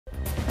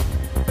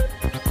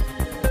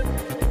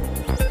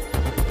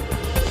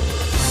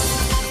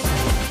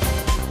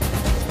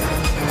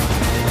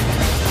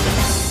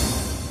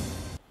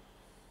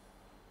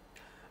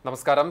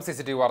നമസ്കാരം.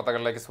 CCTV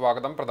വാർത്തകളിലേക്ക്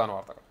സ്വാഗതം. പ്രധാന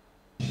വാർത്തകൾ.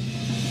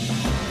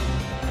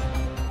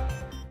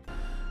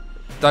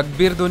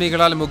 തക്ബീർ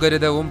ധ്വനികളാൽ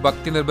മുഖരിതവും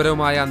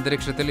ഭക്തിനിർഭരവുമായ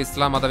അന്തരീക്ഷത്തിൽ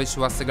ഇസ്ലാം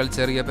മതവിശ്വാസികൾ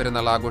ചെറിയ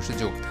പെരുന്നാൾ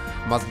ആഘോഷിച്ചു.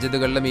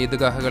 മസ്ജിദുകളിലും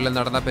ഈദ്ഗാഹുകളിലും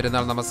നടന്ന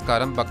പെരുന്നാൾ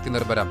നമസ്കാരം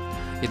ഭക്തിനിർഭരം.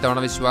 ഇത്തവണ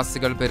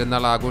വിശ്വാസികൾ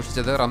പെരുന്നാൾ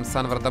ആഘോഷിച്ചത്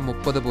റംസാൻ വ്രതം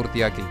 30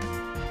 പൂർത്തിയാക്കി.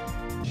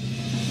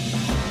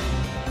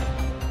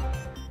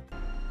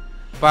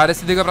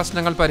 പാരിസ്ഥിതിക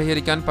പ്രശ്നങ്ങൾ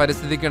പരിഹരിക്കാൻ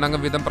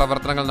പരിസ്ഥിതിക്കിണങ്ങും വിധം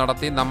പ്രവർത്തനങ്ങൾ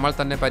നടത്തി നമ്മൾ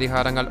തന്നെ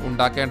പരിഹാരങ്ങൾ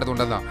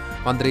ഉണ്ടാക്കേണ്ടതുണ്ടെന്ന്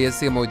മന്ത്രി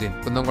AC മൊയ്തീൻ.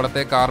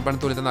 കുന്നംകുളത്തെ കാർബൺ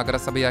തുലിത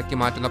നഗരസഭയാക്കി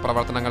മാറ്റുന്ന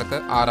പ്രവർത്തനങ്ങൾക്ക്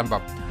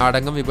ആരംഭം.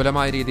 നാടെങ്ങും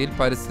വിപുലമായ രീതിയിൽ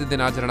പരിസ്ഥിതി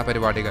ദിനാചരണ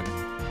പരിപാടികൾ.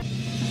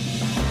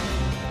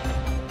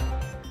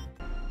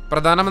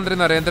 പ്രധാനമന്ത്രി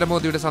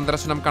നരേന്ദ്രമോദിയുടെ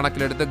സന്ദർശനം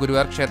കണക്കിലെടുത്ത്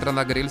ഗുരുവായൂർ ക്ഷേത്ര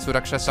നഗരിയിൽ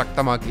സുരക്ഷ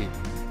ശക്തമാക്കി.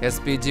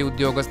 SPG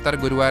ഉദ്യോഗസ്ഥർ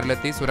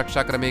ഗുരുവായൂരിലെത്തി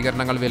സുരക്ഷാ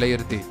ക്രമീകരണങ്ങൾ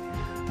വിലയിരുത്തി.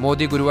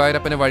 മോദി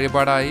ഗുരുവായൂരപ്പന്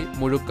വഴിപാടായി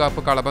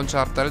മുഴുക്കാപ്പ്, കളഭം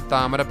ചാർത്തൽ,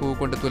 താമരപ്പൂ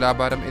കൊണ്ട്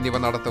തുലാഭാരം എന്നിവ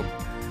നടത്തും.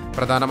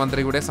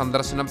 പ്രധാനമന്ത്രിയുടെ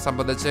സന്ദർശനം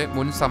സംബന്ധിച്ച്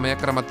മുൻ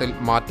സമയക്രമത്തിൽ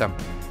മാറ്റം.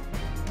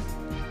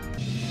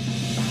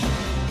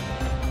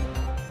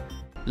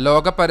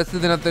 ലോക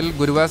പരിസ്ഥിതി ദിനത്തിൽ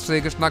ഗുരുവായൂർ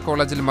ശ്രീകൃഷ്ണ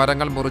കോളേജിൽ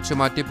മരങ്ങൾ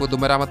മുറിച്ചുമാറ്റി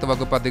പൊതുമരാമത്ത്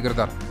വകുപ്പ്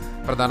അധികൃതർ.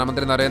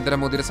 പ്രധാനമന്ത്രി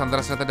നരേന്ദ്രമോദിയുടെ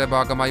സന്ദർശനത്തിന്റെ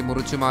ഭാഗമായി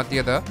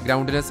മുറിച്ചുമാറ്റിയത്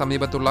ഗ്രൗണ്ടിന്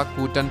സമീപത്തുള്ള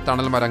കൂറ്റൻ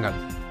തണൽ മരങ്ങൾ.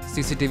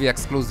 CCTV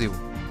exclusive.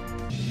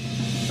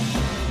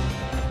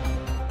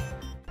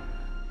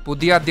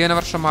 പുതിയ അധ്യയന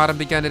വർഷം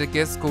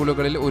ആരംഭിക്കാനിരിക്കെ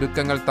സ്കൂളുകളിൽ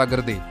ഒരുക്കങ്ങൾ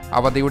തകൃതി.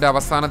 അവധിയുടെ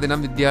അവസാന ദിനം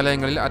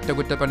വിദ്യാലയങ്ങളിൽ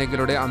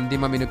അറ്റകുറ്റപ്പണികളുടെ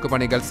അന്തിമ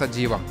മിനുക്കുപണികൾ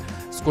സജീവം.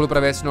 സ്കൂൾ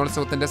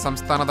പ്രവേശനോത്സവത്തിന്റെ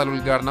സംസ്ഥാനതല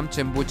ഉദ്ഘാടനം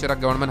ചെമ്പൂച്ചിറ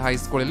ഗവൺമെന്റ്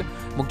ഹൈസ്കൂളിൽ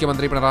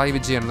മുഖ്യമന്ത്രി പിണറായി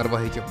വിജയൻ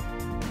നിർവഹിക്കും.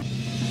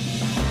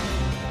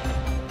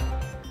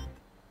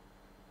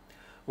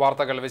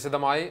 വാർത്തകൾ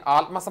വിശദമായി.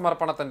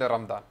 ആത്മസമർപ്പണത്തിന്റെ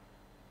റംദാൻ.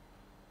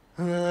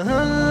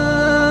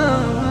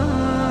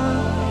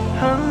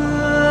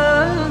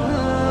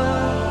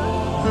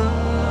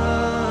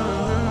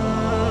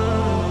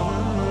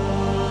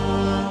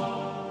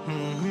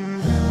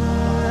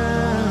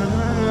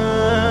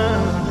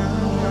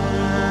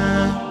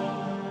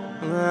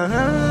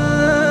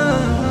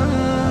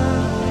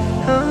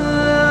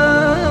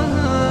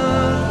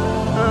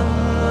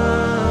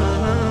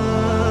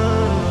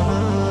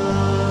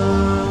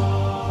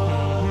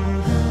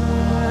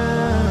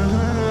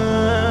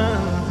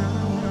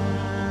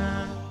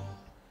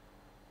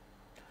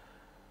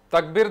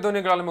 തക്ബീർ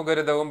ധ്വനികളാൽ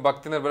മുഖരിതവും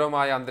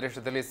ഭക്തിനിർഭരവുമായ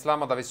അന്തരീക്ഷത്തിൽ ഇസ്ലാം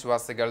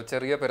മതവിശ്വാസികൾ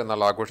ചെറിയ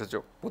പെരുന്നാൾ ആഘോഷിച്ചു.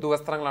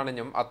 പുതുവസ്ത്രങ്ങൾ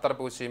അണിഞ്ഞും അത്തർ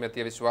പൂശിയും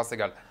എത്തിയ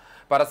വിശ്വാസികൾ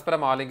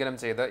പരസ്പരം ആലിംഗനം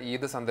ചെയ്ത്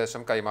ഈദ്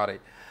സന്ദേശം കൈമാറി.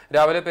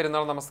 രാവിലെ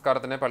പെരുന്നാൾ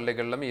നമസ്കാരത്തിന്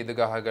പള്ളികളിലും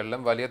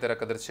ഈദ്ഗാഹുകളിലും വലിയ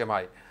തിരക്ക്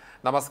ദൃശ്യമായി.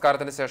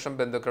 നമസ്കാരത്തിന് ശേഷം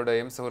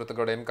ബന്ധുക്കളുടെയും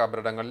സുഹൃത്തുക്കളുടെയും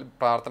കബറിടങ്ങളിൽ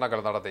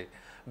പ്രാർത്ഥനകൾ നടത്തി.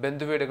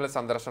 ബന്ധുവീടുകളിൽ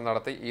സന്ദർശനം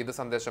നടത്തി ഈദ്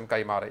സന്ദേശം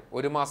കൈമാറി.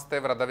 1 മാസത്തെ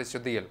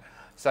വ്രതവിശുദ്ധിയിൽ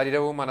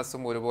ശരീരവും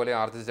മനസ്സും ഒരുപോലെ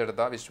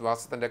ആർജിച്ചെടുത്ത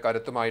വിശ്വാസത്തിന്റെ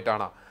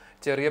കരുത്തുമായിട്ടാണ്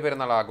ചെറിയ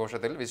പെരുന്നാൾ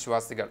ആഘോഷത്തിൽ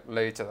വിശ്വാസികൾ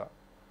ലയിച്ചത്.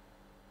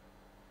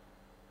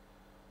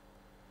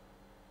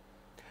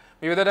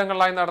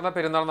 വിവിധയിടങ്ങളിലായി നടന്ന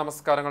പെരുന്നാൾ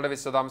നമസ്കാരങ്ങളുടെ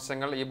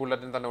വിശദാംശങ്ങൾ ഈ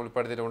ബുള്ളറ്റിൻ തന്നെ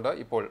ഉൾപ്പെടുത്തിയിട്ടുണ്ട്.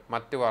 ഇപ്പോൾ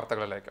മറ്റു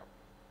വാർത്തകളിലേക്ക്.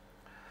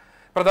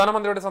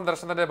 പ്രധാനമന്ത്രിയുടെ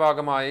സന്ദർശനത്തിന്റെ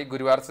ഭാഗമായി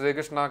ഗുരുവായൂർ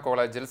ശ്രീകൃഷ്ണ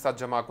കോളേജിൽ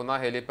സജ്ജമാക്കുന്ന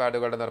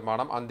ഹെലിപാഡുകളുടെ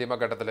നിർമ്മാണം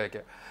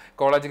അന്തിമഘട്ടത്തിലേക്ക്.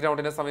 കോളേജ്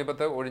ഗ്രൗണ്ടിന്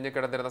സമീപത്ത്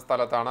ഒഴിഞ്ഞുകിടന്നിരുന്ന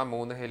സ്ഥലത്താണ്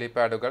 3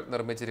 ഹെലിപാഡുകൾ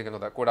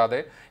നിർമ്മിച്ചിരിക്കുന്നത്. കൂടാതെ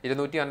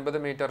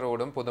 250 മീറ്റർ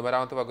റോഡും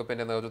പൊതുമരാമത്ത്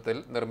വകുപ്പിന്റെ നേതൃത്വത്തിൽ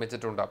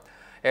നിർമ്മിച്ചിട്ടുണ്ട്.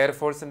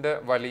 എയർഫോഴ്സിന്റെ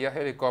വലിയ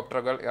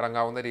ഹെലികോപ്റ്ററുകൾ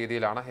ഇറങ്ങാവുന്ന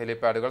രീതിയിലാണ്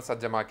ഹെലിപാഡുകൾ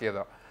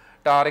സജ്ജമാക്കിയത്.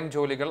 ടാറിംഗ്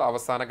ജോലികൾ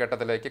അവസാന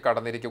ഘട്ടത്തിലേക്ക്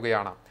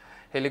കടന്നിരിക്കുകയാണ്.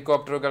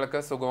 ഹെലികോപ്റ്ററുകൾക്ക്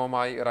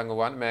സുഗമമായി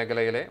ഇറങ്ങുവാൻ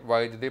മേഖലയിലെ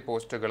വൈദ്യുതി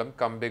പോസ്റ്റുകളും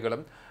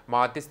കമ്പികളും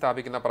മാറ്റി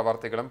സ്ഥാപിക്കുന്ന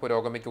പ്രവർത്തികളും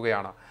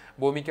പുരോഗമിക്കുകയാണ്.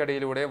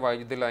 ഭൂമിക്കടിയിലൂടെ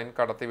വൈദ്യുതി ലൈൻ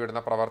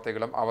കടത്തിവിടുന്ന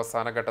പ്രവർത്തികളും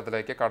അവസാന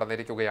ഘട്ടത്തിലേക്ക്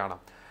കടന്നിരിക്കുകയാണ്.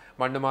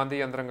 മണ്ണുമാന്തി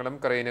യന്ത്രങ്ങളും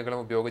ക്രെയിനുകളും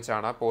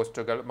ഉപയോഗിച്ചാണ്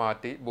പോസ്റ്റുകൾ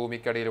മാറ്റി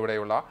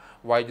ഭൂമിക്കടിയിലൂടെയുള്ള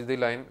വൈദ്യുതി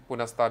ലൈൻ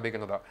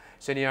പുനഃസ്ഥാപിക്കുന്നത്.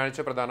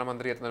 ശനിയാഴ്ച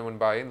പ്രധാനമന്ത്രി എത്തുന്നതിന്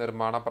മുൻപായി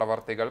നിർമ്മാണ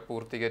പ്രവർത്തികൾ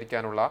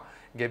പൂർത്തീകരിക്കാനുള്ള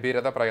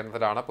ഗംഭീരത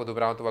പ്രയത്നത്തിലാണ്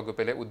പൊതുമരാമത്ത്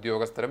വകുപ്പിലെ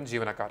ഉദ്യോഗസ്ഥരും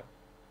ജീവനക്കാരും.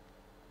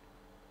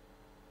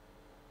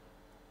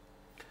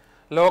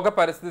 ലോക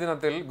പരിസ്ഥിതി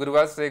ദിനത്തിൽ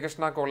ഗുരുവായൂർ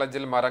ശ്രീകൃഷ്ണ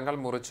കോളേജിൽ മരങ്ങൾ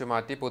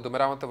മുറിച്ചുമാറ്റി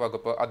പൊതുമരാമത്ത്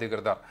വകുപ്പ്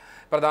അധികൃതർ.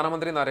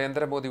 പ്രധാനമന്ത്രി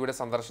നരേന്ദ്രമോദിയുടെ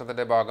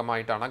സന്ദർശനത്തിന്റെ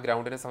ഭാഗമായിട്ടാണ്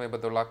ഗ്രൗണ്ടിന്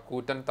സമീപത്തുള്ള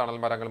കൂറ്റൻ തണൽ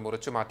മരങ്ങൾ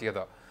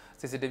മുറിച്ചുമാറ്റിയത്.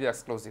 CCTV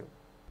exclusive.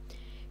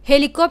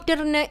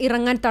 ഹെലികോപ്റ്ററിന്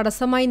ഇറങ്ങാൻ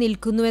തടസ്സമായി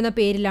നിൽക്കുന്നുവെന്ന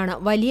പേരിലാണ്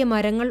വലിയ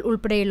മരങ്ങൾ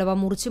ഉൾപ്പെടെയുള്ളവ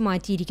മുറിച്ചു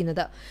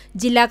മാറ്റിയിരിക്കുന്നത്.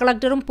 ജില്ലാ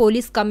കളക്ടറും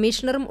പോലീസ്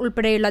കമ്മീഷണറും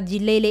ഉൾപ്പെടെയുള്ള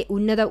ജില്ലയിലെ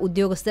ഉന്നത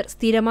ഉദ്യോഗസ്ഥർ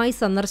സ്ഥിരമായി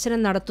സന്ദർശനം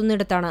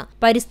നടത്തുന്നിടത്താണ്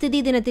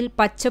പരിസ്ഥിതി ദിനത്തിൽ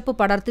പച്ചപ്പ്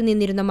പടർത്തി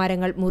നിന്നിരുന്ന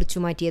മരങ്ങൾ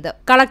മുറിച്ചുമാറ്റിയത്.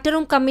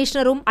 കളക്ടറും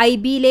കമ്മീഷണറും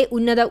IBയിലെ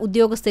ഉന്നത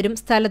ഉദ്യോഗസ്ഥരും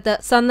സ്ഥലത്ത്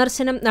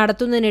സന്ദർശനം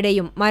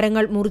നടത്തുന്നതിനിടെയും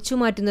മരങ്ങൾ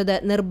മുറിച്ചുമാറ്റുന്നത്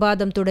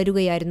നിർബാധം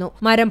തുടരുകയായിരുന്നു.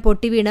 മരം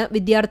പൊട്ടിവീണ്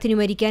വിദ്യാർത്ഥിനി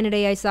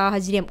മരിക്കാനിടയായ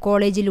സാഹചര്യം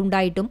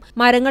കോളേജിലുണ്ടായിട്ടും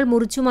മരങ്ങൾ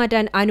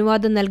മുറിച്ചുമാറ്റാൻ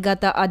അനുവാദം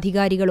നൽകാത്ത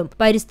അധികാരികളും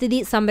പരിസ്ഥിതി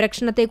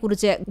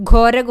സംരക്ഷണത്തെക്കുറിച്ച്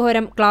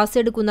ഘോരഘോരം ക്ലാസ്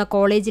എടുക്കുന്ന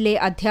കോളേജിലെ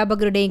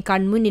അധ്യാപകരുടെയും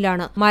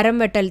കൺമുന്നിലാണ് മരം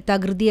വെട്ടൽ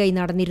തകൃതിയായി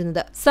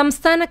നടന്നിരുന്നത്.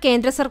 സംസ്ഥാന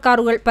കേന്ദ്ര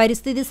സർക്കാരുകൾ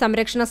പരിസ്ഥിതി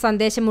സംരക്ഷണ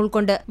സന്ദേശം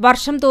ഉൾക്കൊണ്ട്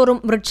വർഷം തോറും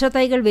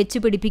വൃക്ഷത്തൈകൾ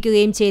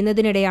വെച്ചുപിടിപ്പിക്കുകയും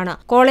ചെയ്യുന്നതിനിടെയാണ്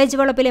കോളേജ്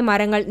വളപ്പിലെ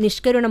മരങ്ങൾ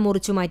നിഷ്കരുണം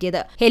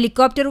മുറിച്ചുമാറ്റിയത്.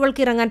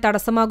 ഹെലികോപ്റ്ററുകൾക്ക് ഇറങ്ങാൻ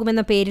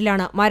തടസ്സമാകുമെന്ന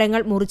പേരിലാണ്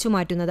മരങ്ങൾ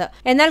മുറിച്ചുമാറ്റുന്നത്.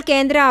 എന്നാൽ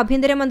കേന്ദ്ര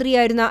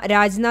ആഭ്യന്തരമന്ത്രിയായിരുന്ന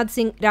രാജ്നാഥ്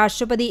സിംഗ്,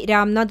 രാഷ്ട്രപതി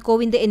രാംനാഥ്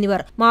കോവിന്ദ്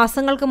എന്നിവർ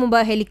മാസങ്ങൾക്ക് മുമ്പ്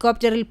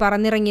ഹെലികോപ്റ്ററിൽ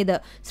പറന്നിറങ്ങിയത്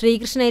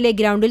ശ്രീകൃഷ്ണയിലെ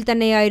ഗ്രൗണ്ടിൽ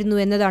തന്നെയായിരുന്നു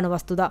എന്നതാണ്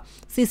വസ്തുത.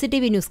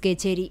 CCTV news,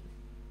 Kecheri.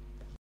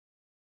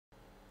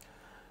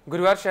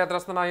 ഗുരുവായൂർ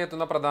ക്ഷേത്രസ്ഥനായി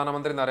എത്തുന്ന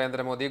പ്രധാനമന്ത്രി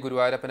നരേന്ദ്രമോദി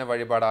ഗുരുവായൂരപ്പന്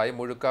വഴിപാടായി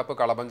മുഴുക്കാപ്പ്,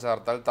 കളഭം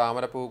ചാർത്തൽ,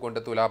 താമരപ്പൂ കൊണ്ട്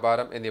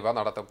തുലാഭാരം എന്നിവ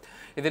നടത്തും.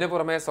 ഇതിനു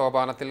പുറമെ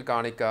സോപാനത്തിൽ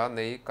കാണിക്ക,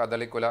 നെയ്,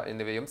 കദളിക്കുല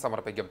എന്നിവയും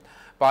സമർപ്പിക്കും.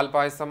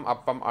 പാൽപായസം,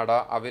 അപ്പം, അട,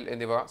 അവിൽ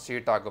എന്നിവ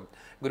ഷീട്ടാകും.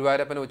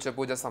 ഗുരുവായൂരപ്പന്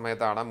ഉച്ചപൂജ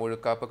സമയത്താണ്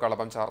മുഴുക്കാപ്പ്,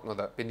 കളഭം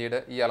ചാർത്തുന്നത്. പിന്നീട്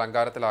ഈ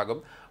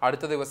അലങ്കാരത്തിലാകും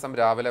അടുത്ത ദിവസം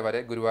രാവിലെ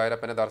വരെ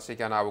ഗുരുവായൂരപ്പനെ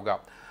ദർശിക്കാനാവുക.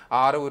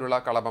 6 ഉരുള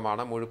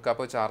കളഭമാണ്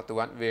മുഴുക്കാപ്പ്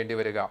ചാർത്തുവാൻ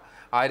വേണ്ടിവരിക.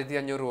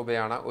 1500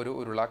 രൂപയാണ് ഒരു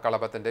ഉരുള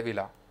കളഭത്തിന്റെ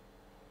വില.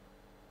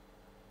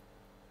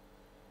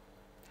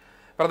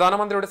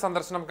 പ്രധാനമന്ത്രിയുടെ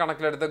സന്ദർശനം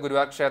കണക്കിലെടുത്ത്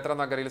ഗുരുവായൂർ ക്ഷേത്ര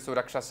നഗരിയിൽ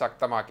സുരക്ഷ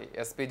ശക്തമാക്കി.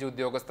 SPG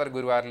ഉദ്യോഗസ്ഥർ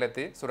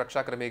ഗുരുവായൂരിലെത്തി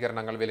സുരക്ഷാ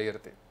ക്രമീകരണങ്ങൾ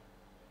വിലയിരുത്തി.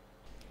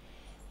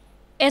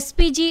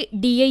 SPG,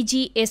 DIG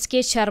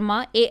SK Sharma,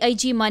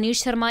 AIG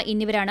Manish Sharma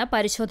എന്നിവരാണ്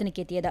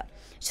പരിശോധനയ്ക്കെത്തിയത്.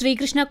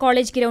 ശ്രീകൃഷ്ണ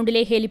കോളേജ്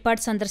ഗ്രൗണ്ടിലെ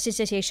ഹെലിപാഡ്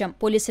സന്ദർശിച്ച ശേഷം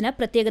പോലീസിന്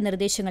പ്രത്യേക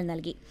നിർദ്ദേശങ്ങൾ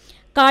നൽകി.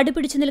 കാട്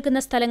പിടിച്ചു നിൽക്കുന്ന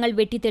സ്ഥലങ്ങൾ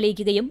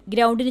വെട്ടിത്തെളിയിക്കുകയും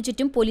ഗ്രൗണ്ടിനു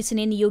ചുറ്റും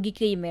പോലീസിനെ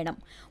നിയോഗിക്കുകയും വേണം.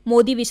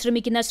 മോദി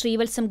വിശ്രമിക്കുന്ന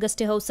ശ്രീവത്സം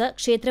ഗസ്റ്റ് ഹൌസ്,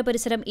 ക്ഷേത്ര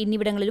പരിസരം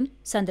എന്നിവിടങ്ങളിലും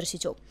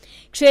സന്ദർശിച്ചു.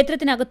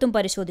 ക്ഷേത്രത്തിനകത്തും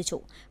പരിശോധിച്ചു.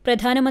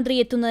 പ്രധാനമന്ത്രി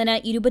എത്തുന്നതിന്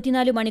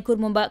 24 മണിക്കൂർ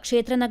മുമ്പ്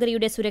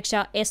ക്ഷേത്രനഗരിയുടെ സുരക്ഷ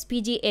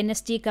SPG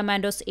NSG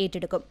കമാൻഡോസ്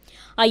ഏറ്റെടുക്കും.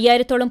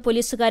 5000-ഓളം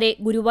പോലീസുകാരെ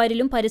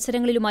ഗുരുവായൂരിലും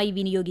പരിസരങ്ങളിലുമായി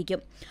വിനിയോഗിക്കും.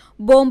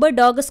 ബോംബ്,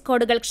 ഡോഗ്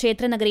സ്ക്വാഡുകൾ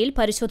ക്ഷേത്രനഗരിയിൽ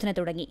പരിശോധന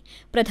തുടങ്ങി.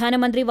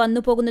 പ്രധാനമന്ത്രി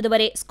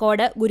വന്നുപോകുന്നതുവരെ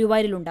സ്ക്വാഡ്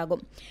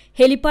ഗുരുവായൂരിലുണ്ടാകും.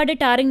 ഹെലിപാഡ്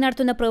ടാറിംഗ്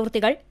നടത്തുന്ന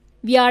പ്രവൃത്തികൾ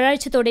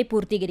വ്യാഴാഴ്ചത്തോടെ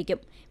പൂർത്തീകരിക്കും.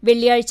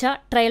 വെള്ളിയാഴ്ച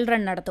ട്രയൽ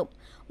റൺ നടത്തും.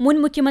 മുൻ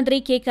മുഖ്യമന്ത്രി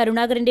K.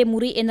 കരുണാകരന്റെ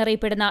മുറി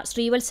എന്നറിയപ്പെടുന്ന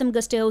ശ്രീവത്സം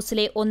ഗസ്റ്റ്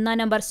ഹൌസിലെ 1-ാം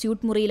നമ്പർ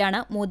സ്യൂട്ട് മുറിയിലാണ്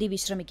മോദി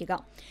വിശ്രമിക്കുക.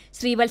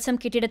 ശ്രീവത്സം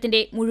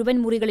കെട്ടിടത്തിന്റെ മുഴുവൻ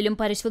മുറികളിലും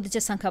പരിശോധിച്ച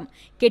സംഘം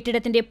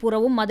കെട്ടിടത്തിന്റെ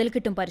പുറവും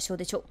മതിൽക്കെട്ടും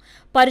പരിശോധിച്ചു.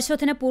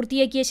 പരിശോധന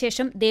പൂർത്തിയാക്കിയ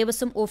ശേഷം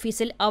ദേവസ്വം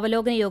ഓഫീസിൽ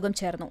അവലോകന യോഗം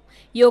ചേർന്നു.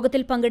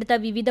 യോഗത്തിൽ പങ്കെടുത്ത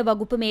വിവിധ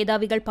വകുപ്പ്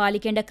മേധാവികൾ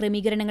പാലിക്കേണ്ട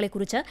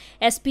ക്രമീകരണങ്ങളെക്കുറിച്ച്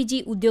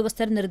SPG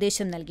ഉദ്യോഗസ്ഥർ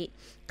നിർദ്ദേശം നൽകി.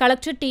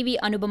 Collector TV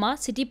Anupama,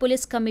 city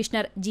police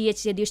commissioner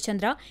GH Yathish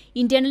Chandra,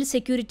 internal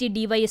security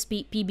DYSP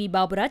PB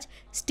Baburaj,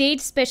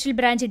 state special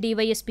branch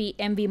DYSP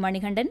MV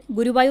Manikandan,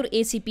 Guruvayur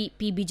ACP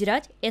P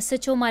Bijuraj,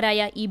 SHOമാരായ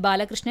E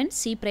Balakrishnan,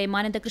 C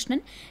Premanandakrishnan,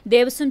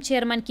 Devaswom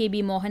chairman KB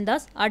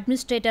Mohandas,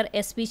 administrator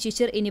SP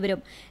Shishir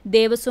എന്നിവരും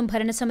ദേവസ്വം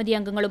ഭരണസമിതി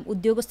അംഗങ്ങളും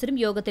ഉദ്യോഗസ്ഥരും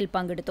യോഗത്തിൽ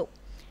പങ്കെടുത്തു.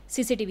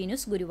 CCTV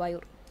news,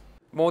 Guruvayur.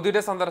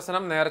 മോദിയുടെ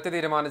സന്ദർശനം നേരത്തെ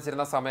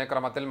തീരുമാനിച്ചിരുന്ന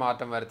സമയക്രമത്തിൽ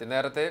മാറ്റം വരുത്തി.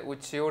 നേരത്തെ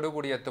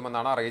ഉച്ചയോടുകൂടി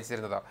എത്തുമെന്നാണ്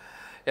അറിയിച്ചിരുന്നത്.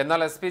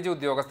 എന്നാൽ SPG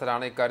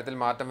ഉദ്യോഗസ്ഥരാണ് ഇക്കാര്യത്തിൽ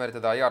മാറ്റം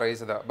വരുത്തിയതായി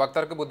അറിയിച്ചത്.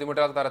 ഭക്തർക്ക്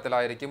ബുദ്ധിമുട്ടാത്ത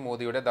തരത്തിലായിരിക്കും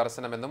മോദിയുടെ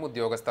ദർശനമെന്നും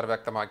ഉദ്യോഗസ്ഥർ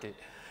വ്യക്തമാക്കി.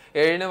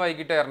 7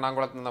 വൈകിട്ട്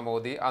എറണാകുളത്ത് നിന്ന്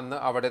മോദി അന്ന്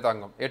അവിടെ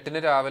തങ്ങും. 8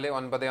 രാവിലെ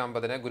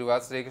 9:50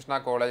 ഗുരുവായൂർ ശ്രീകൃഷ്ണ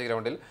കോളേജ്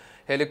ഗ്രൗണ്ടിൽ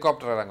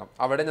ഹെലികോപ്റ്റർ ഇറങ്ങും.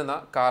 അവിടെ നിന്ന്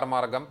കാർ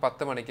മാർഗം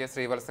 10 മണിക്ക്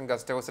ശ്രീവത്സം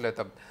ഗസ്റ്റ്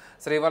ഹൌസിലെത്തും.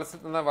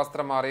 ശ്രീവത്സത്തിൽ നിന്ന്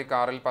വസ്ത്രം മാറി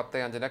കാറിൽ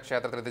 10:05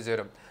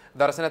 ക്ഷേത്രത്തിലെത്തിച്ചേരും.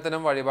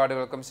 ദർശനത്തിനും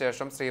വഴിപാടുകൾക്കും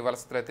ശേഷം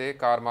ശ്രീവത്സത്തിലെത്തി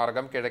കാർ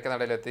മാർഗം കിഴക്ക്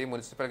നടയിലെത്തി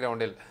മുനിസിപ്പൽ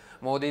ഗ്രൗണ്ടിൽ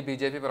മോദി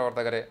BJP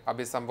പ്രവർത്തകരെ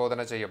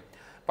അഭിസംബോധന ചെയ്യും.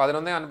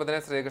 11:50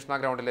 ശ്രീകൃഷ്ണ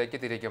ഗ്രൗണ്ടിലേക്ക്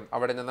തിരിക്കും.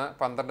 അവിടെ നിന്ന്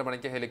 12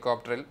 മണിക്ക്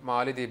ഹെലികോപ്റ്ററിൽ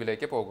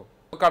മാലിദ്വീപിലേക്ക് പോകും.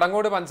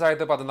 കടങ്ങോട്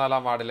പഞ്ചായത്ത്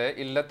 14-ാം വാർഡിലെ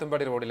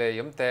ഇല്ലത്തുംപടി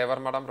റോഡിലെയും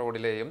തേവർമഠം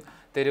റോഡിലെയും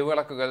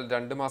തെരുവിളക്കുകൾ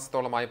 2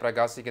 മാസത്തോളമായി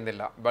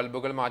പ്രകാശിക്കുന്നില്ല.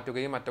 ബൾബുകൾ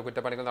മാറ്റുകയും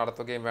അറ്റകുറ്റപ്പണികൾ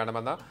നടത്തുകയും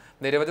വേണമെന്ന്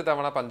നിരവധി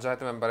തവണ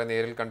പഞ്ചായത്ത് മെമ്പറെ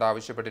നേരിൽ കണ്ട്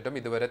ആവശ്യപ്പെട്ടിട്ടും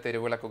ഇതുവരെ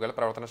തെരുവിളക്കുകൾ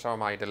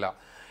പ്രവർത്തനക്ഷമമായിട്ടില്ല.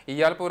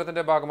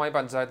 ഇയാൾപൂരത്തിന്റെ ഭാഗമായി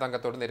പഞ്ചായത്ത്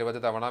അംഗത്തോട് നിരവധി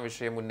തവണ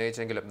വിഷയം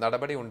ഉന്നയിച്ചെങ്കിലും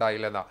നടപടി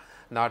ഉണ്ടായില്ലെന്ന്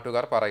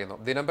നാട്ടുകാർ പറയുന്നു.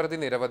 ദിനംപ്രതി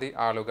നിരവധി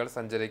ആളുകൾ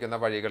സഞ്ചരിക്കുന്ന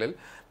വഴികളിൽ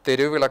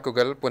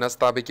തെരുവിളക്കുകൾ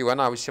പുനഃസ്ഥാപിക്കുവാൻ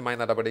ആവശ്യമായ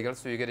നടപടികൾ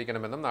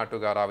സ്വീകരിക്കണമെന്നും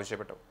നാട്ടുകാർ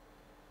ആവശ്യപ്പെട്ടു.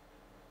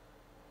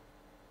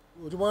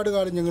 ഒരുപാട്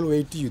കാലം ഞങ്ങൾ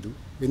വെയിറ്റ് ചെയ്തു.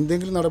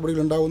 എന്തെങ്കിലും നടപടികൾ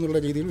ഉണ്ടാവുമെന്നുള്ള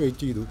രീതിയിൽ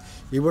വെയിറ്റ് ചെയ്തു.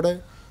 ഇവിടെ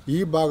ഈ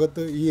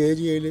ഭാഗത്ത് ഈ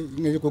ഏരിയയിൽ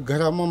ഇങ്ങനെ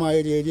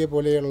കുഗ്രാമമായ ഒരു ഏരിയ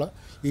പോലെയുള്ള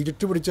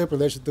ഇരുട്ട് പിടിച്ച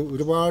പ്രദേശത്ത്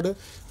ഒരുപാട്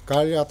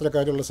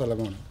കാൽയാത്രക്കാരുള്ള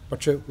സ്ഥലമാണ്.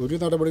 പക്ഷേ ഒരു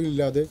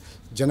നടപടിയില്ലാതെ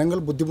ജനങ്ങൾ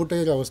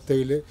ബുദ്ധിമുട്ടിയ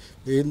ഒരവസ്ഥയിൽ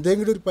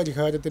എന്തെങ്കിലും ഒരു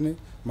പരിഹാരത്തിന്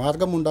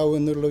മാർഗമുണ്ടാവും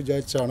എന്നുള്ള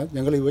വിചാരിച്ചാണ്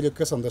ഞങ്ങൾ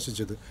ഇവരൊക്കെ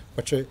സന്ദർശിച്ചത്.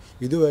 പക്ഷേ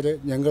ഇതുവരെ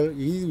ഞങ്ങൾ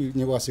ഈ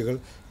നിവാസികൾ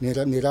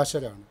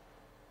നിരാശരാണ്.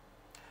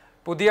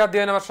 പുതിയ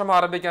അധ്യയന വർഷം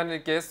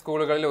ആരംഭിക്കാനിരിക്കെ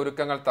സ്കൂളുകളിൽ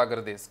ഒരുക്കങ്ങൾ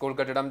തകൃതി. സ്കൂൾ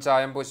കെട്ടിടം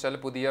ചായം പൂശൽ,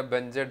 പുതിയ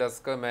ബെഞ്ച്,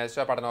 ഡെസ്ക്, മേശ,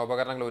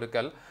 പഠനോപകരണങ്ങൾ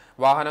ഒരുക്കൽ,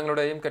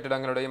 വാഹനങ്ങളുടെയും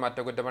കെട്ടിടങ്ങളുടെയും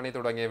അറ്റകുറ്റപ്പണി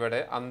തുടങ്ങിയവയുടെ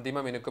അന്തിമ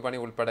മിനുക്കുപണി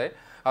ഉൾപ്പെടെ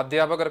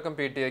അധ്യാപകർക്കും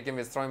PTA-ക്കും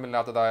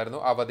വിശ്രമമില്ലാത്തതായിരുന്നു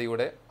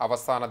അവധിയുടെ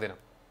അവസാന ദിനം.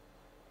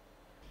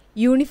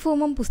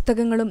 യൂണിഫോമും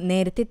പുസ്തകങ്ങളും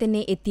നേരത്തെ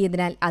തന്നെ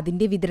എത്തിയതിനാൽ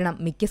അതിന്റെ വിതരണം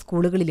മിക്ക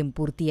സ്കൂളുകളിലും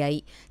പൂർത്തിയായി.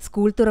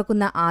 സ്കൂൾ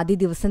തുറക്കുന്ന ആദ്യ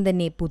ദിവസം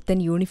തന്നെ പുത്തൻ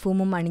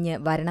യൂണിഫോമും അണിഞ്ഞ്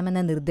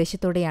വരണമെന്ന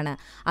നിർദ്ദേശത്തോടെയാണ്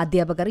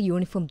അധ്യാപകർ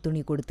യൂണിഫോം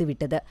തുണി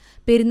കൊടുത്തുവിട്ടത്.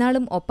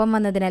 പെരുന്നാളും ഒപ്പം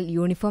വന്നതിനാൽ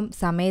യൂണിഫോം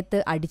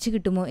സമയത്ത്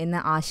അടിച്ചുകിട്ടുമോ എന്ന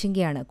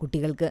ആശങ്കയാണ്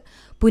കുട്ടികൾക്ക്.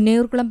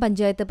 പുന്നയൂർകുളം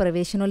പഞ്ചായത്ത്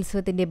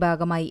പ്രവേശനോത്സവത്തിന്റെ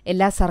ഭാഗമായി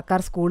എല്ലാ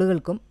സർക്കാർ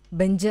സ്കൂളുകൾക്കും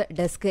ബെഞ്ച്,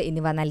 ഡെസ്ക്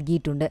എന്നിവ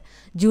നൽകിയിട്ടുണ്ട്.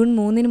 ജൂൺ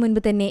 3 മുൻപ്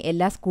തന്നെ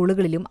എല്ലാ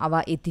സ്കൂളുകളിലും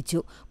അവ എത്തിച്ചു.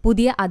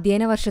 പുതിയ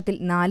അധ്യയന വർഷത്തിൽ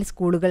 4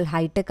 സ്കൂളുകൾ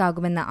ഹൈടെക്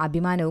ആകുമെന്ന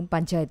അഭിമാനവും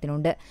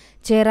പഞ്ചായത്തിനുണ്ട്.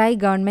 ചേറായി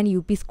ഗവൺമെന്റ്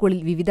UP സ്കൂളിൽ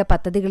വിവിധ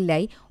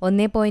പദ്ധതികളിലായി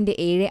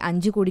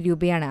 1.75 കോടി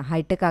രൂപയാണ്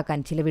ഹൈടെക് ആക്കാൻ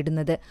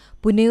ചിലവിടുന്നത്.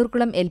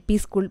 Punnayurkulam LP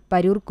school,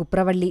 Parur,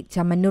 കുപ്രവള്ളി,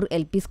 Chammannur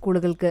LP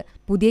സ്കൂളുകൾക്ക്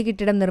പുതിയ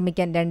കെട്ടിടം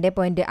നിർമ്മിക്കാൻ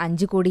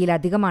 2.5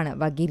 കോടിയിലധികമാണ്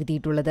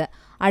വകയിരുത്തിയിട്ടുള്ളത്.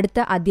 അടുത്ത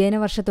അധ്യയന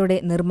വർഷത്തോടെ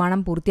നിർമ്മാണം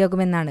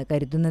പൂർത്തിയാകുമെന്നാണ്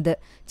കരുതുന്നത്.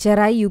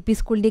 ചേറായി UP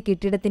സ്കൂളിന്റെ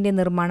കെട്ടിടത്തിന്റെ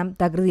നിർമ്മാണം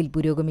തകൃതിയിൽ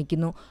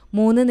പുരോഗമിക്കുന്നു.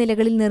 3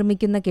 നിലകളിൽ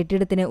നിർമ്മിക്കുന്ന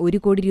കെട്ടിടത്തിന് 1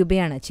 കോടി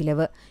രൂപയാണ്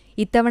ചിലവ്.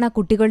 ഇത്തവണ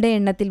കുട്ടികളുടെ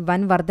എണ്ണത്തിൽ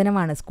വൻ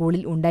വർധനവാണ്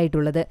സ്കൂളിൽ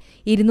ഉണ്ടായിട്ടുള്ളത്.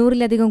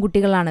 200-ലധികം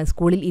കുട്ടികളാണ്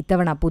സ്കൂളിൽ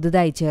ഇത്തവണ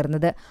പുതുതായി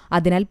ചേർന്നത്.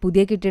 അതിനാൽ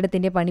പുതിയ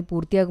കെട്ടിടത്തിന്റെ പണി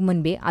പൂർത്തിയാകും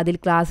മുൻപേ അതിൽ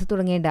ക്ലാസ്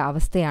തുടങ്ങേണ്ട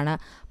അവസ്ഥയാണ്.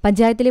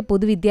 പഞ്ചായത്തിലെ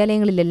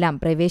പൊതുവിദ്യാലയങ്ങളിലെല്ലാം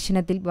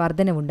പ്രവേശനത്തിൽ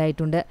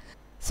വർധനവുണ്ടായിട്ടുണ്ട്.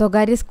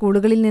 സ്വകാര്യ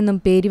സ്കൂളുകളിൽ നിന്നും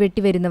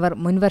പേരുവെട്ടി വരുന്നവർ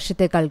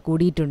മുൻവർഷത്തേക്കാൾ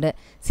കൂടിയിട്ടുണ്ട്.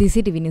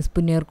 CCTV news,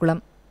 Punnayurkulam.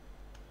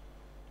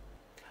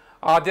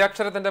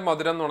 ആദ്യാക്ഷരത്തിന്റെ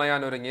മധുരം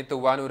നുണയാനൊരുങ്ങി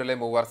തൂവാനൂരിലെ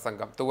മൂവർ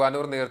സംഘം.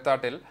 തൂവാനൂർ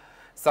നീർത്താട്ടിൽ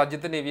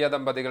സജിത് നിവിയ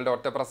ദമ്പതികളുടെ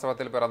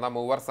ഒറ്റപ്രസവത്തിൽ പിറന്ന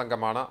മൂവർ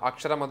സംഘമാണ്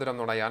അക്ഷരമധുരം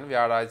നുണയാൻ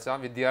വ്യാഴാഴ്ച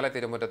വിദ്യാലയ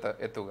തിരുമുറ്റത്ത്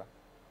എത്തുക.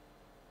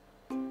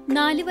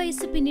 4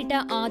 വയസ്സ് പിന്നിട്ട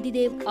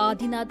ആദിദേവ്,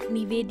 ആദിനാഥ്,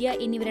 നിവേദ്യ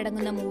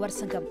എന്നിവരടങ്ങുന്ന മൂവർ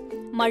സംഘം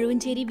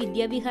മഴുവഞ്ചേരി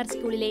വിദ്യാവിഹാർ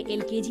സ്കൂളിലെ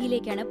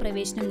LKGയിലേക്കാണ്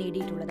പ്രവേശനം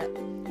നേടിയിട്ടുള്ളത്.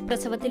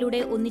 പ്രസവത്തിലൂടെ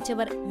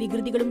ഒന്നിച്ചവർ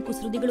വികൃതികളും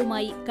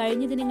കുസൃതികളുമായി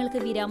കഴിഞ്ഞ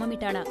ദിനങ്ങൾക്ക്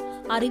വിരാമമിട്ടാണ്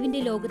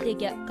അറിവിന്റെ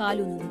ലോകത്തേക്ക്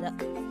കാലൂന്നുന്നത്.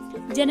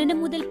 ജനനം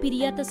മുതൽ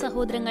പിരിയാത്ത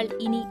സഹോദരങ്ങൾ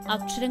ഇനി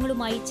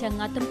അക്ഷരങ്ങളുമായി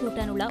ചങ്ങാത്തം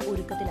കൂട്ടാനുള്ള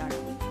ഒരുക്കത്തിലാണ്.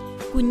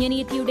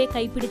 കുഞ്ഞനിയത്തിയുടെ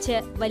കൈപിടിച്ച്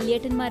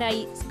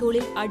വല്യേട്ടന്മാരായി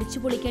സ്കൂളിൽ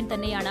അടിച്ചുപൊളിക്കാൻ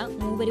തന്നെയാണ്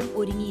മൂവരും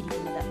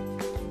ഒരുങ്ങിയിരിക്കുന്നത്.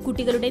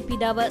 കുട്ടികളുടെ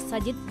പിതാവ്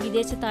സജിത്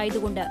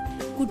വിദേശത്തായതുകൊണ്ട്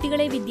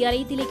കുട്ടികളെ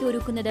വിദ്യാലയത്തിലേക്ക്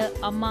ഒരുക്കുന്നത്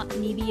അമ്മ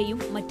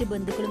നിവിയയും മറ്റ്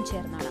ബന്ധുക്കളും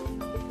ചേർന്നാണ്.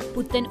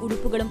 പുത്തൻ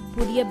ഉടുപ്പുകളും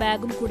പുതിയ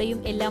ബാഗും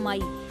കുടയും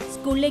എല്ലാമായി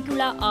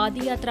സ്കൂളിലേക്കുള്ള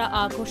ആദ്യയാത്ര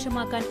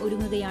ആഘോഷമാക്കാൻ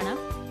ഒരുങ്ങുകയാണ്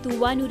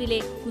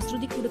തൂവാനൂരിലെ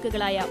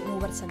കുസൃതിക്കുടുക്കുകളായ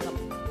മൂവർ സംഘം.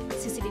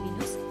 CCTV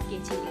news,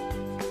 Kecheri.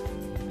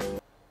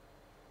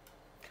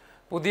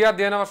 പുതിയ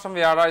അധ്യയന വർഷം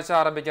വ്യാഴാഴ്ച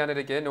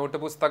ആരംഭിക്കാനിരിക്കെ നോട്ട്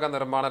പുസ്തക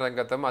നിർമ്മാണ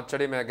രംഗത്തും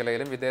അച്ചടി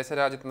മേഖലയിലും വിദേശ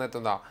രാജ്യത്തു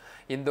നിന്നെത്തുന്ന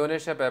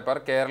ഇന്തോനേഷ്യ പേപ്പർ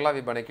കേരള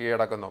വിപണി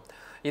കീഴടക്കുന്നു.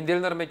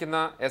 ഇന്ത്യയിൽ നിർമ്മിക്കുന്ന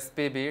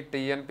SPB,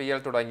 TNPL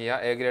തുടങ്ങിയ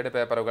A ഗ്രേഡ്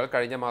പേപ്പറുകൾ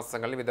കഴിഞ്ഞ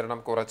മാസങ്ങളിൽ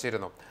വിതരണം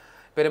കുറച്ചിരുന്നു.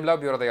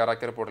 പെരുമ്പാവൂർ ബ്യൂറോ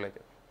തയ്യാറാക്കിയ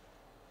റിപ്പോർട്ടിലേക്ക്.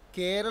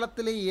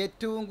 കേരളത്തിലെ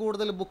ഏറ്റവും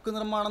കൂടുതൽ ബുക്ക്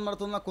നിർമ്മാണം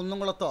നടത്തുന്ന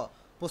കുന്നംകുളത്ത്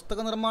പുസ്തക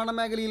നിർമ്മാണ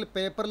മേഖലയിൽ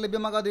പേപ്പർ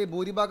ലഭ്യമാകാതെ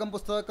ഭൂരിഭാഗം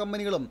പുസ്തക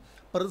കമ്പനികളും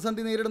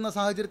പ്രതിസന്ധി നേരിടുന്ന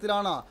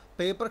സാഹചര്യത്തിലാണ്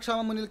പേപ്പർ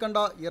ക്ഷാമം മുന്നിൽ കണ്ട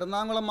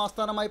എറണാകുളം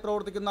ആസ്ഥാനമായി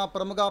പ്രവർത്തിക്കുന്ന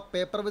പ്രമുഖ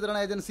പേപ്പർ വിതരണ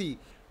ഏജൻസി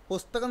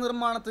പുസ്തക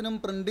നിർമ്മാണത്തിനും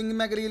പ്രിന്റിംഗ്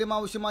മേഖലയിലും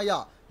ആവശ്യമായ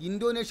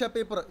ഇന്തോനേഷ്യ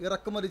പേപ്പർ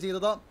ഇറക്കുമതി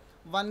ചെയ്തത്.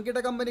 വൻകിട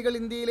കമ്പനികൾ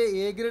ഇന്ത്യയിലെ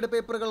A ഗ്രേഡ്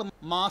പേപ്പറുകൾ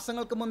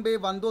മാസങ്ങൾക്ക് മുൻപേ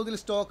വൻതോതിൽ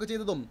സ്റ്റോക്ക്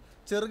ചെയ്തതും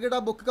ചെറുകിട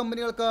ബുക്ക്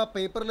കമ്പനികൾക്ക്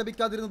പേപ്പർ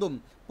ലഭിക്കാതിരുന്നതും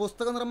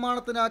പുസ്തക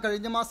നിർമ്മാണത്തിന്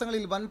കഴിഞ്ഞ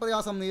മാസങ്ങളിൽ വൻ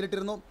പ്രയാസം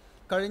നേരിട്ടിരുന്നു.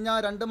 കഴിഞ്ഞ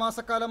 2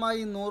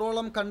 മാസക്കാലമായി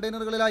 100ഓളം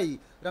കണ്ടെയ്നറുകളിലായി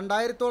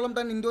 2000ഓളം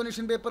ടൺ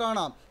ഇന്തോനേഷ്യൻ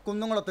പേപ്പറാണ്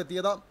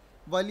കുന്നംകുളത്തെത്തിയത്.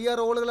 വലിയ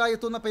റോളുകളായി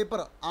എത്തുന്ന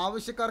പേപ്പർ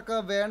ആവശ്യക്കാർക്ക്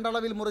വേണ്ട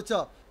അളവിൽ മുറിച്ച്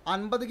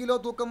 50 കിലോ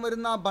തൂക്കം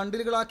വരുന്ന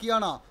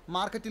ബണ്ടിലുകളാക്കിയാണ്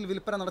മാർക്കറ്റിൽ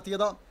വിൽപ്പന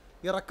നടത്തിയത്.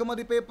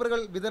 ഇറക്കുമതി പേപ്പറുകൾ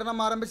വിതരണം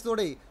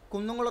ആരംഭിച്ചതോടെ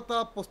കുന്നംകുളത്ത്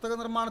പുസ്തക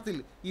നിർമ്മാണത്തിൽ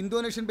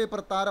ഇന്തോനേഷ്യൻ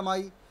പേപ്പർ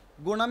താരമായി.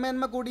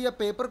 ഗുണമേന്മ കൂടിയ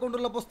പേപ്പർ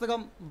കൊണ്ടുള്ള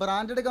പുസ്തകം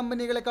ബ്രാൻഡഡ്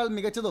കമ്പനികളെക്കാൾ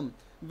മികച്ചതും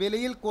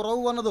വിലയിൽ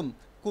കുറവ് വന്നതും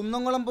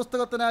കുന്നംകുളം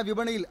പുസ്തകത്തിന്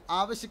വിപണിയിൽ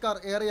ആവശ്യക്കാർ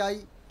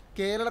ഏറെയായി.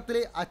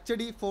 കേരളത്തിലെ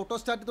അച്ചടി,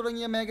 ഫോട്ടോസ്റ്റാറ്റ്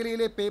തുടങ്ങിയ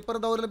മേഖലയിലെ പേപ്പർ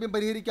ദൗർലഭ്യം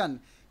പരിഹരിക്കാൻ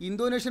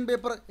ഇന്തോനേഷ്യൻ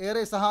പേപ്പർ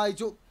ഏറെ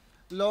സഹായിച്ചു.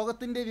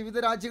 ലോകത്തിൻ്റെ വിവിധ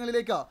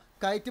രാജ്യങ്ങളിലേക്ക്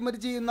കയറ്റുമതി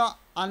ചെയ്യുന്ന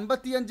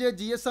 55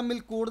 GSM-ൽ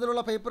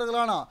കൂടുതലുള്ള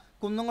പേപ്പറുകളാണ്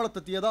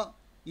കുന്നംകുളത്തെത്തിയത്.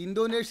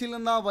 ഇന്തോനേഷ്യയിൽ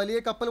നിന്ന് വലിയ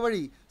കപ്പൽ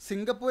വഴി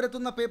സിംഗപ്പൂർ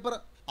എത്തുന്ന പേപ്പർ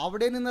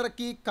അവിടെ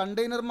നിന്നിറക്കി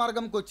കണ്ടെയ്നർ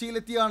മാർഗം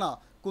കൊച്ചിയിലെത്തിയാണ്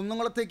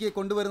കുന്നംകുളത്തേക്ക്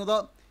കൊണ്ടുവരുന്നത്.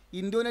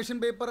 ഇന്തോനേഷ്യൻ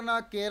പേപ്പറിന്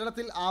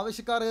കേരളത്തിൽ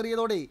ആവശ്യക്കാർ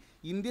ഏറിയതോടെ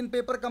ഇന്ത്യൻ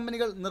പേപ്പർ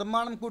കമ്പനികൾ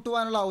നിർമ്മാണം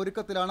കൂട്ടുവാനുള്ള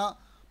ഒരുക്കത്തിലാണ്.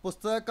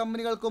 പുസ്തക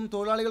കമ്പനികൾക്കും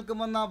തൊഴിലാളികൾക്കും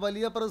വന്ന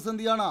വലിയ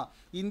പ്രതിസന്ധിയാണ്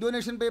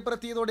ഇന്തോനേഷ്യൻ പേപ്പർ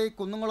എത്തിയതോടെ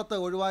കുന്നംകുളത്ത്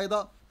ഒഴിവായത്.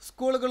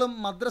 സ്കൂളുകളും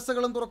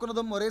മദ്രസകളും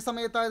തുറക്കുന്നതും ഒരേ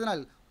സമയത്തായതിനാൽ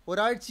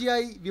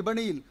ഒരാഴ്ചയായി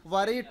വിപണിയിൽ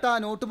വരയിട്ട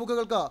നോട്ട്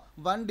ബുക്കുകൾക്ക്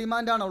വൻ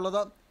ഡിമാൻഡാണ്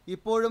ഉള്ളത്.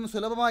 ഇപ്പോഴും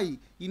സുലഭമായി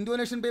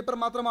ഇന്തോനേഷ്യൻ പേപ്പർ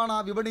മാത്രമാണ്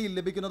വിപണിയിൽ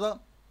ലഭിക്കുന്നത്.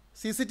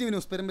 CCTV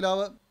news,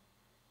 Perumbavoor.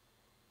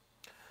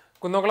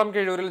 കുന്നംകുളം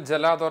കീഴൂരിൽ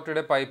ജല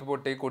അതോറിറ്റിയുടെ പൈപ്പ്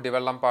പൊട്ടി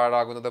കുടിവെള്ളം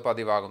പാഴാകുന്നത്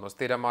പതിവാകുന്നു.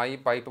 സ്ഥിരമായി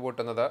പൈപ്പ്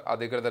പൊട്ടുന്നത്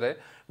അധികൃതരെ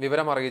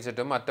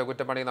വിവരമറിയിച്ചിട്ടും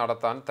അറ്റകുറ്റപ്പണി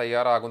നടത്താൻ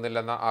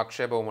തയ്യാറാകുന്നില്ലെന്ന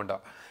ആക്ഷേപവുമുണ്ട്.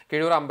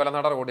 കീഴൂർ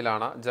അമ്പലനട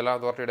റോഡിലാണ് ജല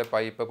അതോറിറ്റിയുടെ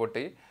പൈപ്പ്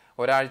പൊട്ടി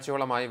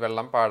ഒരാഴ്ചയോളമായി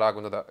വെള്ളം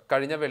പാഴാകുന്നത്.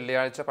 കഴിഞ്ഞ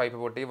വെള്ളിയാഴ്ച പൈപ്പ്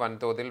പൊട്ടി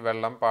വൻതോതിൽ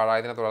വെള്ളം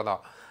പാഴായതിനെ തുടർന്ന്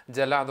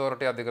ജല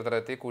അതോറിറ്റി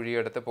അധികൃതരെത്തി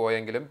കുഴിയെടുത്ത്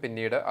പോയെങ്കിലും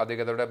പിന്നീട്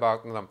അധികൃതരുടെ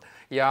ഭാഗത്തു നിന്നും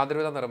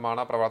യാതൊരുവിധ നിർമ്മാണ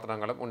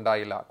പ്രവർത്തനങ്ങളും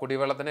ഉണ്ടായില്ല.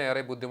 കുടിവെള്ളത്തിന്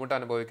ഏറെ ബുദ്ധിമുട്ട്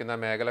അനുഭവിക്കുന്ന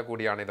മേഖല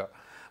കൂടിയാണിത്.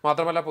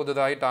 മാത്രമല്ല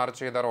പുതുതായി ടാർ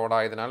ചെയ്ത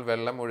റോഡായതിനാൽ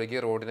വെള്ളം ഒഴുകി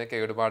റോഡിന്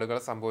കേടുപാടുകൾ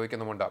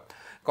സംഭവിക്കുന്നുമുണ്ട്.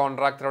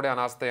 കോൺട്രാക്ടറുടെ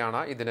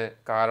അനാസ്ഥയാണ് ഇതിന്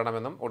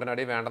കാരണമെന്നും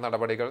ഉടനടി വേണ്ട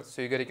നടപടികൾ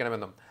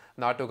സ്വീകരിക്കണമെന്നും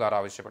നാട്ടുകാർ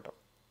ആവശ്യപ്പെട്ടു.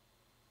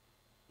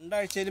 2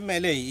 ആഴ്ചയിൽ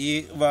മേലെ ഈ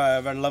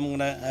വെള്ളം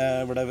ഇങ്ങനെ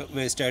ഇവിടെ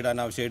വേസ്റ്റായിട്ട്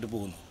അനാവശ്യമായിട്ട്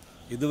പോകുന്നു.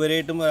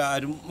 ഇതുവരെയായിട്ടും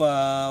ആരും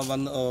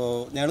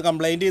ഞങ്ങൾ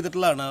കംപ്ലയിൻറ്റ്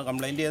ചെയ്തിട്ടുള്ളതാണ്.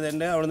 കംപ്ലയിൻറ്റ്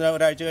ചെയ്തതിൻ്റെ അവിടുന്ന്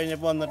ഒരാഴ്ച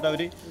കഴിഞ്ഞപ്പോൾ വന്നിട്ട്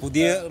അവർ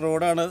പുതിയ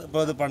റോഡാണ്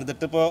ഇപ്പോൾ ഇത്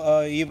പണിതിട്ട് ഇപ്പോൾ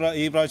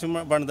ഈ പ്രാവശ്യം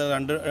പണിത്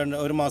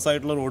 1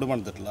 മാസമായിട്ടുള്ള റോഡ്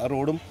പണിതിട്ടുള്ള ആ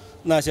റോഡും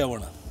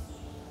നാശമാണ്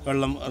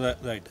വെള്ളം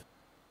ഇതായിട്ട്.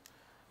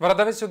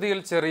 വ്രതവിശുദ്ധിയിൽ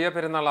ചെറിയ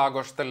പെരുന്നാൾ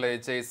ആഘോഷത്തിൽ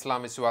ലയിച്ച ഇസ്ലാം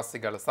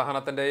വിശ്വാസികൾ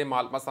സഹനത്തിന്റെയും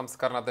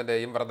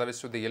ആത്മസംസ്കരണത്തിന്റെയും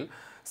വ്രതവിശുദ്ധിയിൽ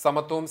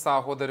സമത്വവും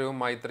സാഹോദര്യവും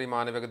മൈത്രി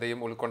മാനവികതയും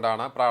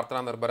ഉൾക്കൊണ്ടാണ്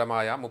പ്രാർത്ഥനാ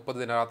നിർഭരമായ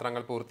 30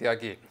 ദിനരാത്രങ്ങൾ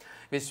പൂർത്തിയാക്കി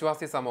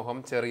വിശ്വാസി സമൂഹം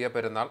ചെറിയ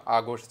പെരുന്നാൾ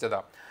ആഘോഷിച്ചത്.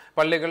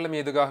 പള്ളികളിലും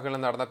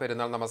ഈദ്ഗാഹുകളിലും നടന്ന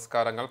പെരുന്നാൾ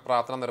നമസ്കാരങ്ങൾ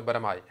പ്രാർത്ഥനാ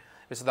നിർഭരമായി.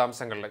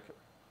 വിശദാംശങ്ങളിലേക്ക്.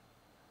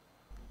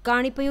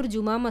 കാണിപ്പയൂർ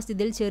ജുമാ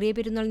മസ്ജിദിൽ ചെറിയ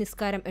പെരുന്നാൾ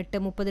നിസ്കാരം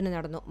 8:30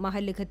 നടന്നു.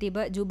 മഹല്ല്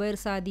ഖത്തീബ് ജുബൈർ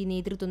സാദി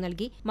നേതൃത്വം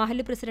നൽകി.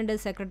 മഹല്ല് പ്രസിഡന്റ്,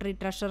 സെക്രട്ടറി,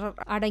 ട്രഷറർ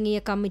അടങ്ങിയ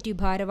കമ്മിറ്റി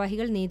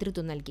ഭാരവാഹികൾ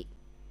നേതൃത്വം നൽകി.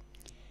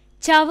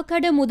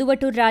 ചാവക്കാട്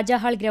മുതുവട്ടൂർ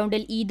രാജാഹാൾ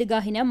ഗ്രൗണ്ടിൽ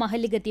ഈദ്ഗാഹിന്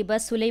മഹല്ല് ഖത്തീബ്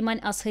സുലൈമാൻ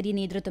അസ്ഹരി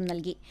നേതൃത്വം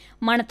നൽകി.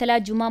 മണത്തല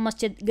ജുമാ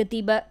മസ്ജിദ്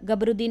ഖത്തീബ്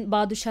ഗബറുദ്ദീൻ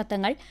ബാദുഷാ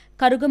തങ്ങൾ,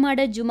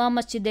 കറുകമാട് ജുമാ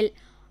മസ്ജിദിൽ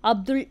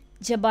അബ്ദുൾ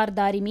ജബ്ബാർ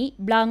ദാരിമി,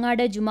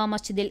 ബ്ലാങ്ങാട് ജുമാ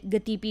മസ്ജിദിൽ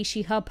ഖത്തീബി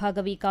ഷിഹാബ്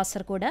ഭാഗവി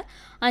കാസർകോട്,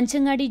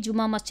 അഞ്ചങ്ങാടി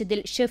ജുമാ മസ്ജിദിൽ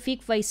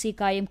ഷഫീഖ് ഫൈസി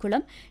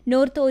കായംകുളം,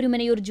 നോർത്ത്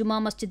ഒരുമനയൂർ ജുമാ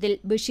മസ്ജിദിൽ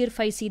ബഷീർ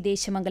ഫൈസി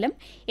ദേശമംഗലം,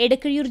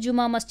 എടക്കഴിയൂർ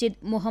ജുമാ മസ്ജിദ്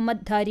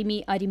മുഹമ്മദ് ദാരിമി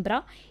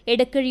അരിമ്പ്ര,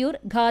 എടക്കഴിയൂർ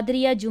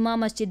ഖാദരിയ ജുമാ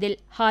മസ്ജിദിൽ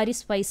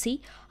ഹാരിസ് ഫൈസി,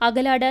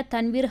 അകലാട്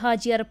തൻവീർ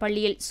ഹാജിയാർ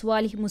പള്ളിയിൽ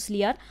സ്വാലിഹ്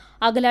മുസ്ലിയാർ,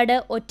 അകലാട്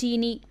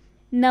ഒറ്റയിനി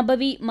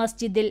നബവി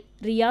മസ്ജിദിൽ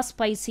റിയാസ്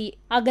ഫൈസി,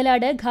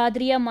 അകലാട്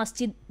ഖാദ്രിയ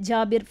മസ്ജിദ്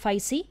ജാബിർ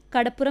ഫൈസി,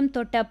 കടപ്പുറം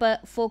തൊട്ടാപ്പ്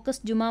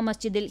ഫോക്കസ് ജുമാ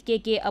മസ്ജിദിൽ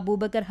കെ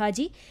അബൂബക്കർ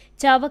ഹാജി,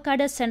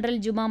 ചാവക്കാട് സെൻട്രൽ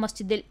ജുമാ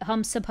മസ്ജിദിൽ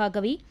ഹംസ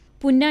ഭാഗവി,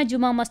 പുന്ന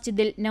ജുമാ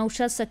മസ്ജിദിൽ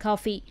നൌഷാദ്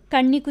സഖാഫി,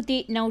 കണ്ണിക്കുത്തി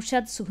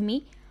നൌഷാദ് സുഹ്മി,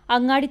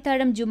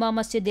 അങ്ങാടിത്താഴം ജുമാ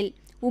മസ്ജിദിൽ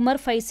ഉമർ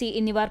ഫൈസി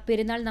എന്നിവർ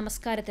പെരുന്നാൾ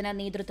നമസ്കാരത്തിന്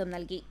നേതൃത്വം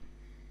നൽകി.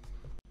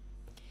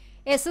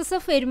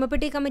 SSF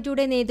എരുമപ്പെട്ടി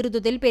കമ്മിറ്റിയുടെ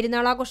നേതൃത്വത്തിൽ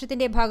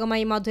പെരുന്നാളാഘോഷത്തിന്റെ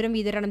ഭാഗമായി മധുരം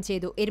വിതരണം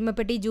ചെയ്തു.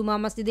 എരുമപ്പെട്ടി ജുമാ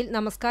മസ്ജിദിൽ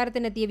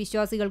നമസ്കാരത്തിനെത്തിയ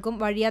വിശ്വാസികൾക്കും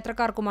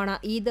വഴിയാത്രക്കാർക്കുമാണ്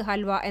ഈദ്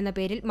ഹൽവ എന്ന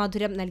പേരിൽ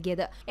മധുരം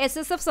നൽകിയത്.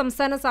 SSF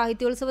സംസ്ഥാന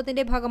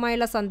സാഹിത്യോത്സവത്തിന്റെ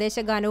ഭാഗമായുള്ള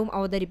സന്ദേശഗാനവും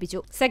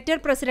അവതരിപ്പിച്ചു. Sector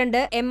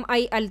president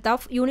MI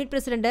Althaf, unit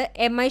president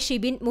MI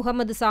Shibin,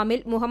 Muhammad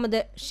സാമിൽ,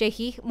 Muhammad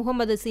ഷഹീഹ്,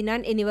 Muhammad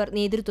Sinan എന്നിവർ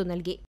നേതൃത്വം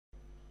നൽകി.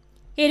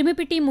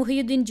 എരുമപ്പെട്ടി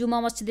മുഹിയുദ്ദീൻ ജുമാ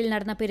മസ്ജിദിൽ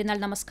നടന്ന പെരുന്നാൾ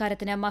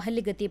നമസ്കാരത്തിന്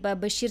മഹല്ല് ഖത്തീബ്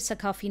ബഷീർ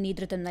സഖാഫി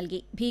നേതൃത്വം നൽകി.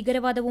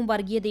 ഭീകരവാദവും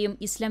വർഗീയതയും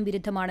ഇസ്ലാം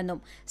വിരുദ്ധമാണെന്നും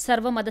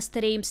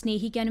സർവ്വമതസ്ഥരെയും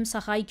സ്നേഹിക്കാനും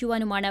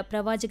സഹായിക്കുവാനുമാണ്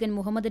പ്രവാചകൻ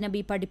മുഹമ്മദ്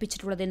നബി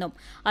പഠിപ്പിച്ചിട്ടുള്ളതെന്നും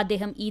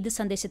അദ്ദേഹം ഈദ്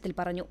സന്ദേശത്തിൽ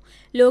പറഞ്ഞു.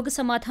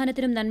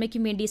 ലോകസമാധാനത്തിനും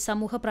നന്മയ്ക്കും വേണ്ടി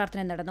സമൂഹ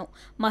പ്രാർത്ഥന നടന്നു.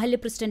 മഹല്ല്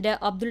പ്രസിഡന്റ്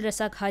അബ്ദുൾ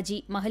റസാഖ് ഹാജി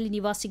മഹല്ല്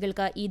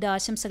നിവാസികൾക്ക് ഈദ്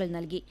ആശംസകൾ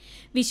നൽകി.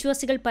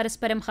 വിശ്വാസികൾ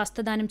പരസ്പരം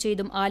ഹസ്തദാനം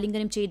ചെയ്തും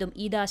ആലിംഗനം ചെയ്തും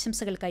ഈദ്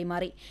ആശംസകൾ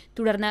കൈമാറി.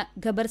 തുടർന്ന്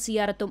ഖബർ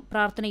സിയാറത്തും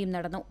പ്രാർത്ഥനയും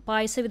നടന്നു.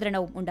 പായസ വിതരണവും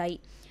ഉണ്ടായി.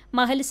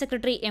 മഹല്ല്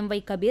secretary MY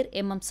Kabir,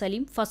 MM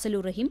Saleem,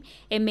 Fazlur Rahim,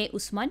 MA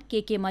Usman,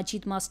 KK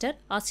Majeed master,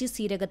 Azeez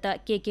സീരകത്ത്,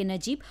 KK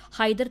Najeeb,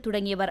 Hyder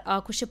തുടങ്ങിയവർ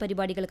ആഘോഷ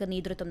പരിപാടികൾക്ക്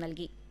നേതൃത്വം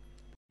നൽകി.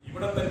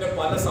 ഇവിടെ തന്നെ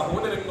പല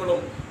സഹോദരങ്ങളും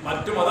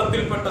മറ്റു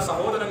മതത്തിൽപ്പെട്ട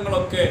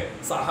സഹോദരങ്ങളൊക്കെ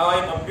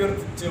സഹായം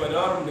അഭ്യർത്ഥിച്ച്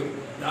വരാറുണ്ട്.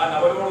 ഞാൻ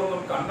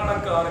അവരോടൊന്നും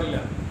കണ്ണടക്കാറില്ല.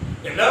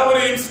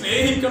 എല്ലാവരെയും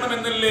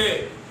സ്നേഹിക്കണമെന്നല്ലേ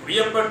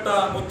പ്രിയപ്പെട്ട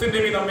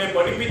മുത്തുനബി നമ്മെ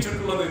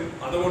പഠിപ്പിച്ചിട്ടുള്ളത്.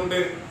 അതുകൊണ്ട്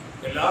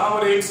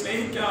എല്ലാവരെയും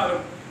സ്നേഹിക്കാനും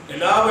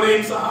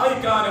എല്ലാവരെയും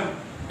സഹായിക്കാനും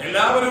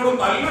എല്ലാവരോടും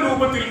നല്ല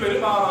രൂപത്തിൽ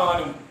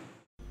പെരുമാറാനും.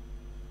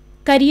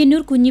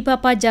 കരിയന്നൂർ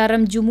കുഞ്ഞിപ്പാപ്പ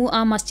ജാറം ജുമുഅ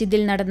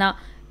മസ്ജിദിൽ നടന്ന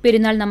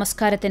പെരുന്നാൾ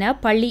നമസ്കാരത്തിന്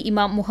പള്ളി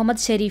ഇമാം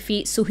മുഹമ്മദ് ഷരീഫി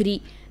സുഹരി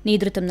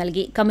നേതൃത്വം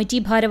നൽകി.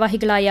 കമ്മിറ്റി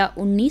ഭാരവാഹികളായ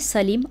ഉണ്ണി,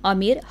 സലീം,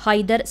 അമീർ,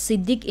 ഹൈദർ,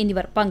 സിദ്ദിഖ്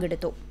എന്നിവർ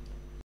പങ്കെടുത്തു.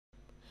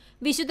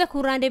 വിശുദ്ധ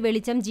ഖുർആന്റെ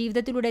വെളിച്ചം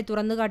ജീവിതത്തിലൂടെ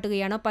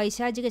തുറന്നുകാട്ടുകയാണ്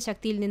പൈശാചിക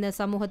ശക്തിയിൽ നിന്ന്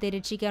സമൂഹത്തെ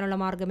രക്ഷിക്കാനുള്ള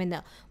മാർഗമെന്ന്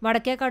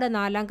വടക്കേക്കാട്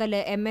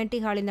നാലാംകല്ല്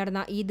MNT ഹാളിൽ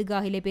നടന്ന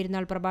ഈദ്ഗാഹിലെ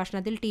പെരുന്നാൾ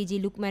പ്രഭാഷണത്തിൽ TG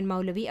ലുക്മാൻ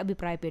മൗലവി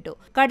അഭിപ്രായപ്പെട്ടു.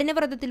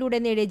 കഠിനവ്രതത്തിലൂടെ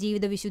നേടിയ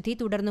ജീവിത വിശുദ്ധി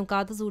തുടർന്നും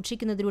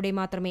കാത്തുസൂക്ഷിക്കുന്നതിലൂടെ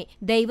മാത്രമേ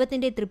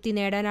ദൈവത്തിന്റെ തൃപ്തി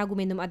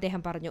നേടാനാകുമെന്നും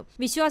അദ്ദേഹം പറഞ്ഞു.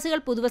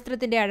 വിശ്വാസികൾ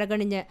പുതുവസ്ത്രത്തിന്റെ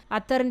അഴകണിഞ്ഞ്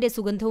അത്തറിന്റെ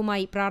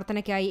സുഗന്ധവുമായി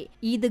പ്രാർത്ഥനയ്ക്കായി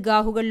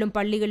ഈദ്ഗാഹുകളിലും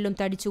പള്ളികളിലും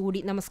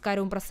തടിച്ചുകൂടി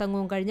നമസ്കാരവും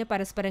പ്രസംഗവും കഴിഞ്ഞ്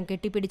പരസ്പരം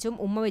കെട്ടിപ്പിടിച്ചും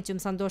ഉമ്മവെച്ചും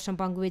സന്തോഷം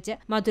പങ്കുവെച്ച്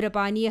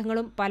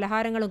മധുരപാനീയങ്ങളും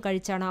പലഹാരങ്ങളും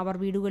കഴിച്ചാണ് അവർ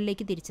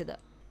വീടുകളിലേക്ക് തിരിച്ചത്.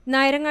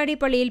 നായരങ്ങാടി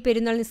പള്ളിയിൽ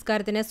പെരുന്നാൾ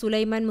നിസ്കാരത്തിന്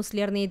സുലൈമാൻ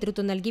മുസ്ലിയാർ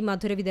നേതൃത്വം നൽകി.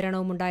 മധുര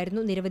വിതരണവും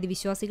ഉണ്ടായിരുന്നു. നിരവധി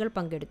വിശ്വാസികൾ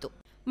പങ്കെടുത്തു.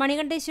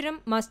 മണികണ്ഠേശ്വരം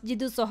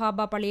മസ്ജിദു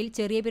സൊഹാബ പള്ളിയിൽ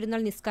ചെറിയ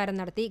പെരുന്നാൾ നിസ്കാരം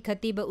നടത്തി.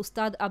 ഖത്തീബ്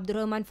ഉസ്താദ്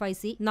അബ്ദുറഹ്മാൻ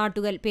ഫൈസി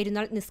നാട്ടുകൽ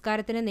പെരുന്നാൾ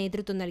നിസ്കാരത്തിന്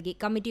നേതൃത്വം നൽകി.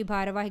 കമ്മിറ്റി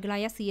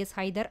ഭാരവാഹികളായ CS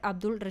ഹൈദർ,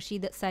 അബ്ദുൾ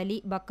റഷീദ്, സലി,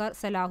 ബക്കർ,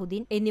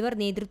 സലാഹുദ്ദീൻ എന്നിവർ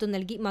നേതൃത്വം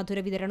നൽകി. മധുര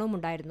വിതരണവും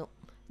ഉണ്ടായിരുന്നു.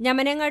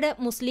 ഞമനങ്ങാട്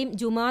മുസ്ലിം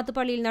ജുമാഅത്ത്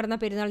പള്ളിയിൽ നടന്ന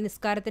പെരുന്നാൾ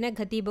നിസ്കാരത്തിന്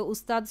ഖത്തീബ്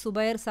ഉസ്താദ്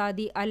സുബൈർ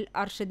സാദി അൽ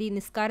അർഷദി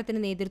നിസ്കാരത്തിന്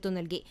നേതൃത്വം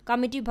നൽകി.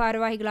 കമ്മിറ്റി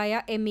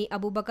ഭാരവാഹികളായ ME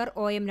Abubakar,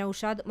 OM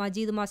Naushad,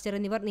 Majeed master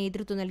എന്നിവർ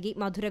നേതൃത്വം നൽകി.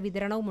 മധുര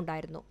വിതരണവും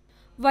ഉണ്ടായിരുന്നു.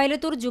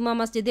 വയലത്തൂർ ജുമാ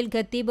മസ്ജിദിൽ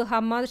ഖത്തീബ്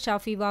ഹമ്മാദ്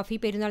ഷാഫി വാഫി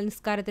പെരുന്നാൾ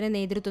നിസ്കാരത്തിന്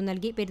നേതൃത്വം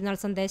നൽകി. പെരുന്നാൾ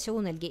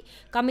സന്ദേശവും നൽകി.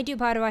 കമ്മിറ്റി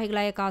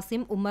ഭാരവാഹികളായ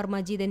കാസിം, ഉമ്മർ,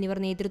 മജീദ് എന്നിവർ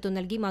നേതൃത്വം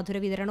നൽകി. മധുര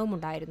വിതരണവും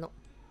ഉണ്ടായിരുന്നു.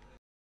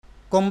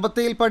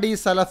 കൊമ്പത്തയിൽപ്പടി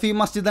സലഫി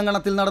മസ്ജിദ്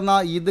അങ്കണത്തിൽ നടന്ന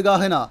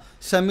ഈദ്ഗാഹിന്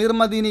ഷമീർ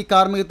മദീനി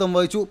കാർമ്മികത്വം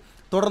വഹിച്ചു.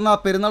 തുടർന്ന്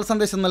പെരുന്നാൾ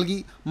സന്ദേശം നൽകി.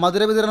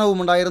 മധുര വിതരണവും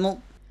ഉണ്ടായിരുന്നു.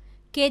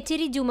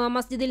 കേച്ചേരി ജുമാ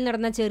മസ്ജിദിൽ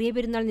നടന്ന ചെറിയ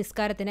പെരുന്നാൾ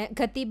നിസ്കാരത്തിന്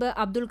ഖത്തീബ്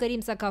അബ്ദുൽ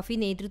കരീം സഖാഫി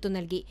നേതൃത്വം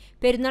നൽകി.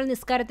 പെരുന്നാൾ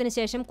നിസ്കാരത്തിന്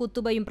ശേഷം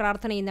കുത്തുബയും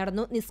പ്രാർത്ഥനയും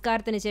നടന്നു.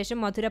 നിസ്കാരത്തിന് ശേഷം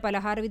മധുര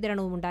പലഹാര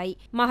വിതരണവും ഉണ്ടായി.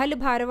 മഹൽ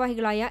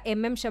ഭാരവാഹികളായ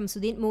MM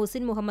ഷംസുദ്ദീൻ,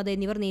 മോസിൻ മുഹമ്മദ്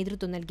എന്നിവർ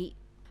നേതൃത്വം നൽകി.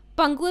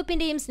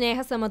 പങ്കുവെപ്പിന്റെയും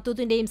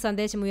സ്നേഹസമത്വത്തിന്റെയും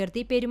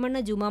സന്ദേശമുയർത്തി പെരുമണ്ണ്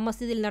ജുമാ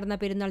മസ്ജിദിൽ നടന്ന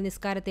പെരുന്നാൾ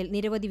നിസ്കാരത്തിൽ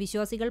നിരവധി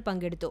വിശ്വാസികൾ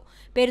പങ്കെടുത്തു.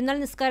 പെരുന്നാൾ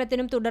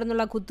നിസ്കാരത്തിനും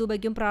തുടർന്നുള്ള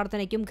ഖുത്തുബയ്ക്കും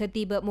പ്രാർത്ഥനയ്ക്കും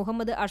ഖത്തീബ്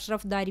മുഹമ്മദ്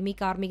അഷ്റഫ് ദാരിമി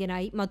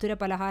കാർമ്മികനായി. മധുര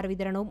പലഹാര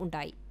വിതരണവും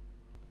ഉണ്ടായി.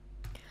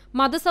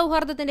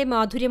 മതസൗഹാർദ്ദത്തിന്റെ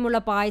മാധുര്യമുള്ള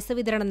പായസ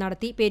വിതരണം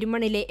നടത്തി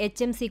പെരുമണ്ണിലെ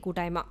HMC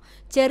കൂട്ടായ്മ.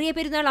 ചെറിയ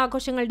പെരുന്നാൾ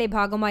ആഘോഷങ്ങളുടെ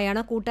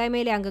ഭാഗമായാണ്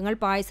കൂട്ടായ്മയിലെ അംഗങ്ങൾ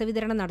പായസ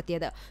വിതരണം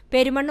നടത്തിയത്.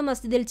 പെരുമണ്ണ്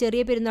മസ്ജിദിൽ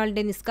ചെറിയ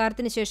പെരുന്നാളിന്റെ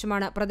നിസ്കാരത്തിന്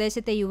ശേഷമാണ്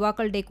പ്രദേശത്തെ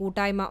യുവാക്കളുടെ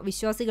കൂട്ടായ്മ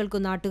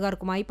വിശ്വാസികൾക്കും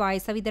നാട്ടുകാർക്കുമായി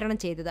പായസ വിതരണം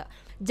ചെയ്തത്.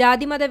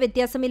 ജാതിമത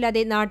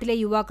വ്യത്യാസമില്ലാതെ നാട്ടിലെ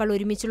യുവാക്കൾ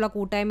ഒരുമിച്ചുള്ള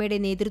കൂട്ടായ്മയുടെ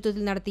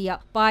നേതൃത്വത്തിൽ നടത്തിയ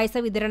പായസ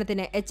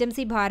വിതരണത്തിന്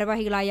HMC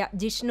ഭാരവാഹികളായ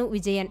Jishnu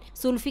Vijayan,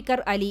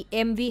 Zulfikar Ali,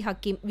 MV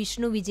Hakeem,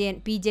 Vishnu Vijayan,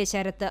 PJ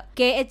Sarath,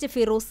 KH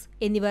Firoz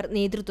എന്നിവർ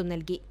നേതൃത്വം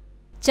നൽകി.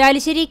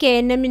 ചാലിശ്ശേരി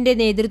KNMന്റെ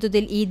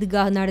നേതൃത്വത്തിൽ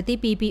ഈദ്ഗാഹ് നടത്തി.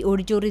 PP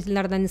ഓഡിറ്റോറിയത്തിൽ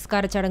നടന്ന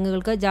നിസ്കാര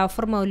ചടങ്ങുകൾക്ക്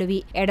ജാഫർ മൗലവി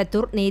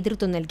എടത്തൂർ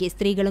നേതൃത്വം നൽകി.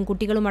 സ്ത്രീകളും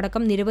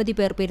കുട്ടികളുമടക്കം നിരവധി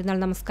പേർ പെരുന്നാൾ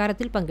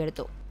നമസ്കാരത്തിൽ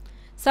പങ്കെടുത്തു.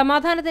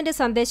 സമാധാനത്തിന്റെ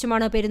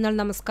സന്ദേശമാണ് പെരുന്നാൾ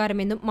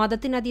നമസ്കാരമെന്നും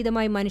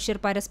മതത്തിനതീതമായി മനുഷ്യർ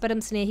പരസ്പരം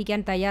സ്നേഹിക്കാൻ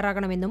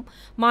തയ്യാറാകണമെന്നും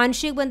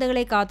മാനുഷിക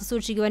ബന്ധങ്ങളെ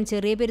കാത്തുസൂക്ഷിക്കുവാൻ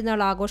ചെറിയ പെരുന്നാൾ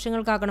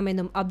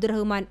ആഘോഷങ്ങൾക്കാകണമെന്നും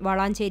അബ്ദുറഹ്മാൻ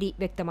വളാഞ്ചേരി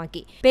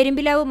വ്യക്തമാക്കി.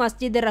 പെരുമ്പിലാവ്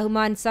മസ്ജിദ്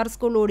റഹ്മാൻ സർ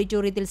സ്കൂൾ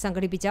ഓഡിറ്റോറിയത്തിൽ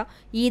സംഘടിപ്പിച്ച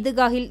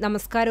ഈദ്ഗാഹിൽ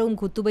നമസ്കാരവും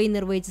ഖുത്തുബയും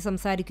നിർവഹിച്ച്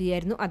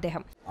സംസാരിക്കുകയായിരുന്നു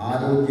അദ്ദേഹം.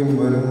 ആരോഗ്യം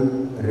വരും,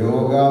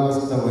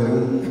 രോഗാവസ്ഥ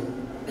വരും,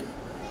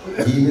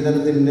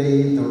 ജീവിതത്തിന്റെ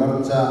ഈ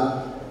തുടർച്ച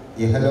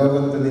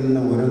ഇഹലോകത്ത്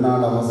നിന്ന് ഒരു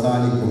നാൾ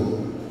അവസാനിക്കും.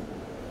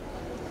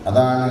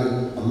 അതാണ്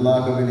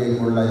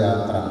അല്ലാഹുവിലേക്കുള്ള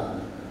യാത്ര.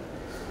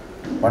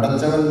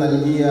 പടച്ചവൻ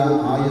നൽകിയ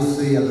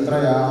ആയുസ്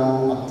എത്രയാണോ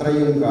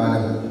അത്രയും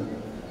കാലം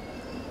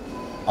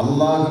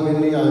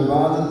അല്ലാഹുവിനെ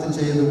ഇബാദത്ത്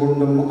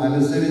ചെയ്തുകൊണ്ടും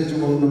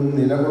അനുസരിച്ചുകൊണ്ടും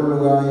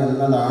നിലകൊള്ളുക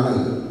എന്നതാണ്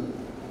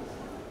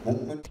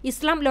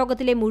ഇസ്ലാം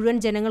ലോകത്തിലെ മുഴുവൻ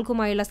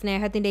ജനങ്ങൾക്കുമായുള്ള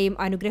സ്നേഹത്തിന്റെയും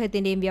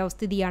അനുഗ്രഹത്തിന്റെയും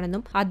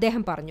വ്യവസ്ഥിതിയാണെന്നും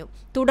അദ്ദേഹം പറഞ്ഞു.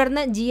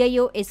 തുടർന്ന്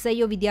GIO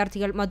SIO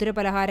വിദ്യാർത്ഥികൾ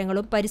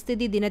മധുരപലഹാരങ്ങളും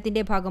പരിസ്ഥിതി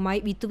ദിനത്തിന്റെ ഭാഗമായി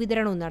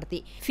വിത്തുവിതരണവും നടത്തി.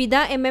 ഫിദ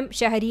MM,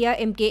 ഷഹരിയ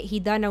MK,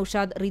 ഹിദ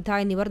നൌഷാദ്, റിധ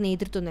എന്നിവർ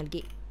നേതൃത്വം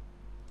നൽകി.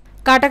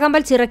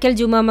 കാട്ടകമ്പൽ ചിറക്കൽ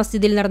ജുമാ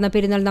മസ്ജിദിൽ നടന്ന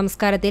പെരുന്നാൾ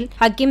നമസ്കാരത്തിൽ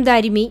ഹക്കീം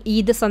ദാരിമി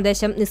ഈദ്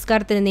സന്ദേശം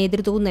നിസ്കാരത്തിന്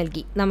നേതൃത്വവും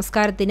നൽകി.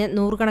 നമസ്കാരത്തിന്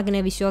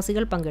നൂറുകണക്കിന്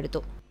വിശ്വാസികൾ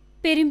പങ്കെടുത്തു.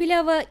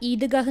 Perumpilavu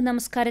Eidgah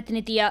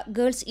നമസ്കാരത്തിനെത്തിയ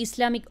girls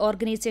Islamic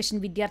organisation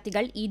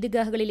വിദ്യാർത്ഥികൾ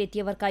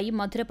ഈദ്ഗാഹുകളിലെത്തിയവർക്കായി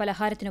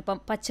മധുരപലഹാരത്തിനൊപ്പം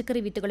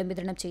പച്ചക്കറി വിത്തുകളും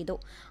വിതരണം ചെയ്തു.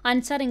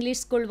 Ansar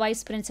English school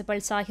vice principal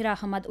Sahira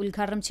Ahmed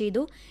ഉദ്ഘാടനം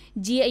ചെയ്തു.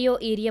 GIO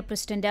area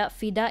president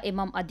Fida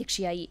MM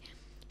അധ്യക്ഷയായി.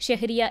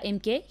 ഷെഹരിയ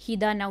MK,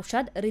 ഹിദ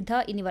നൌഷാദ്, റിധ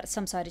എന്നിവർ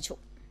സംസാരിച്ചു.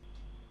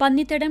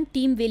 പന്നിത്തടം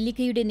ടീം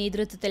വെല്ലിക്കയുടെ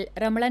നേതൃത്വത്തിൽ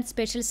റമളാൻ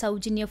സ്പെഷ്യൽ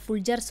സൗജന്യ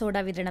ഫുൾജാർ സോഡ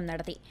വിതരണം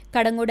നടത്തി.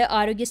 കടങ്ങോട്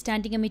ആരോഗ്യ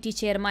standing committee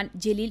chairman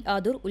Jaleel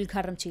Adoor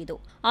ഉദ്ഘാടനം ചെയ്തു.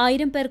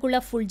 1000 പേർക്കുള്ള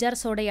ഫുൾജാർ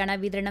സോഡയാണ്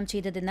വിതരണം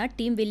ചെയ്തതെന്ന്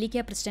team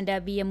വെല്ലിക്ക president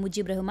VM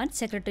Mujeeb Rahman,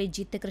 secretary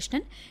Jith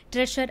Krishnan,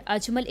 treasurer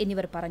Ajmal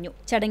എന്നിവർ പറഞ്ഞു.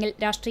 ചടങ്ങിൽ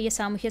രാഷ്ട്രീയ,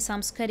 സാമൂഹ്യ,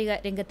 സാംസ്കാരിക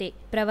രംഗത്തെ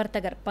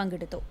പ്രവർത്തകർ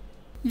പങ്കെടുത്തു.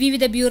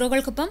 വിവിധ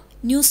ബ്യൂറോകൾക്കൊപ്പം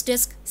ന്യൂസ്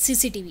ഡെസ്ക്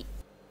CCTV.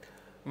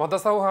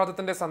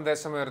 മതസൗഹാർദ്ദത്തിന്റെ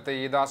സന്ദേശമുയർത്തി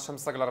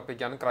ഈദാശംസകൾ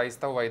അർപ്പിക്കാൻ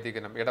ക്രൈസ്തവ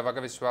വൈദികനും ഇടവക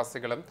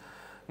വിശ്വാസികളും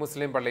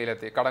മുസ്ലിം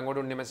പള്ളിയിലെത്തി. കടങ്ങോട്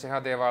ഉണ്ണിമശിഹ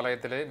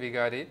ദേവാലയത്തിലെ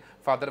വികാരി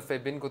ഫാദർ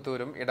ഫെബിൻ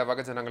കുത്തൂരും ഇടവക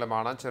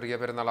ജനങ്ങളുമാണ് ചെറിയ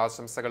പെരുന്നാൾ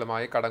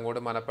ആശംസകളുമായി കടങ്ങോട്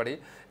മനപ്പടി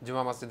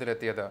ജുമാ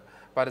മസ്ജിദിലെത്തിയത്.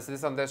 പരിസ്ഥിതി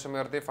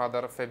സന്ദേശമുയർത്തി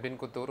ഫാദർ ഫെബിൻ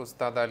കുത്തൂർ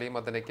ഉസ്താദ് അലി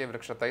മദനിക്ക്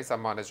വൃക്ഷത്തൈ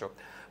സമ്മാനിച്ചു.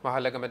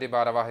 മഹല്ല കമ്മിറ്റി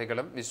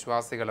ഭാരവാഹികളും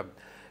വിശ്വാസികളും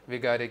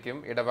വികാരിക്കും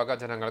ഇടവക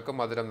ജനങ്ങൾക്കും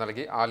മധുരം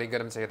നൽകി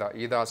ആലിംഗനം ചെയ്ത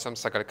ഈദ്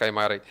ആശംസകൾ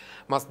കൈമാറി.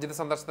 മസ്ജിദ്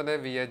സന്ദർശനത്തിന്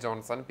VA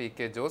Johnson,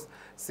 PK Jose,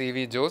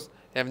 CV Jose,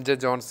 MJ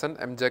Johnson,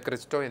 MJ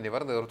Cristo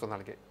എന്നിവർ നേതൃത്വം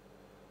നൽകി.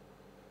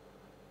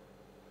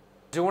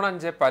 ജൂൺ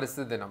 5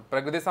 പരിസ്ഥിതി ദിനം.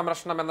 പ്രകൃതി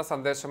സംരക്ഷണം എന്ന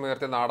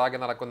സന്ദേശമുയർത്തി നാടാകെ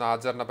നടക്കുന്ന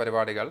ആചരണ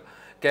പരിപാടികൾ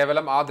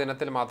കേവലം ആ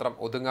ദിനത്തിൽ മാത്രം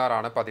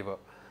ഒതുങ്ങാറാണ് പതിവ്.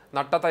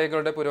 നട്ട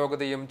തൈകളുടെ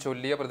പുരോഗതിയും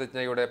ചൊല്ലിയ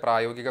പ്രതിജ്ഞയുടെ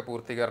പ്രായോഗിക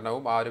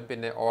പൂർത്തീകരണവും ആരും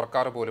പിന്നെ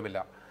ഓർക്കാറ് പോലുമില്ല.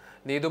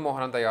 നീതു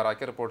മോഹനൻ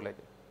തയ്യാറാക്കിയ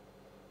റിപ്പോർട്ടിലേക്ക്.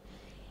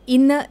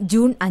 ഇന്ന്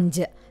ജൂൺ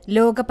 5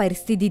 ലോക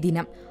പരിസ്ഥിതി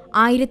ദിനം.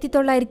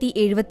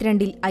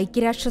 1972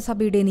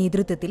 ഐക്യരാഷ്ട്രസഭയുടെ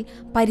നേതൃത്വത്തിൽ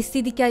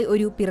പരിസ്ഥിതിക്കായി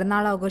ഒരു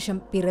പിറന്നാളാഘോഷം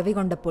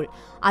പിറവികൊണ്ടപ്പോൾ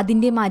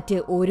അതിന്റെ മാറ്റ്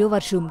ഓരോ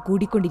വർഷവും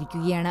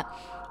കൂടിക്കൊണ്ടിരിക്കുകയാണ്.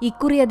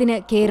 ഇക്കുറി അതിന്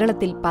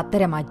കേരളത്തിൽ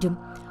 10 മാറ്റും.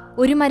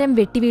 ഒരു മരം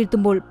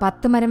വെട്ടിവീഴ്ത്തുമ്പോൾ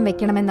 10 മരം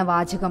വെക്കണമെന്ന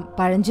വാചകം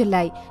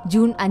പഴഞ്ചൊല്ലായി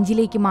ജൂൺ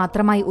 5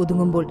 മാത്രമായി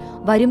ഒതുങ്ങുമ്പോൾ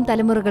വരും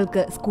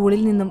തലമുറകൾക്ക്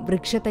സ്കൂളിൽ നിന്നും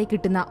വൃക്ഷത്തൈ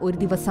കിട്ടുന്ന ഒരു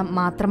ദിവസം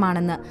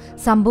മാത്രമാണെന്ന്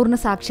സമ്പൂർണ്ണ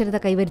സാക്ഷരത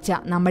കൈവരിച്ച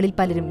നമ്മളിൽ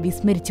പലരും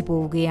വിസ്മരിച്ചു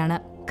പോവുകയാണ്.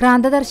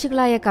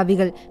 ക്രാന്തദർശികളായ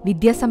കവികൾ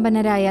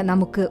വിദ്യാസമ്പന്നരായ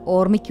നമുക്ക്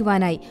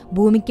ഓർമ്മിക്കുവാനായി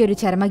ഭൂമിക്കൊരു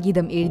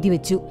ചരമഗീതം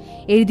എഴുതിവെച്ചു.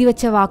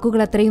 എഴുതിവെച്ച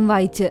വാക്കുകളത്രയും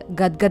വായിച്ച്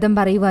ഗദ്ഗദം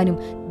പറയുവാനും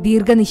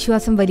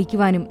ദീർഘനിശ്വാസം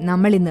വലിക്കുവാനും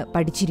നമ്മളിന്ന്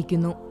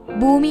പഠിച്ചിരിക്കുന്നു.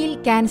 ഭൂമിയിൽ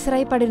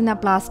ക്യാൻസറായി പടരുന്ന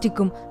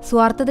പ്ലാസ്റ്റിക്കും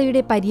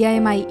സ്വാർത്ഥതയുടെ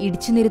പര്യായമായി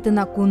ഇടിച്ചു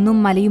നിരത്തുന്ന കുന്നും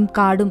മലയും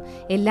കാടും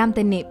എല്ലാം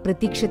തന്നെ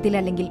പ്രത്യക്ഷത്തിൽ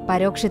അല്ലെങ്കിൽ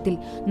പരോക്ഷത്തിൽ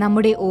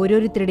നമ്മുടെ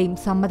ഓരോരുത്തരുടെയും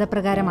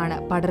സമ്മതപ്രകാരമാണ്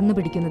പടർന്നു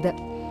പിടിക്കുന്നത്.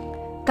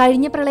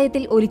 കഴിഞ്ഞ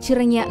പ്രളയത്തിൽ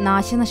ഒലിച്ചിറങ്ങിയ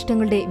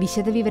നാശനഷ്ടങ്ങളുടെ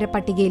വിശദവിവര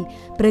പട്ടികയിൽ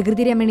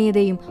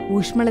പ്രകൃതിരമണീയതയും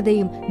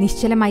ഊഷ്മളതയും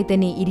നിശ്ചലമായി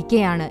തന്നെ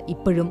ഇരിക്കെയാണ്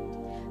ഇപ്പോഴും.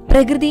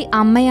 പ്രകൃതി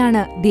അമ്മയാണ്,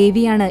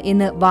 ദേവിയാണ്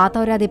എന്ന്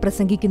വാതോരാതെ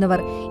പ്രസംഗിക്കുന്നവർ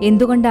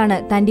എന്തുകൊണ്ടാണ്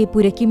തന്റെ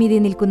പുരയ്ക്കുമീതെ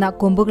നിൽക്കുന്ന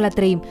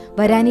കൊമ്പുകളത്രയും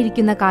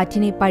വരാനിരിക്കുന്ന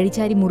കാറ്റിനെ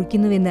പഴിചാരി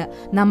മുറിക്കുന്നുവെന്ന്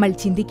നമ്മൾ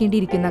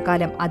ചിന്തിക്കേണ്ടിയിരിക്കുന്ന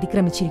കാലം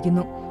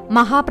അതിക്രമിച്ചിരിക്കുന്നു.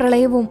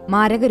 മഹാപ്രളയവും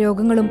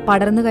മാരകരോഗങ്ങളും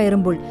പടർന്നു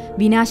കയറുമ്പോൾ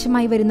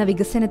വിനാശമായി വരുന്ന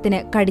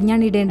വികസനത്തിന്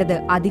കടിഞ്ഞാണിടേണ്ടത്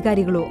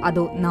അധികാരികളോ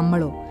അതോ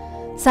നമ്മളോ?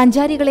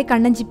 സഞ്ചാരികളെ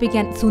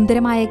കണ്ണഞ്ചിപ്പിക്കാൻ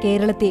സുന്ദരമായ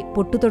കേരളത്തെ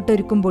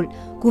പൊട്ടുതൊട്ടൊരുക്കുമ്പോൾ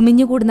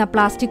കുമിഞ്ഞുകൂടുന്ന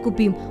പ്ലാസ്റ്റിക്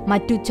കുപ്പിയും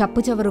മറ്റു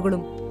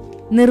ചപ്പുചവറുകളും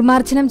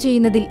നിർമ്മാർജ്ജനം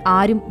ചെയ്യുന്നതിൽ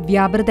ആരും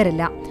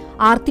വ്യാപൃതരല്ല.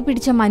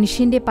 ആർത്തിപ്പിടിച്ച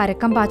മനുഷ്യന്റെ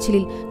പരക്കം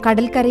പാച്ചിലിൽ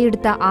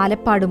കടൽക്കരയെടുത്ത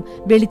ആലപ്പാടും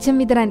വെളിച്ചം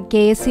വിതറാൻ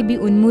KSEB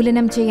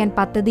ഉന്മൂലനം ചെയ്യാൻ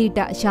പദ്ധതിയിട്ട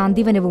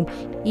ശാന്തിവനവും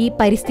ഈ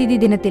പരിസ്ഥിതി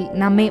ദിനത്തിൽ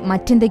നമ്മെ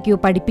മറ്റെന്തൊക്കെയോ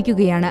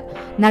പഠിപ്പിക്കുകയാണ്.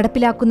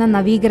 നടപ്പിലാക്കുന്ന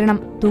നവീകരണം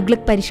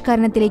തുഗ്ലക്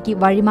പരിഷ്കരണത്തിലേക്ക്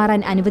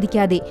വഴിമാറാൻ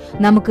അനുവദിക്കാതെ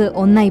നമുക്ക്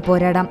ഒന്നായി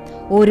പോരാടാം.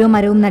 ഓരോ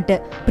മരവും നട്ട്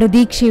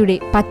പ്രതീക്ഷയുടെ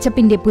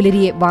പച്ചപ്പിന്റെ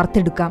പുലരിയെ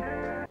വാർത്തെടുക്കാം.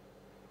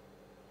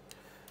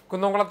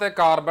 കുന്നംകുളത്തെ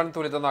കാർബൺ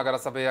തുലിത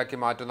നഗരസഭയാക്കി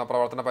മാറ്റുന്ന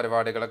പ്രവർത്തന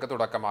പരിപാടികൾക്ക്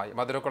തുടക്കമായി.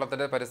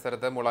 മധുരക്കുളത്തിന്റെ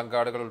പരിസരത്ത്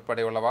മുളങ്കാടുകൾ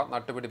ഉൾപ്പെടെയുള്ളവ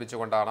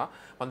നട്ടുപിടിപ്പിച്ചുകൊണ്ടാണ്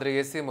മന്ത്രി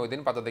AC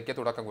മൊയ്തീൻ പദ്ധതിക്ക്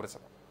തുടക്കം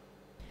കുറിച്ചത്.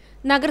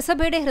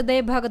 നഗരസഭയുടെ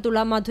ഹൃദയഭാഗത്തുള്ള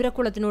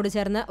മധുരക്കുളത്തിനോട്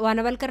ചേർന്ന്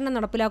വനവൽക്കരണം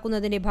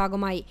നടപ്പിലാക്കുന്നതിന്റെ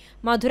ഭാഗമായി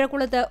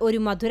മധുരക്കുളത്ത് ഒരു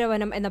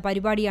മധുരവനം എന്ന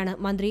പരിപാടിയാണ്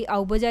മന്ത്രി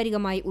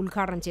ഔപചാരികമായി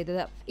ഉദ്ഘാടനം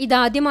ചെയ്തത്.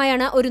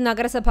 ഇതാദ്യമായാണ് ഒരു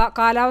നഗരസഭ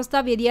കാലാവസ്ഥാ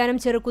വ്യതിയാനം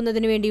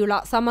ചെറുക്കുന്നതിനു വേണ്ടിയുള്ള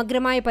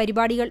സമഗ്രമായ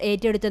പരിപാടികൾ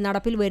ഏറ്റെടുത്ത്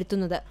നടപ്പിൽ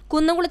വരുത്തുന്നത്.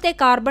 കുന്നംകുളത്തെ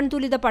കാർബൺ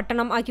തുലിത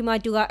പട്ടണം ആക്കി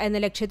മാറ്റുക എന്ന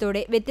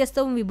ലക്ഷ്യത്തോടെ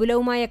വ്യത്യസ്തവും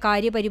വിപുലവുമായ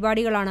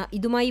കാര്യപരിപാടികളാണ്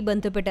ഇതുമായി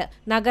ബന്ധപ്പെട്ട്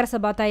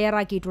നഗരസഭ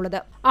തയ്യാറാക്കിയിട്ടുള്ളത്.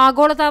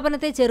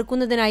 ആഗോളതാപനത്തെ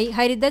ചെറുക്കുന്നതിനായി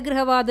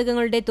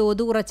ഹരിതഗൃഹവാതകങ്ങളുടെ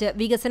തോത് കുറച്ച്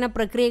വികസന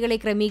പ്രക്രിയകളെ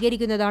ക്രമീകരിക്കുന്നതാണ്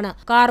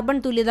കാർബൺ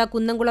തുല്യത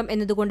കുന്നംകുളം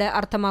എന്നതുകൊണ്ട്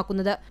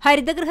അർത്ഥമാക്കുന്നത്.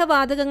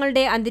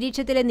 ഹരിതഗൃഹവാതകങ്ങളുടെ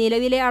അന്തരീക്ഷത്തിലെ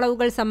നിലവിലെ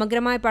അളവുകൾ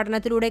സമഗ്രമായ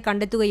പഠനത്തിലൂടെ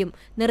കണ്ടെത്തുകയും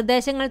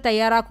നിർദ്ദേശങ്ങൾ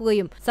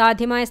തയ്യാറാക്കുകയും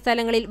സാധ്യമായ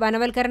സ്ഥലങ്ങളിൽ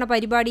വനവൽക്കരണ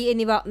പരിപാടി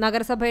എന്നിവ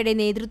നഗരസഭയുടെ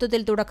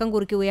നേതൃത്വത്തിൽ തുടക്കം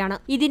കുറിക്കുകയാണ്.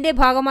 ഇതിന്റെ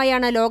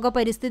ഭാഗമായാണ് ലോക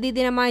പരിസ്ഥിതി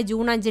ദിനമായ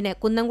ജൂൺ 5-ന്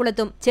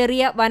കുന്നംകുളത്തും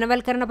ചെറിയ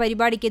വനവൽക്കരണ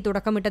പരിപാടിക്ക്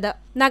തുടക്കമിട്ടത്.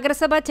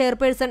 നഗരസഭ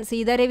chairperson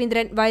Sita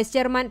Raveendran, vice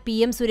chairman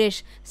PM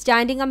Suresh,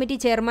 standing committee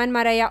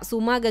ചെയർമാൻമാരായ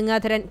Suma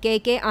Gangadharan,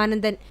 KK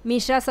Anandan,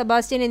 Misha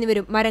Sebastian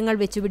എന്നിവരും മരങ്ങൾ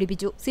വെച്ചുപിടിപ്പിച്ചു.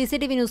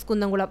 CCTV news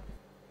Kunnamkulam.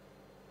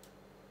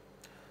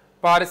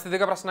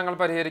 പാരിസ്ഥിതിക പ്രശ്നങ്ങൾ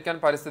പരിഹരിക്കാൻ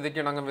പരിസ്ഥിതിക്ക്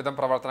ഇണങ്ങും വിധം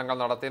പ്രവർത്തനങ്ങൾ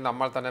നടത്തി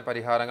നമ്മൾ തന്നെ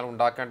പരിഹാരങ്ങൾ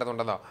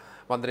ഉണ്ടാക്കേണ്ടതുണ്ടെന്ന്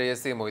മന്ത്രി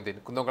AC മൊയ്തീൻ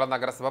കുന്നംകുളം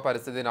നഗരസഭ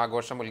പരിസ്ഥിതി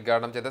ദിനാഘോഷം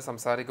ഉദ്ഘാടനം ചെയ്ത്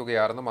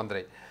സംസാരിക്കുകയായിരുന്നു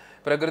മന്ത്രി.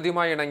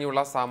 പ്രകൃതിയുമായി ഇണങ്ങിയുള്ള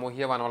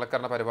സാമൂഹ്യ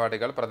വനവൽക്കരണ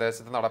പരിപാടികൾ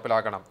പ്രദേശത്ത്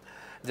നടപ്പിലാക്കണം.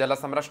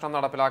 ജലസംരക്ഷണം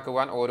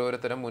നടപ്പിലാക്കുവാൻ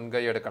ഓരോരുത്തരും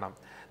മുൻകൈയെടുക്കണം.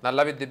 നല്ല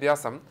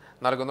വിദ്യാഭ്യാസം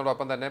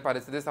നൽകുന്നതോടൊപ്പം തന്നെ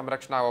പരിസ്ഥിതി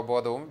സംരക്ഷണ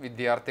അവബോധവും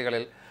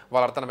വിദ്യാർത്ഥികളിൽ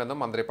വളർത്തണമെന്നും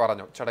മന്ത്രി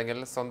പറഞ്ഞു. ചടങ്ങിൽ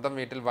സ്വന്തം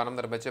വീട്ടിൽ വനം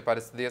നിർമ്മിച്ച്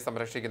പരിസ്ഥിതിയെ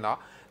സംരക്ഷിക്കുന്ന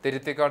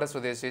തിരുത്തിക്കാട്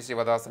സ്വദേശി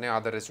ശിവദാസിനെ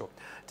ആദരിച്ചു.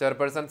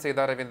 ചെയർപേഴ്സൺ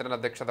സീതാ രവീന്ദ്രൻ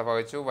അധ്യക്ഷത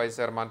വഹിച്ചു. Vice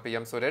chairman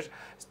PM Suresh,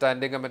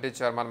 standing committee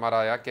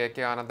ചെയർമാൻമാരായ KK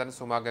Anandan,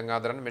 Suma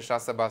Gangadharan, Misha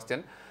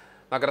Sebastian,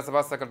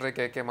 നഗരസഭാ സെക്രട്ടറി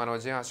KK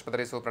മനോജ്,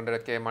 ആശുപത്രി സൂപ്രണ്ട്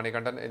K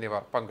മണികണ്ഠൻ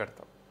എന്നിവർ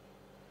പങ്കെടുത്തു.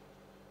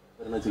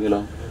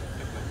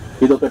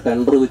 ഇതൊക്കെ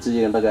ടെൻഡർ വെച്ച്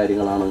ചെയ്യേണ്ട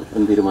കാര്യങ്ങളാണ്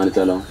എന്ന്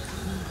തീരുമാനിച്ചാലോ?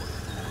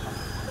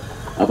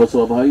 അപ്പോൾ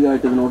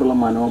സ്വാഭാവികമായിട്ട് ഇതിനോടുള്ള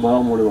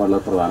മനോഭാവം കൂടി വളരെ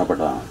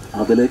പ്രധാനപ്പെട്ടതാണ്.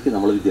 അതിലേക്ക്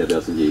നമ്മൾ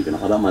വിദ്യാഭ്യാസം ചെയ്യിക്കണം.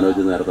 അതാ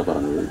മനോജ് നേരത്തെ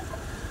പറഞ്ഞത്.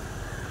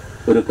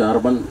 ഒരു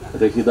കാർബൺ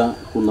രഹിത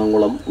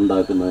കുന്നംകുളം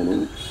ഉണ്ടാക്കുന്നതിന്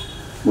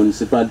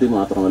മുനിസിപ്പാലിറ്റി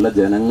മാത്രമല്ല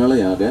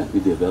ജനങ്ങളെയാകെ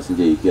വിദ്യാഭ്യാസം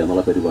ചെയ്യിക്കുക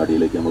എന്നുള്ള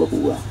പരിപാടിയിലേക്ക് നമ്മൾ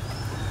പോവുക.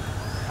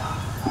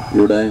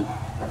 ഇവിടെ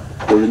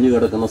ഒഴിഞ്ഞു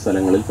കിടക്കുന്ന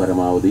സ്ഥലങ്ങളിൽ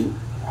പരമാവധി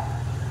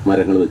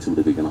മരങ്ങൾ വെച്ച്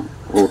പിടിപ്പിക്കണം.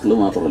 റോട്ടിൽ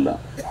മാത്രമല്ല,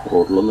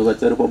 റോട്ടിലൊന്ന്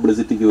വെച്ച ഒരു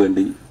പബ്ലിസിറ്റിക്ക്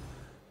വേണ്ടി.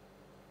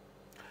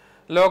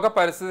 ലോക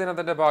പരിസ്ഥിതി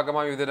ദിനത്തിന്റെ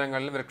ഭാഗമായി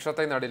വിതരണങ്ങളിൽ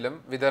വൃക്ഷത്തൈ നടലും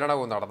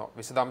വിതരണവും നടന്നു.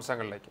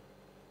 വിശദാംശങ്ങളിലേക്ക്.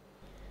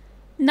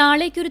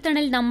 നാളേക്കൊരു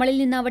തണൽ നമ്മളിൽ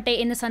നിന്നാവട്ടെ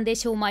എന്ന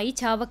സന്ദേശവുമായി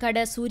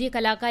ചാവക്കാട് സൂര്യ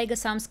കലാകായിക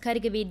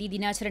സാംസ്കാരിക വേദി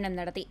ദിനാചരണം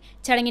നടത്തി.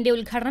 ചടങ്ങിന്റെ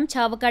ഉദ്ഘാടനം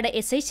ചാവക്കാട്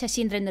SI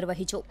ശശീന്ദ്രൻ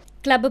നിർവഹിച്ചു.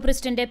 Club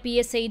president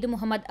PS Syed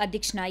Muhammad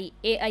അധ്യക്ഷനായി.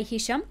 AI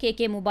Hisham,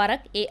 KK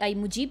Mubarak, AI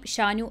Mujeeb,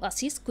 Shanu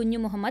Azeez,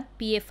 കുഞ്ഞു മുഹമ്മദ്,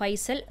 PA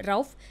ഫൈസൽ,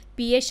 റൌഫ്,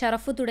 PA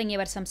ഷറഫ്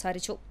തുടങ്ങിയവർ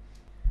സംസാരിച്ചു.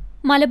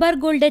 മലബാർ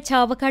ഗോൾഡ്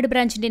ചാവക്കാട്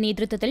ബ്രാഞ്ചിന്റെ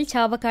നേതൃത്വത്തിൽ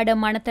ചാവക്കാട്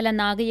മണത്തല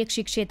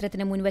നാഗയക്ഷി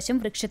ക്ഷേത്രത്തിന് മുൻവശം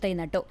വൃക്ഷത്തൈ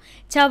നട്ടു.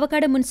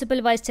 Chavakkad municipal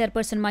vice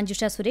chairperson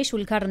Manjusha Suresh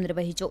ഉദ്ഘാടനം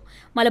നിർവഹിച്ചു.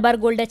 Malabar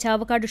gold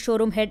Chavakkad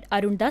showroom head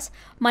Arundas,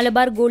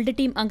 Malabar gold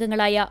team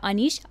അംഗങ്ങളായ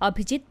അനീഷ്,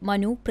 അഭിജിത്ത്,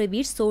 മനു,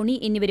 പ്രവീഷ്, സോണി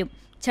എന്നിവരും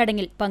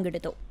ചടങ്ങിൽ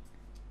പങ്കെടുത്തു.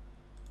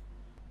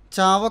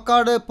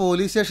 ചാവക്കാട്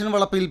പോലീസ് സ്റ്റേഷൻ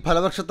വളപ്പിൽ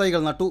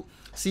ഫലവൃക്ഷത്തൈകൾ നട്ടു.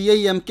 CI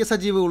MK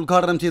സജീവ്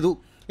ഉദ്ഘാടനം ചെയ്തു.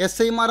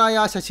 SI-മാരായ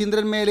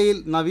ശശീന്ദ്രൻ മേലയിൽ,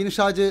 നവീൻ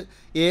ഷാജ്,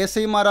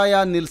 ASI-മാരായ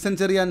നിൽസൺ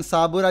ചെറിയാൻ,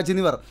 സാബുരാജ്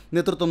എന്നിവർ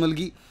നേതൃത്വം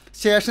നൽകി.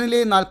 സ്റ്റേഷനിലെ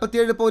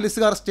 47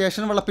 പോലീസുകാർ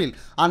സ്റ്റേഷൻ വളപ്പിൽ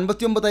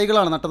 59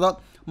 തൈകളാണ് നട്ടത്.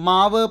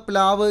 മാവ്,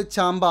 പ്ലാവ്,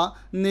 ചാമ്പ,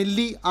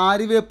 നെല്ലി,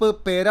 ആര്യവേപ്പ്,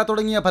 പേര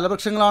തുടങ്ങിയ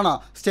ഫലവൃക്ഷങ്ങളാണ്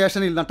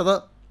സ്റ്റേഷനിൽ നട്ടത്.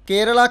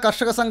 കേരള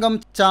കർഷക സംഘം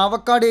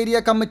ചാവക്കാട് ഏരിയ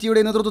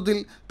കമ്മിറ്റിയുടെ നേതൃത്വത്തിൽ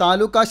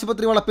താലൂക്ക്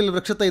ആശുപത്രി വളപ്പിൽ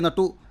വൃക്ഷത്തൈ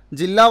നട്ടു.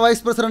 ജില്ലാ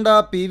വൈസ് പ്രസിഡന്റ്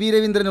PV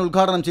രവീന്ദ്രൻ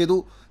ഉദ്ഘാടനം ചെയ്തു.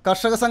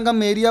 കർഷക സംഘം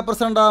ഏരിയ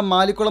പ്രസിഡന്റ്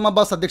മാലിക്കുളം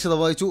അബ്ബാസ് അധ്യക്ഷത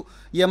വഹിച്ചു.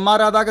 MR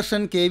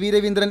Radhakrishnan, KV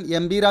Raveendran,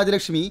 MB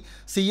Rajalakshmi,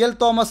 CL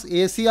Thomas,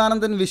 AC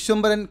Anandan,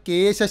 Vishwambharan,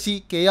 KA Sasi,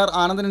 KR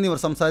Anandan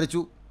എന്നിവർ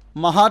സംസാരിച്ചു.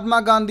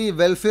 മഹാത്മാഗാന്ധി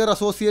വെൽഫെയർ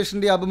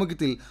അസോസിയേഷന്റെ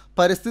ആഭിമുഖ്യത്തിൽ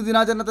പരിസ്ഥിതി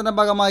ദിനാചരണത്തിന്റെ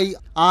ഭാഗമായി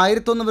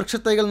 1001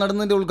 വൃക്ഷത്തൈകൾ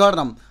നടുന്നതിന്റെ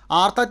ഉദ്ഘാടനം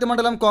ആർത്താറ്റ്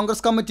മണ്ഡലം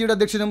കോൺഗ്രസ് കമ്മിറ്റിയുടെ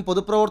അധ്യക്ഷനും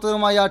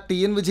പൊതുപ്രവർത്തകനുമായ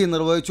TN വിജയൻ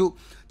നിർവഹിച്ചു.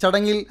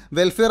 ചടങ്ങിൽ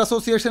വെൽഫെയർ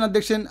അസോസിയേഷൻ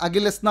അധ്യക്ഷൻ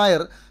Akhil S.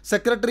 Nair,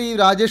 secretary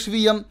Rajesh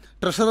VM,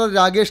 treasurer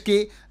Rakesh K,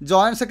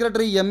 joint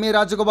secretary MA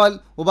Rajagopal,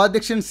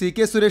 ഉപാധ്യക്ഷൻ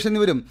CK സുരേഷ്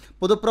എന്നിവരും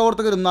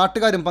പൊതുപ്രവർത്തകരും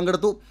നാട്ടുകാരും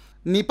പങ്കെടുത്തു.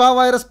 നിപ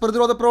വൈറസ്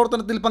പ്രതിരോധ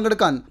പ്രവർത്തനത്തിൽ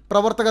പങ്കെടുക്കാൻ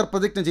പ്രവർത്തകർ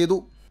പ്രതിജ്ഞ ചെയ്തു.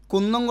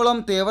 കുന്നംകുളം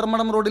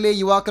തേവർമഠം റോഡിലെ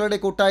യുവാക്കളുടെ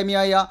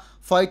കൂട്ടായ്മയായ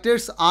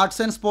ഫൈറ്റേഴ്സ്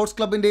ആർട്സ് ആൻഡ് സ്പോർട്സ്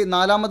ക്ലബിൻ്റെ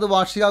 4ാമത്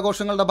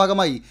വാർഷികാഘോഷങ്ങളുടെ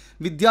ഭാഗമായി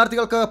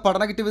വിദ്യാർത്ഥികൾക്ക്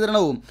പഠനകിറ്റ്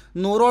വിതരണവും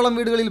 100ഓളം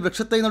വീടുകളിൽ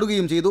വൃക്ഷത്തൈ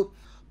നടുകയും ചെയ്തു.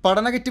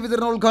 പഠനകിറ്റ്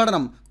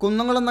വിതരണോദ്ഘാടനം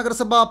കുന്നംകുളം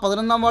നഗരസഭ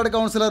 11ാം വാർഡ്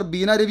കൗൺസിലർ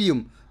ബീന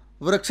രവിയും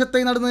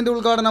വൃക്ഷത്തൈ നടുന്നതിൻ്റെ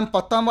ഉദ്ഘാടനം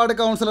 10ാം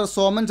വാർഡ് കൗൺസിലർ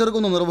സോമൻ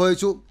ചെറുകുന്നും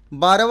നിർവഹിച്ചു.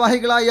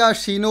 ഭാരവാഹികളായ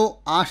ഷിനോ,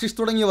 ആശിഷ്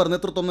തുടങ്ങിയവർ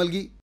നേതൃത്വം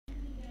നൽകി.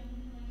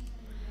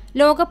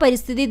 ലോക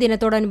പരിസ്ഥിതി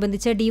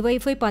ദിനത്തോടനുബന്ധിച്ച്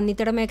ഡിവൈഎഫ്ഐ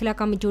പന്നിത്തട മേഖലാ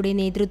കമ്മിറ്റിയുടെ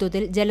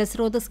നേതൃത്വത്തിൽ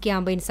ജലസ്രോതസ്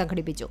ക്യാമ്പയിൻ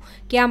സംഘടിപ്പിച്ചു.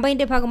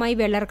 ക്യാമ്പയിന്റെ ഭാഗമായി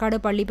വെള്ളർക്കാട്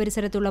പള്ളി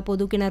പരിസരത്തുള്ള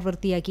പൊതുകിണർ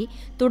വൃത്തിയാക്കി.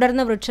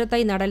 തുടർന്ന്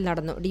വൃക്ഷത്തൈ നടൽ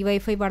നടന്നു.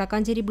 DYFI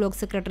Vadakkanchery block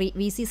secretary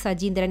VC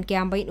Sajeendran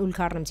campaign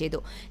ഉദ്ഘാടനം ചെയ്തു.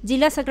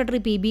 ജില്ലാ സെക്രട്ടറി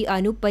PB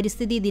അനൂപ്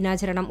പരിസ്ഥിതി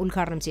ദിനാചരണം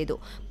ഉദ്ഘാടനം ചെയ്തു.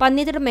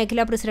 പന്നിത്തട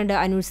മേഖലാ പ്രസിഡന്റ്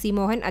അനുൽ C.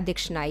 മോഹൻ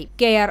അധ്യക്ഷനായി.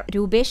 KR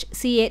Rupesh,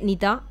 CA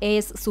Nita,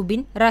 AS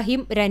Subin,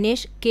 റഹീം,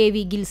 രനേഷ്,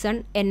 KV Gilson,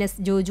 NS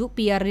Joju,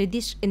 PR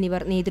Ratheesh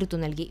എന്നിവർ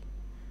നേതൃത്വം നൽകി.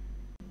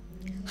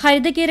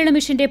 ഹരിത കേരള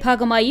മിഷന്റെ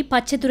ഭാഗമായി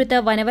പച്ചത്തുരുത്ത്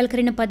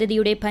വനവൽക്കരണ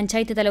പദ്ധതിയുടെ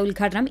പഞ്ചായത്ത് തല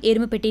ഉദ്ഘാടനം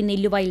എരുമപ്പെട്ടി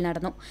നെല്ലുവായിൽ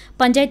നടന്നു.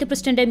 പഞ്ചായത്ത്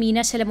പ്രസിഡന്റ്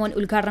മീന ശലമോൻ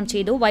ഉദ്ഘാടനം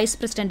ചെയ്തു. Vice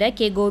president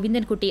K.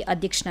 ഗോവിന്ദൻകുട്ടി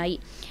അധ്യക്ഷനായി.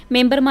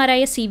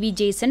 മെമ്പർമാരായ CV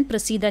ജെയ്സൺ,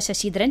 പ്രസീത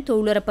ശശിധരൻ,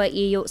 തൊഴിലുറപ്പ്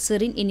AO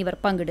സെറിൻ എന്നിവർ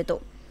പങ്കെടുത്തു.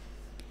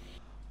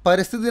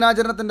 പരിസ്ഥിതി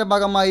ദിനാചരണത്തിന്റെ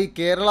ഭാഗമായി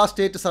Kerala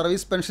state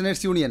service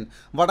pensioners union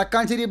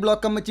Vadakkanchery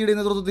block കമ്മിറ്റിയുടെ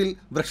നേതൃത്വത്തിൽ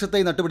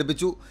വൃക്ഷത്തൈ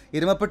നട്ടുപിടിപ്പിച്ചു.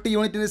 എരുമപ്പെട്ടി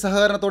യൂണിറ്റിന്റെ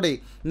സഹകരണത്തോടെ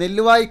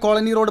നെല്ലുവായി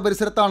കോളനി റോഡ്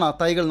പരിസരത്താണ്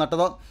തൈകൾ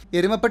നട്ടത്.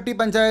 Erumapetty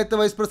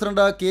panchayat vice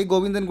president K.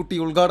 Govindankutty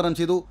ഉദ്ഘാടനം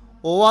ചെയ്തു.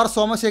 OR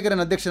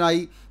സോമശേഖരൻ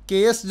അധ്യക്ഷനായി.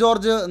 KS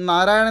ജോർജ്,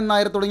 നാരായണൻ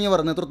നായർ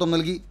തുടങ്ങിയവർ നേതൃത്വം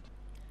നൽകി.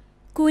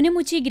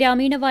 കൂനമുച്ചി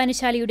ഗ്രാമീണ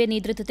വായനശാലയുടെ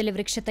നേതൃത്വത്തിൽ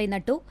വൃക്ഷത്തൈ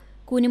നട്ടു.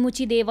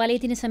 കൂനമുച്ചി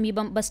ദേവാലയത്തിന്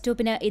സമീപം ബസ്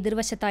സ്റ്റോപ്പിന്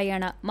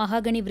എതിർവശത്തായാണ്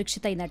മഹാഗണി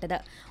വൃക്ഷത്തൈ നട്ടത്.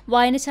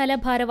 വായനശാല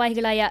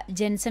ഭാരവാഹികളായ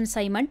Jenson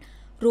Simon,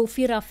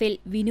 Rufi Rafale,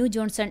 Vinu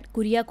Johnson,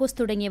 Kuriakose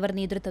തുടങ്ങിയവർ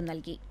നേതൃത്വം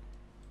നൽകി.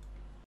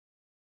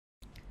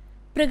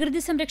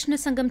 പ്രകൃതി സംരക്ഷണ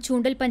സംഘം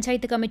ചൂണ്ടൽ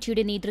പഞ്ചായത്ത്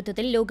കമ്മിറ്റിയുടെ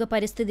നേതൃത്വത്തിൽ ലോക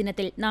പരിസ്ഥിതി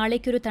ദിനത്തിൽ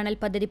നാളേക്കൊരു തണൽ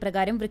പദ്ധതി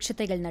പ്രകാരം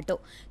വൃക്ഷത്തൈകൾ നട്ടു.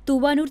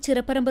 തൂവാനൂർ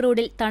ചിറപ്പറമ്പ്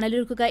റോഡിൽ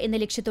തണലൊരുക്കുക എന്ന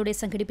ലക്ഷ്യത്തോടെ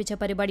സംഘടിപ്പിച്ച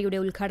പരിപാടിയുടെ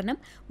ഉദ്ഘാടനം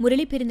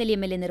മുരളി പെരുന്നെല്ലി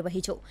MLA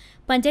നിർവഹിച്ചു.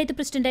 പഞ്ചായത്ത്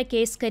പ്രസിഡന്റ്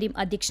KS കരീം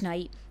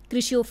അധ്യക്ഷനായി.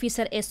 കൃഷി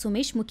ഓഫീസർ S.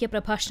 സുമേഷ്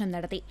മുഖ്യപ്രഭാഷണം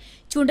നടത്തി.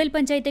 ചൂണ്ടൽ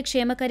പഞ്ചായത്ത്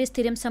ക്ഷേമകാര്യ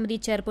സ്ഥിരം സമിതി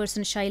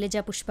chairperson Shailaja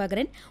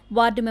Pushpakaran,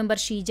 ward member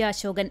Sheeja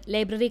Ashokan,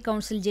 library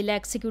council ജില്ലാ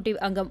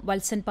എക്സിക്യൂട്ടീവ് അംഗം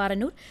വത്സൻ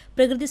പാറന്നൂർ,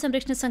 പ്രകൃതി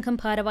സംരക്ഷണ സംഘം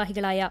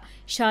ഭാരവാഹികളായ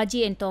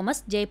ഷാജി N.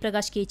 തോമസ്,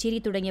 ജയപ്രകാശ് കേച്ചേരി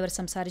തുടങ്ങിയവർ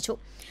സംസാരിച്ചു.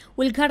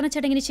 ഉദ്ഘാടന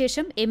ചടങ്ങിന്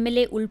ശേഷം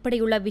MLA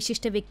ഉൾപ്പെടെയുള്ള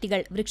വിശിഷ്ട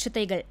വ്യക്തികൾ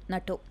വൃക്ഷത്തൈകൾ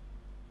നട്ടു.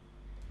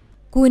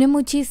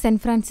 കൂനമുച്ചി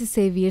സെന്റ് ഫ്രാൻസിസ്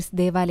സേവിയേഴ്സ്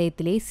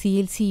ദേവാലയത്തിലെ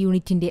CLC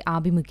യൂണിറ്റിന്റെ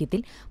ആഭിമുഖ്യത്തിൽ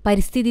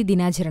പരിസ്ഥിതി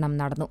ദിനാചരണം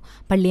നടന്നു.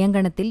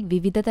 പള്ളിയങ്കണത്തിൽ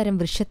വിവിധ തരം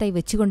വൃക്ഷത്തൈ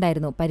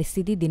വെച്ചുകൊണ്ടായിരുന്നു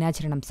പരിസ്ഥിതി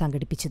ദിനാചരണം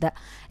സംഘടിപ്പിച്ചത്.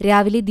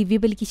 രാവിലെ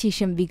ദിവ്യബലിക്ക്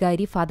ശേഷം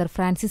വികാരി ഫാദർ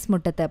ഫ്രാൻസിസ്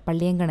മുട്ടത്ത്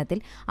പള്ളിയങ്കണത്തിൽ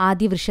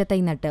ആദ്യ വൃക്ഷത്തൈ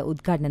നട്ട്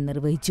ഉദ്ഘാടനം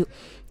നിർവഹിച്ചു.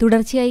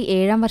 തുടർച്ചയായി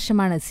 7ാം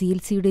വർഷമാണ്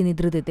CLCയുടെ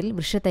നേതൃത്വത്തിൽ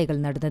വൃക്ഷത്തൈകൾ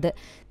നടുന്നത്.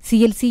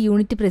 CLC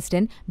unit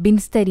president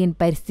Bins Tharian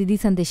പരിസ്ഥിതി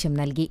സന്ദേശം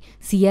നൽകി.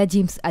 സിയ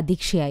ജെയിംസ്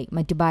അധ്യക്ഷയായി.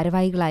 മറ്റു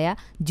ഭാരവാഹികളായ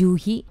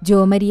ജൂഹി,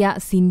 ജോമരിയ,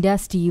 സിൻഡ,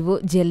 സ്റ്റീവോ,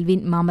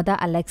 ജെൽവിൻ, മമത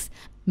അലക്സ്,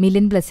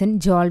 മിലൻ ബ്ലസൻ,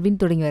 ജോൾവിൻ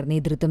തുടങ്ങിയവർ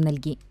നേതൃത്വം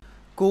നൽകി.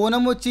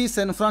 കൂനമുച്ചി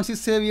സെന്റ്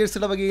ഫ്രാൻസിസ് സേവിയേഴ്സ്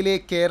ഇടവകയിലെ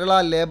കേരള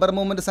ലേബർ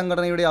മൂവ്മെന്റ്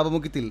സംഘടനയുടെ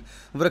ആഭിമുഖ്യത്തിൽ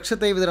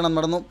വൃക്ഷത്തൈ വിതരണം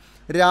നടന്നു.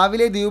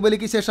 രാവിലെ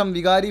ദിവ്യബലിക്ക് ശേഷം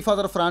വികാരി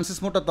ഫാദർ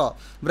ഫ്രാൻസിസ് മുട്ടത്ത്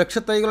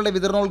വൃക്ഷത്തൈകളുടെ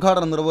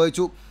വിതരണോദ്ഘാടനം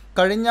നിർവഹിച്ചു.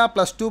 കഴിഞ്ഞ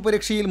 +2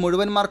 പരീക്ഷയിൽ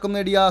മുഴുവൻ മാർക്കും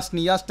നേടിയ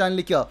സ്നിയ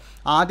സ്റ്റാൻലിക്ക്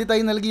ആദ്യ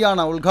തൈ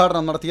നൽകിയാണ്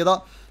ഉദ്ഘാടനം നടത്തിയത്.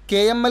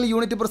 KML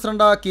unit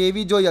president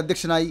KV Joy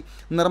അധ്യക്ഷനായി.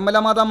 നിർമ്മല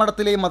മാതാ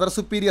മഠത്തിലെ mother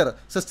superior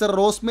sister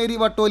Rosemary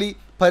Vattoli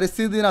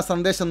പരിസ്ഥിതി ദിന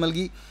സന്ദേശം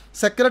നൽകി.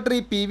 സെക്രട്ടറി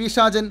PV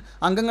ഷാജൻ,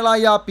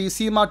 അംഗങ്ങളായ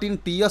PC Martin,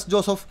 TS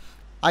Joseph,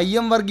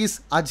 IM Varghese,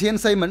 Ajayan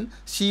Simon,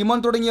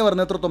 Shimon തുടങ്ങിയവർ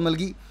നേതൃത്വം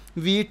നൽകി.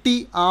 VT,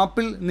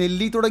 ആപ്പിൾ,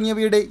 നെല്ലി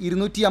തുടങ്ങിയവയുടെ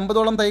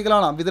 250ഓളം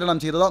തൈകളാണ് വിതരണം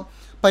ചെയ്തത്.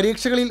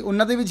 പരീക്ഷകളിൽ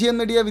ഉന്നത വിജയം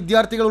നേടിയ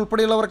വിദ്യാർത്ഥികൾ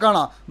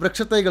ഉൾപ്പെടെയുള്ളവർക്കാണ്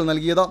വൃക്ഷത്തൈകൾ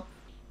നൽകിയത്.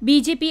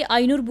 BJP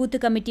Ainoor booth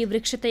committee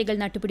വൃക്ഷത്തൈകൾ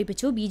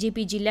നട്ടുപിടിപ്പിച്ചു. BJP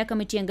ജില്ലാ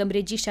കമ്മിറ്റി അംഗം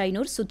Rajeesh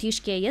Ainoor,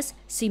 Sudheesh KS,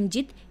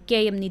 സിംജിത്ത്,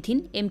 KM Nidhin,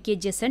 MK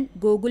Jason,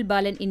 Gokul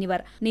ബാലൻ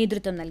എന്നിവർ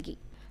നേതൃത്വം നൽകി.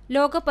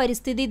 ലോക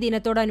പരിസ്ഥിതി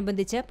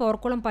ദിനത്തോടനുബന്ധിച്ച്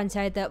പോർക്കുളം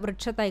പഞ്ചായത്ത്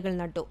വൃക്ഷത്തൈകൾ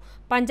നട്ടു.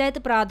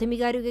 പഞ്ചായത്ത്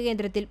പ്രാഥമികാരോഗ്യ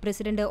കേന്ദ്രത്തിൽ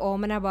പ്രസിഡന്റ്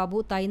ഓമന ബാബു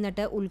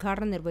തൈനട്ട്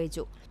ഉദ്ഘാടനം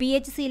നിർവഹിച്ചു.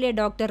 PHCയിലെ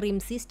doctor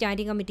Rimsi,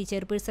 standing committee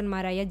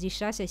ചെയർപേഴ്സൺമാരായ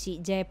Jisha Sasi,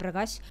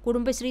 Jayaprakash,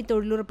 Kudumbashree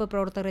തൊഴിലുറപ്പ്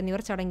പ്രവർത്തകർ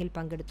എന്നിവർ ചടങ്ങിൽ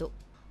പങ്കെടുത്തു.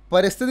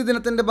 പരിസ്ഥിതി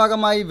ദിനത്തിന്റെ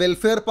ഭാഗമായി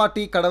welfare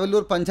party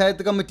Kadavallur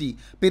panchayat committee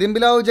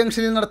Perumpilavu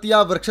ജംഗ്ഷനിൽ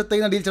നടത്തിയ വൃക്ഷത്തൈ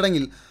നടീൽ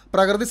ചടങ്ങിൽ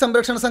പ്രകൃതി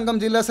സംരക്ഷണ സംഘം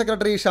ജില്ലാ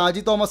സെക്രട്ടറി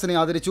ഷാജി തോമസിനെ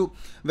ആദരിച്ചു.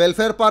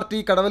 Welfare party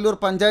Kadavallur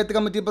panchayat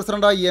committee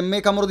president MA.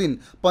 Kamaruddin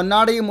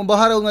പൊന്നാടയും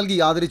ഉപഹാരവും നൽകി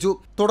ആദരിച്ചു.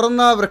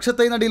 തുടർന്ന്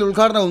വൃക്ഷത്തൈ നടീൽ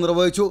ഉദ്ഘാടനവും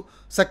നിർവഹിച്ചു.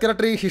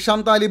 Secretary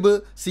Hisham Talib,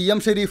 CM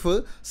Sharif,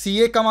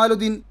 CA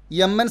Kamaluddin,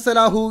 MN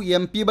സലാഹു,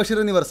 MP ബഷീർ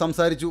എന്നിവർ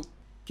സംസാരിച്ചു.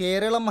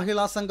 കേരള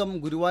മഹിളാ സംഘം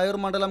ഗുരുവായൂർ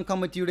മണ്ഡലം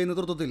കമ്മിറ്റിയുടെ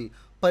നേതൃത്വത്തിൽ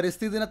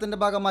പരിസ്ഥിതി ദിനത്തിന്റെ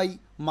ഭാഗമായി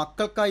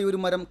മക്കൾക്കായി ഒരു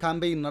മരം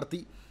ക്യാമ്പയിൻ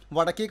നടത്തി.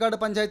 വടക്കേക്കാട്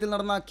പഞ്ചായത്തിൽ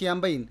നടന്ന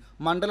ക്യാമ്പയിൻ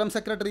മണ്ഡലം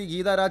സെക്രട്ടറി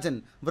ഗീതാരാജൻ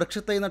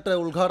വൃക്ഷത്തൈ നട്ട്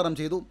ഉദ്ഘാടനം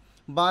ചെയ്തു.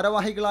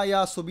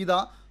 ഭാരവാഹികളായ സുബിത,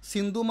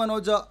 സിന്ധു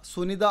മനോജ,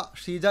 സുനിത,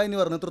 ഷീജ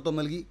എന്നിവർ നേതൃത്വം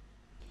നൽകി.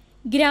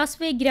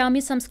 ഗ്രാസ്വേ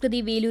ഗ്രാമ്യ സംസ്കൃതി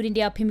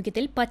വേലൂരിന്റെ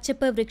ആഭിമുഖ്യത്തിൽ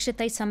പച്ചപ്പ്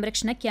വൃക്ഷത്തൈ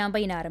സംരക്ഷണ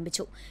ക്യാമ്പയിൻ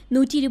ആരംഭിച്ചു.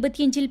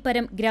 125-ൽ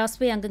പരം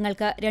ഗ്രാസ്വേ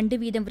അംഗങ്ങൾക്ക് 2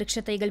 വീതം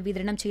വൃക്ഷത്തൈകൾ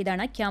വിതരണം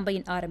ചെയ്താണ്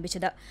ക്യാമ്പയിൻ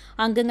ആരംഭിച്ചത്.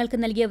 അംഗങ്ങൾക്ക്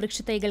നൽകിയ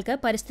വൃക്ഷത്തൈകൾക്ക്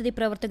പരിസ്ഥിതി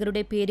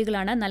പ്രവർത്തകരുടെ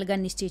പേരുകളാണ് നൽകാൻ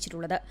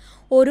നിശ്ചയിച്ചിട്ടുള്ളത്.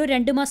 ഓരോ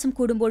 2 മാസം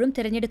കൂടുമ്പോഴും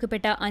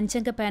തെരഞ്ഞെടുക്കപ്പെട്ട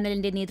 5-അംഗ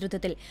പാനലിന്റെ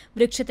നേതൃത്വത്തിൽ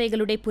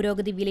വൃക്ഷത്തൈകളുടെ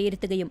പുരോഗതി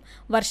വിലയിരുത്തുകയും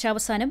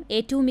വർഷാവസാനം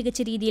ഏറ്റവും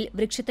മികച്ച രീതിയിൽ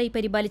വൃക്ഷത്തൈ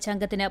പരിപാലിച്ച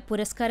അംഗത്തിന്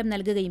പുരസ്കാരം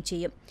നൽകുകയും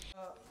ചെയ്യും.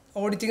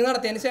 ഓഡിറ്റിംഗ്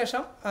നടത്തിയതിന്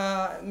ശേഷം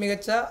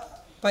മികച്ച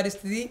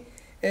പരിസ്ഥിതി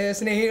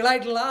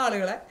സ്നേഹികളായിട്ടുള്ള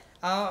ആളുകളെ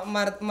ആ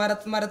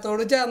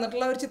മരത്തോട്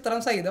ചേർന്നിട്ടുള്ള ഒരു ചിത്രം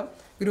സഹിതം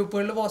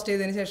ഗ്രൂപ്പുകളിൽ പോസ്റ്റ്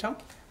ചെയ്തതിന് ശേഷം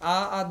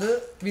അത്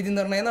വിധി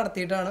നിർണ്ണയം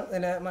നടത്തിയിട്ടാണ്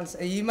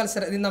ഈ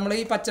മത്സരം നമ്മൾ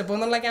ഈ പച്ചപ്പ്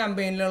എന്നുള്ള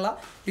ക്യാമ്പയിനിലുള്ള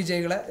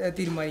വിജയികളെ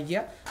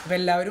തീരുമാനിക്കുക. അപ്പോൾ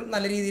എല്ലാവരും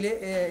നല്ല രീതിയിൽ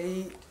ഈ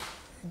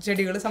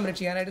ചെടികൾ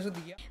സംരക്ഷിക്കാനായിട്ട്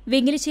ശ്രദ്ധിക്കുക.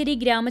 വെങ്ങിലശ്ശേരി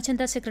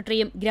ഗ്രാമചന്ത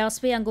സെക്രട്ടറിയും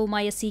ഗ്രാസ്വേ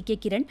അംഗവുമായ CK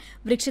കിരൺ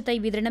വൃക്ഷത്തൈ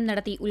വിതരണം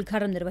നടത്തി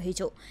ഉദ്ഘാടനം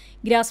നിർവഹിച്ചു.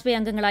 ഗ്രാസ്വേ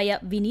അംഗങ്ങളായ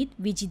വിനീത്,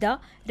 വിജിത,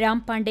 രാം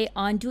പാണ്ഡെ,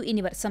 ആൻഡു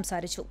എന്നിവർ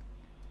സംസാരിച്ചു.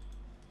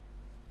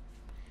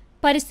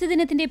 പരിസ്ഥിതി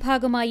ദിനത്തിന്റെ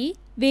ഭാഗമായി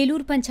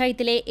വേലൂർ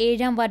പഞ്ചായത്തിലെ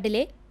 7-ാം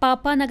വാർഡിലെ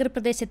പാപ്പാനഗർ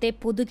പ്രദേശത്തെ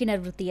പൊതുകിണർ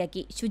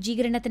വൃത്തിയാക്കി.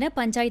 ശുചീകരണത്തിന്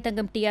പഞ്ചായത്ത്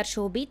അംഗം TR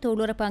ഷോബി,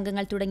 തൊഴിലുറപ്പ്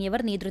അംഗങ്ങൾ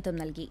തുടങ്ങിയവർ നേതൃത്വം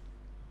നൽകി.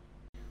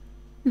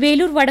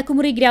 വേലൂർ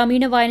വടക്കുമുറി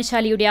ഗ്രാമീണ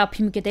വായനശാലയുടെ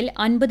ആഭിമുഖ്യത്തിൽ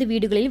 50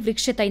 വീടുകളിൽ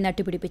വൃക്ഷത്തൈ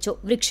നട്ടുപിടിപ്പിച്ചു.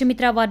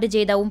 വൃക്ഷമിത്ര അവാർഡ്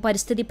ജേതാവും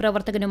പരിസ്ഥിതി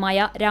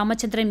പ്രവർത്തകനുമായ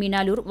രാമചന്ദ്രൻ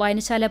മീനാലൂർ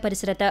വായനശാല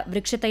പരിസരത്ത്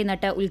വൃക്ഷത്തൈ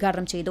നട്ട്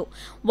ഉദ്ഘാടനം ചെയ്തു.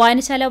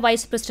 വായനശാല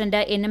വൈസ്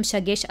പ്രസിഡന്റ് NM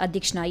ഷഗേഷ്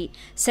അധ്യക്ഷനായി.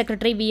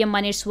 സെക്രട്ടറി VM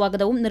മനേഷ്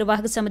സ്വാഗതവും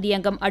നിർവാഹക സമിതി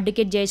അംഗം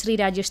അഡ്വക്കേറ്റ് ജയശ്രീ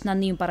രാജേഷ്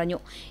നന്ദിയും പറഞ്ഞു.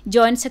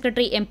 Joint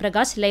secretary M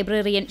Prakash,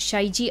 librarian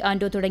Shaiji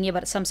ആൻഡോ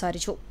തുടങ്ങിയവർ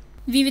സംസാരിച്ചു.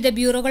 വിവിധ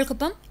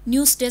ബ്യൂറോകൾക്കൊപ്പം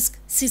ന്യൂസ് ഡെസ്ക്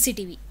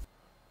CCTV.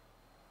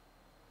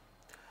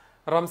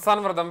 റംസാൻ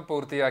വ്രതം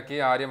പൂർത്തിയാക്കി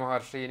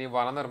ആര്യമഹർഷി ഇനി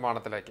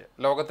വനനിർമ്മാണത്തിലേക്ക്.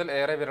 ലോകത്തിൽ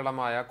ഏറെ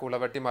വിരളമായ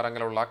കുളവെട്ടി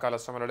മരങ്ങളുള്ള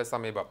കലശമലയുടെ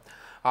സമീപം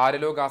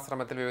ആര്യലോക്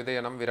ആശ്രമത്തിൽ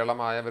വിവിധയിനം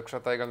വിരളമായ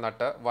വൃക്ഷത്തൈകൾ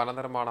നട്ട്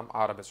വനനിർമ്മാണം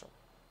ആരംഭിച്ചു.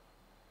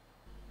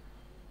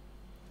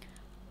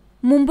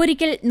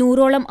 മുമ്പൊരിക്കൽ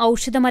 100ഓളം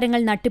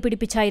ഔഷധമരങ്ങൾ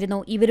നട്ടുപിടിപ്പിച്ചായിരുന്നു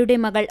ഇവരുടെ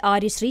മകൾ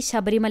ആര്യശ്രീ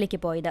ശബരിമലയ്ക്ക്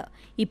പോയത്.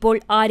 ഇപ്പോൾ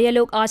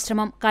ആര്യലോക്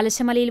ആശ്രമം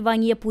കലശമലയിൽ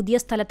വാങ്ങിയ പുതിയ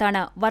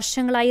സ്ഥലത്താണ്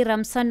വർഷങ്ങളായി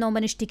റംസാൻ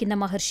നോമ്പനുഷ്ഠിക്കുന്ന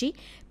മഹർഷി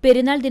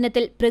പെരുന്നാൾ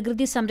ദിനത്തിൽ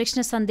പ്രകൃതി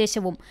സംരക്ഷണ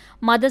സന്ദേശവും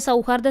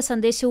മതസൗഹാർദ്ദ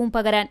സന്ദേശവും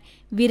പകരാൻ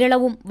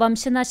വിരളവും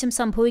വംശനാശം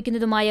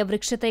സംഭവിക്കുന്നതുമായ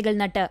വൃക്ഷത്തൈകൾ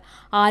നട്ട്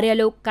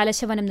ആര്യലോക്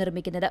കലശവനം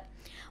നിർമ്മിക്കുന്നത്.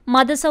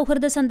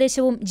 മതസൗഹൃദ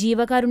സന്ദേശവും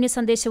ജീവകാരുണ്യ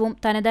സന്ദേശവും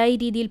തനതായ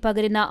രീതിയിൽ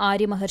പകരുന്ന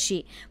ആര്യമഹർഷി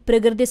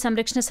പ്രകൃതി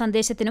സംരക്ഷണ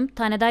സന്ദേശത്തിനും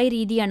തനതായ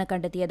രീതിയാണ്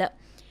കണ്ടെത്തിയത്.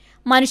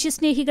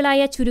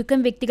 മനുഷ്യസ്നേഹികളായ ചുരുക്കം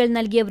വ്യക്തികൾ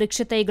നൽകിയ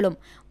വൃക്ഷത്തൈകളും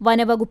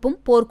വനവകുപ്പും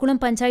പോർക്കുളം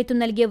പഞ്ചായത്തും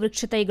നൽകിയ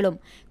വൃക്ഷത്തൈകളും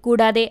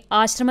കൂടാതെ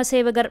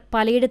ആശ്രമസേവകർ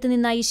പലയിടത്തു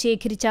നിന്നായി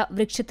ശേഖരിച്ച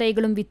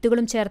വൃക്ഷത്തൈകളും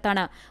വിത്തുകളും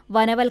ചേർത്താണ്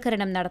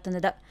വനവൽക്കരണം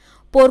നടത്തുന്നത്.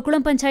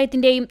 പോർക്കുളം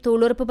പഞ്ചായത്തിന്റെയും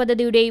തൊഴിലുറപ്പ്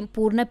പദ്ധതിയുടെയും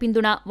പൂർണ്ണ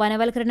പിന്തുണ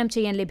വനവൽക്കരണം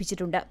ചെയ്യാൻ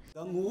ലഭിച്ചിട്ടുണ്ട്.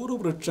 100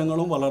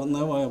 വൃക്ഷങ്ങളും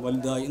വളർന്ന്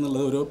വലുതായി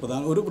എന്നുള്ളത്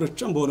ഒരു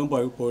വൃക്ഷം പോലും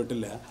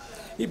പോയിട്ടില്ല.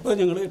 ഇപ്പോൾ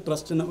ഞങ്ങൾ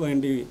ട്രസ്റ്റിന്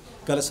വേണ്ടി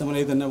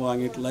കലശമലയിൽ തന്നെ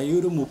വാങ്ങിയിട്ടുള്ള ഈ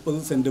ഒരു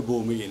 30 സെൻറ്റ്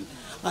ഭൂമിയിൽ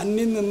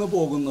അന്യം നിന്ന്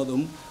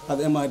പോകുന്നതും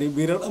അതേമാതിരി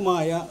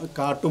വിരളമായ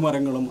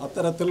കാട്ടുമരങ്ങളും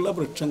അത്തരത്തിലുള്ള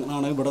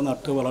വൃക്ഷങ്ങളാണ് ഇവിടെ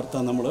നട്ട്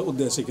വളർത്താൻ നമ്മൾ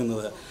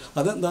ഉദ്ദേശിക്കുന്നത്.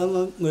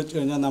 അതെന്താണെന്ന് വെച്ച്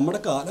കഴിഞ്ഞാൽ നമ്മുടെ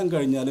കാലം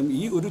കഴിഞ്ഞാലും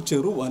ഈ ഒരു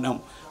ചെറുവനം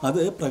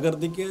അത്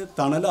പ്രകൃതിക്ക്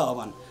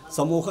തണലാവാൻ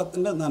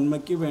സമൂഹത്തിൻ്റെ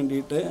നന്മയ്ക്ക്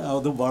വേണ്ടിയിട്ട്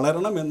അത്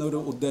വളരണം എന്നൊരു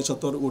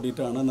ഉദ്ദേശത്തോട്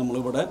കൂടിയിട്ടാണ്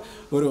നമ്മളിവിടെ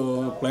ഒരു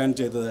പ്ലാൻ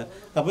ചെയ്തത്.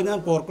 അപ്പോൾ ഞാൻ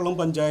പോർക്കുളം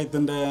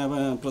പഞ്ചായത്തിൻ്റെ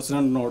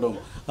പ്രസിഡന്റിനോടും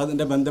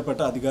അതിൻ്റെ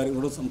ബന്ധപ്പെട്ട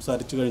അധികാരികളോടും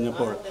സംസാരിച്ചു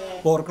കഴിഞ്ഞപ്പോൾ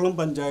പോർക്കുളം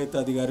പഞ്ചായത്ത്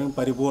അധികാരികൾ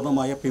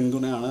പരിപൂർണമായ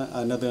പിന്തുണയാണ്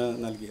അതിനത്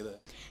നൽകിയത്.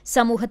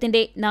 സമൂഹത്തിന്റെ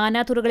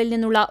നാനാതുറകളിൽ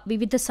നിന്നുള്ള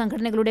വിവിധ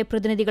സംഘടനകളുടെ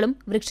പ്രതിനിധികളും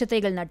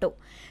വൃക്ഷത്തൈകൾ നട്ടു.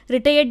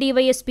 റിട്ടയേർഡ്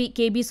DYSP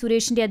KB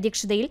സുരേഷിന്റെ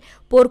അധ്യക്ഷതയിൽ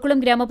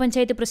പോർക്കുളം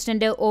ഗ്രാമപഞ്ചായത്ത്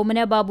പ്രസിഡന്റ്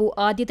ഓമന ബാബു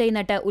ആദ്യ തൈ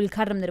നട്ട്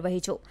ഉദ്ഘാടനം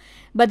നിർവഹിച്ചു.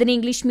 Bethany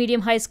English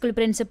medium high school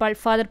principal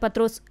father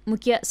പത്രോസ്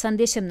മുഖ്യ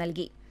സന്ദേശം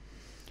നൽകി.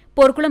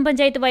 Porkulam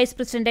panchayat vice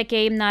president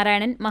KM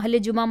Narayanan, മഹല്ല്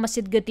ജുമാ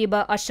മസ്ജിദ് ഖത്തീബ്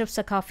അഷ്റഫ്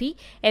സഖാഫി,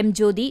 M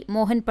ജ്യോതി,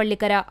 Mohan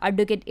Pallikkara,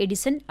 advocate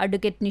Edison,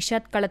 advocate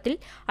Nishad കളത്തിൽ,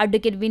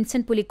 advocate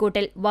Vincent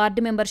പുലിക്കോട്ടൽ,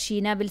 ward member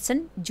Sheena Wilson,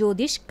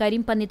 Jyothish,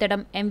 Kareem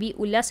Pannithadam, MV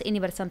Ullas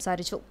എന്നിവർ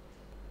സംസാരിച്ചു.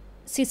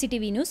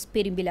 CCTV news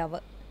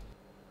Perumpilavu.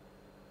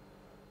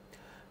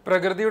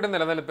 പ്രകൃതിയുടെ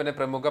നിലനിൽപ്പിന്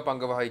പ്രമുഖ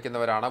പങ്ക്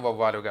വഹിക്കുന്നവരാണ്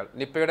വവ്വാലുകൾ.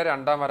 നിപ്പയുടെ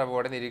 2ാം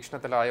വരവോടെ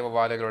നിരീക്ഷണത്തിലായ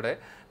വവ്വാലുകളുടെ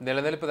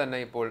നിലനിൽപ്പ് തന്നെ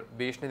ഇപ്പോൾ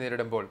ഭീഷണി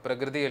നേരിടുമ്പോൾ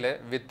പ്രകൃതിയിലെ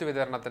വിത്ത്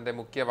വിതരണത്തിന്റെ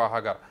മുഖ്യ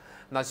വാഹകർ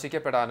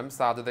നശിക്കപ്പെടാനും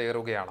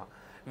സാധ്യതയേറുകയാണ്.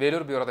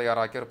 വേലൂർ ബ്യൂറോ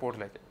തയ്യാറാക്കിയ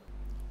റിപ്പോർട്ടിലേക്ക്.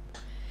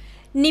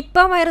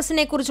 നിപ്പ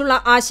വൈറസിനെക്കുറിച്ചുള്ള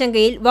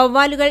ആശങ്കയിൽ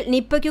വവ്വാലുകൾ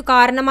നിപ്പയ്ക്കു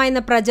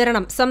കാരണമായെന്ന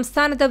പ്രചരണം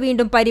സംസ്ഥാനത്ത്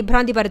വീണ്ടും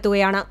പരിഭ്രാന്തി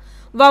പരത്തുകയാണ്.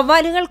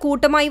 വവ്വാലുകൾ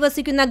കൂട്ടമായി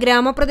വസിക്കുന്ന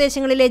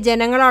ഗ്രാമപ്രദേശങ്ങളിലെ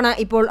ജനങ്ങളാണ്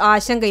ഇപ്പോൾ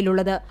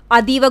ആശങ്കയിലുള്ളത്.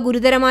 അതീവ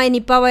ഗുരുതരമായ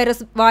നിപ്പ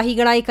വൈറസ്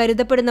വാഹികളായി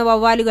കരുതപ്പെടുന്ന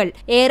വവ്വാലുകൾ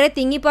ഏറെ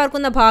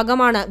തിങ്ങിപ്പാർക്കുന്ന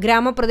ഭാഗമാണ്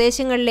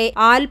ഗ്രാമപ്രദേശങ്ങളിലെ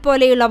ആൽ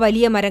പോലെയുള്ള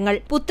വലിയ മരങ്ങൾ.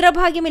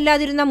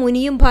 പുത്രഭാഗ്യമില്ലാതിരുന്ന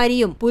മുനിയും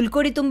ഭാര്യയും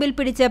പുൽക്കൊടിത്തുമ്പിൽ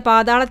പിടിച്ച്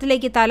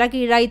പാതാളത്തിലേക്ക് തല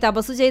കീഴായി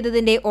തപസ്സു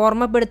ചെയ്തതിന്റെ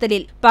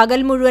ഓർമ്മപ്പെടുത്തലിൽ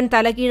പകൽ മുഴുവൻ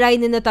തലകീഴായി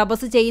നിന്ന്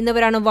തപസ്സു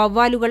ചെയ്യുന്നവരാണ്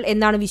വവ്വാലുകൾ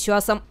എന്നാണ്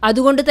വിശ്വാസം.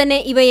 അതുകൊണ്ട് തന്നെ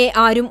ഇവയെ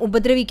ആരും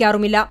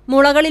ഉപദ്രവിക്കാറുമില്ല.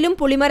 മുളകളിലും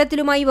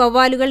പുളിമരത്തിലുമായി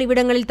വവ്വാലുകൾ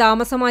ഇവിടങ്ങളിൽ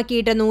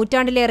താമസമാക്കിയിട്ട്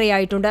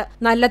നൂറ്റാണ്ടിലേറെയായിട്ടുണ്ട്.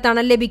 നല്ല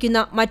തണൽ ലഭിക്കുന്ന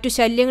മറ്റു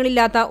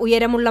ശല്യങ്ങളില്ലാത്ത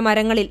ഉയരമുള്ള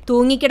മരങ്ങളിൽ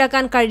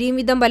തൂങ്ങിക്കിടക്കാൻ കഴിയും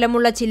വിധം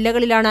ബലമുള്ള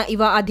ചില്ലകളിലാണ്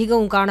ഇവ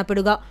അധികവും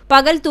കാണപ്പെടുക.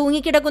 പകൽ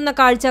തൂങ്ങിക്കിടക്കുന്ന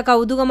കാഴ്ച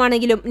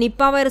കൗതുകമാണെങ്കിലും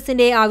നിപ്പ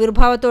വൈറസിന്റെ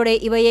ആവിർഭാവത്തോടെ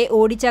ഇവയെ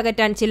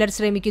ഓടിച്ചകറ്റാൻ ചിലർ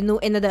ശ്രമിക്കുന്നു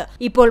എന്നത്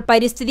ഇപ്പോൾ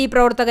പരിസ്ഥിതി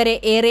പ്രവർത്തകരെ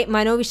ഏറെ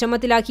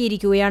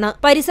മനോവിഷമത്തിലാക്കിയിരിക്കുകയാണ്.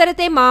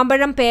 പരിസരത്തെ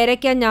മാമ്പഴം,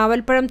 പേരയ്ക്ക,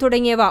 ഞാവൽപ്പഴം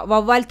തുടങ്ങിയവ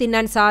വവ്വാൽ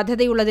തിന്നാൻ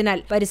സാധ്യതയുള്ളതിനാൽ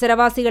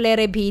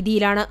പരിസരവാസികളേറെ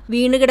ഭീതിയിലാണ്.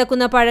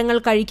 വീണുകിടക്കുന്ന പഴങ്ങൾ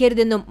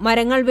കഴിക്കരുതെന്നും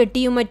മരങ്ങൾ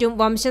വെട്ടിയും മറ്റും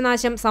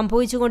വംശനാശം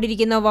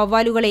സംഭവിച്ചുകൊണ്ടിരിക്കുന്ന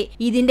വവ്വാലുകളെ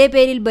ഇതിന്റെ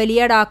പേരിൽ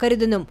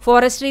ബലിയാടാക്കരുതെന്നും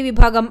ഫോറസ്ട്രി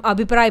വിഭാഗം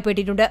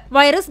അഭിപ്രായപ്പെട്ടിട്ടുണ്ട്.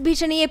 വൈറസ്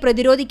ഭീഷണിയെ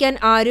പ്രതിരോധിക്കാൻ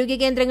ആരോഗ്യ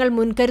കേന്ദ്രങ്ങൾ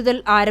മുൻകരുതൽ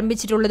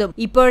ആരംഭിച്ചിട്ടുള്ളതും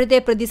ഇപ്പോഴത്തെ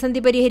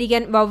പ്രതിസന്ധി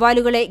പരിഹരിക്കാൻ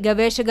വവ്വാലുകളെ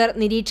ഗവേഷകർ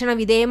നിരീക്ഷണ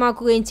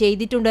വിധേയമാക്കുകയും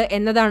ചെയ്തിട്ടുണ്ട്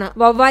എന്നതാണ്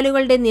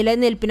വവ്വാലുകളുടെ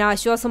നിലനിൽപ്പിന്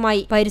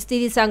ആശ്വാസമായി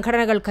പരിസ്ഥിതി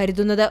സംഘടനകൾ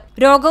കരുതുന്നത്.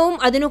 രോഗവും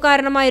അതിനു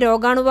കാരണമായ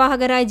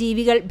രോഗാണുവാഹകരായ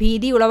ജീവികൾ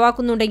ഭീതി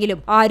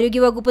ഉളവാക്കുന്നുണ്ടെങ്കിലും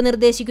ആരോഗ്യവകുപ്പ്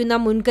നിർദ്ദേശിക്കുന്ന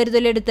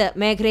മുൻകരുതലെടുത്ത്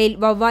മേഖലയിൽ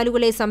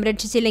വവ്വാലുകളെ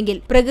സംരക്ഷിച്ചില്ലെങ്കിൽ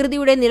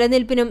പ്രകൃതിയുടെ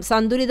നിലനിൽപ്പിനും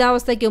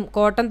സന്തുലിതാവസ്ഥയ്ക്കും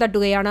കോട്ടം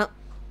തട്ടുകയാണ്.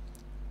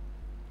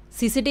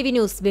 CCTV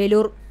news,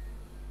 Velur.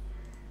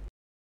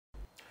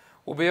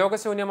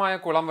 ഉപയോഗശൂന്യമായ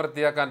കുളം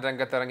വൃത്തിയാക്കാൻ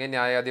രംഗത്തിറങ്ങി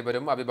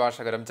ന്യായാധിപരും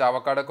അഭിഭാഷകരും.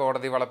 ചാവക്കാട്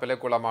കോടതി വളപ്പിലെ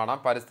കുളമാണ്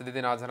പരിസ്ഥിതി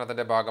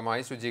ദിനാചരണത്തിന്റെ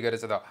ഭാഗമായി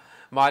ശുചീകരിച്ചത്.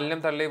 മാലിന്യം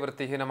തള്ളി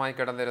വൃത്തിഹീനമായി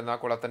കിടന്നിരുന്ന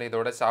കുളത്തിന്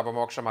ഇതോടെ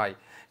ശാപമോക്ഷമായി.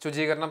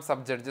 ശുചീകരണം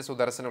സബ് ജഡ്ജി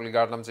സുദർശൻ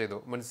ഉദ്ഘാടനം ചെയ്തു.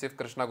 മുൻസിഫ്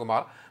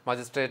കൃഷ്ണകുമാർ,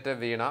 മജിസ്ട്രേറ്റ്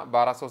വീണ,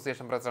 bar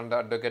association president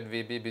advocate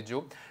VB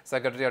Biju,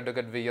 secretary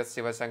advocate VS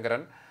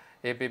Sivasankaran,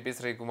 APP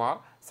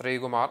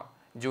Sreekumar,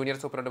 junior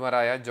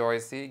സൂപ്രണ്ടുമാരായ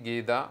Joicy,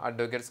 Geetha,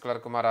 advocates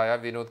ക്ലർക്കുമാരായ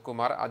Vinod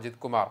Kumar, Ajith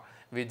Kumar,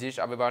 Vijeesh,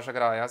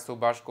 അഭിഭാഷകരായ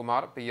Subhash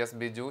Kumar, PS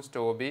Biju,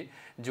 സ്റ്റോബി,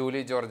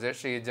 Julie George,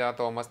 Sheeja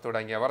Thomas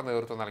തുടങ്ങിയവർ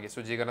നേതൃത്വം നൽകി.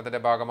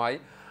 ശുചീകരണത്തിന്റെ ഭാഗമായി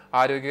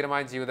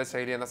ആരോഗ്യകരമായ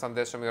ജീവിതശൈലി എന്ന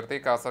സന്ദേശം ഉയർത്തി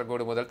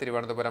കാസർഗോഡ് മുതൽ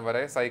തിരുവനന്തപുരം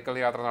വരെ സൈക്കിൾ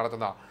യാത്ര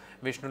നടത്തുന്ന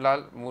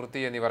വിഷ്ണുലാൽ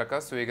മൂർത്തി എന്നിവർക്ക്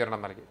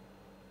സ്വീകരണം നൽകി.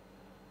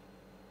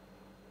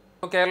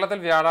 കേരളത്തിൽ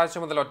വ്യാഴാഴ്ച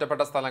മുതൽ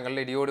ഒറ്റപ്പെട്ട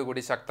സ്ഥലങ്ങളിൽ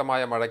ഇടിയോടുകൂടി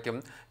ശക്തമായ മഴയ്ക്കും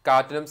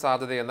കാറ്റിനും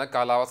സാധ്യതയെന്ന്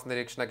കാലാവസ്ഥാ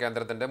നിരീക്ഷണ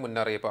കേന്ദ്രത്തിന്റെ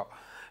മുന്നറിയിപ്പ്.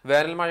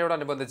 വേനൽ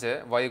മഴയോടനുബന്ധിച്ച്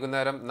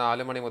വൈകുന്നേരം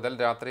 4 മണി മുതൽ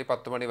രാത്രി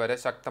 10 മണി വരെ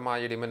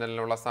ശക്തമായ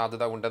ഇടിമിന്നലിനുള്ള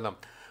സാധ്യത ഉണ്ടെന്നും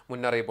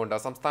മുന്നറിയിപ്പുണ്ട്.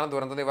 സംസ്ഥാന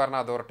ദുരന്ത നിവാരണ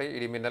അതോറിറ്റി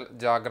ഇടിമിന്നൽ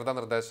ജാഗ്രതാ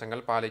നിർദ്ദേശങ്ങൾ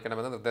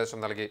പാലിക്കണമെന്ന്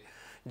നിർദ്ദേശം നൽകി.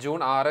 ജൂൺ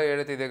 6,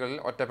 7 തീയതികളിൽ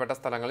ഒറ്റപ്പെട്ട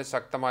സ്ഥലങ്ങളിൽ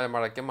ശക്തമായ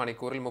മഴയ്ക്കും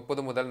മണിക്കൂറിൽ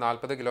 30 മുതൽ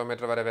 40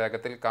 കിലോമീറ്റർ വരെ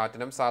വേഗത്തിൽ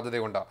കാറ്റിനും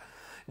സാധ്യതയുണ്ട്.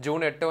 ജൂൺ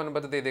 8,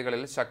 9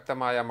 തീയതികളിൽ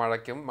ശക്തമായ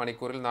മഴയ്ക്കും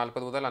മണിക്കൂറിൽ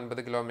 40 മുതൽ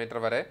 50 കിലോമീറ്റർ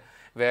വരെ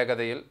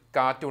വേഗതയിൽ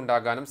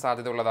കാറ്റുണ്ടാകാനും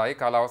സാധ്യതയുള്ളതായി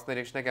കാലാവസ്ഥാ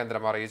നിരീക്ഷണ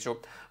കേന്ദ്രം അറിയിച്ചു.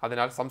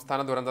 അതിനാൽ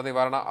സംസ്ഥാന ദുരന്ത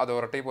നിവാരണ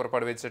അതോറിറ്റി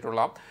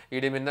പുറപ്പെടുവിച്ചിട്ടുള്ള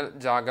ഇടിമിന്നൽ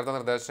ജാഗ്രതാ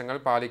നിർദ്ദേശങ്ങൾ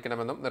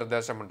പാലിക്കണമെന്നും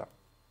നിർദ്ദേശമുണ്ട്.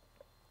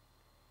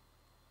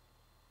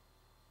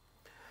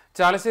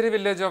 ചാലശ്ശേരി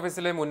വില്ലേജ്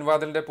ഓഫീസിലെ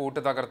മുൻവാതിലിന്റെ പൂട്ട്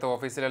തകർത്ത്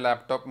ഓഫീസിലെ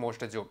ലാപ്ടോപ്പ്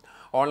മോഷ്ടിച്ചു.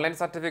 ഓൺലൈൻ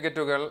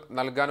സർട്ടിഫിക്കറ്റുകൾ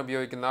നൽകാൻ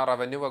ഉപയോഗിക്കുന്ന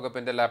റവന്യൂ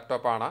വകുപ്പിന്റെ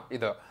ലാപ്ടോപ്പാണ്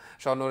ഇത്.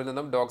 ഷൊർണൂരിൽ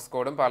നിന്നും ഡോഗ്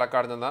സ്ക്വാഡും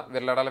പാലക്കാട് നിന്ന്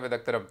വിരലടയാള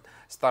വിദഗ്ധരും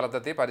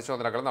സ്ഥലത്തെത്തി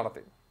പരിശോധനകൾ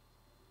നടത്തി.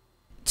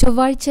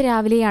 ചൊവ്വാഴ്ച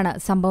രാവിലെയാണ്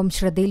സംഭവം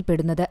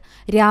ശ്രദ്ധയിൽപ്പെടുന്നത്.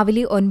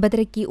 രാവിലെ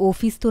 9:30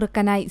 ഓഫീസ്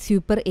തുറക്കാനായി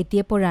സ്വീപ്പർ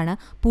എത്തിയപ്പോഴാണ്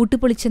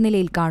പൂട്ടുപൊളിച്ച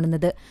നിലയിൽ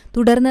കാണുന്നത്.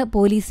 തുടർന്ന്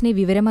പോലീസിനെ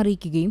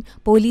വിവരമറിയിക്കുകയും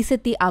പോലീസ്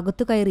എത്തി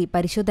അകത്തുകയറി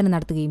പരിശോധന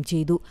നടത്തുകയും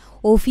ചെയ്തു.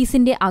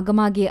 ഓഫീസിന്റെ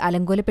അകമാകെ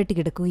അലങ്കോലപ്പെട്ട്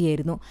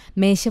കിടക്കുകയായിരുന്നു.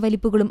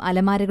 മേശവലിപ്പുകളും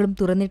അലമാരകളും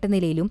തുറന്നിട്ട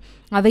നിലയിലും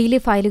അവയിലെ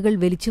ഫയലുകൾ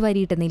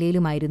വലിച്ചുവാരിയിട്ട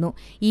നിലയിലുമായിരുന്നു.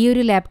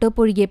 ഈയൊരു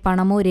ലാപ്ടോപ്പ് ഒഴികെ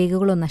പണമോ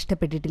രേഖകളോ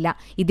നഷ്ടപ്പെട്ടിട്ടില്ല.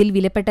 ഇതിൽ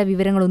വിലപ്പെട്ട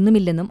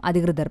വിവരങ്ങളൊന്നുമില്ലെന്നും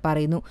അധികൃതർ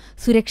പറയുന്നു.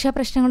 സുരക്ഷാ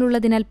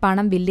പ്രശ്നങ്ങളുള്ളതിനാൽ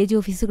പണം വില്ലേജ്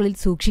ഓഫീസുകളിൽ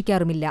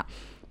സൂക്ഷിക്കാറുമില്ല.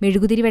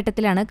 മെഴുകുതിരി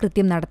വെട്ടത്തിലാണ്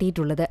കൃത്യം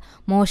നടത്തിയിട്ടുള്ളത്.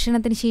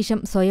 മോഷണത്തിന് ശേഷം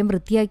സ്വയം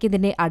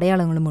വൃത്തിയാക്കിയതിന്റെ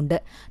അടയാളങ്ങളുമുണ്ട്.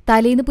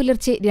 തലേന്ന്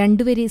പുലർച്ചെ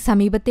 2 വരെ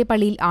സമീപത്തെ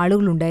പള്ളിയിൽ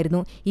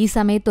ആളുകളുണ്ടായിരുന്നു. ഈ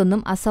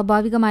സമയത്തൊന്നും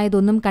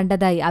അസ്വാഭാവികമായതൊന്നും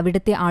കണ്ടതായി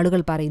അവിടുത്തെ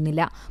ആളുകൾ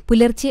പറയുന്നില്ല.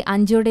 പുലർച്ചെ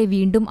 5ഓടെ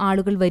വീണ്ടും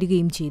ആളുകൾ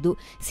വരികയും ചെയ്തു.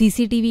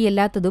 CCTV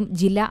ഇല്ലാത്തതും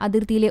ജില്ലാ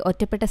അതിർത്തിയിലെ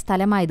ഒറ്റപ്പെട്ട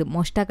സ്ഥലമായതും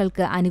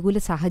മോഷ്ടാക്കൾക്ക് അനുകൂല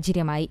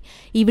സാഹചര്യമായി.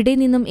 ഇവിടെ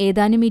നിന്നും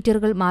ഏതാനും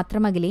മീറ്ററുകൾ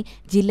മാത്രമകലെ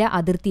ജില്ലാ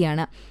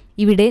അതിർത്തിയാണ്.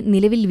 ഇവിടെ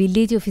നിലവിൽ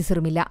വില്ലേജ്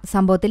ഓഫീസറുമില്ല.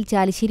 സംഭവത്തിൽ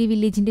ചാലശ്ശേരി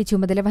വില്ലേജിന്റെ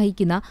ചുമതല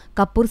വഹിക്കുന്ന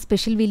Kappur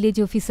special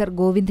village officer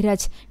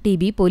Govindaraj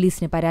TB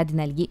പോലീസിന് പരാതി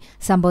നൽകി.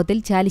 സംഭവത്തിൽ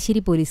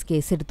ചാലശ്ശേരി പോലീസ്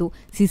കേസെടുത്തു.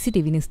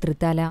 CCTV news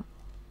Thrithala.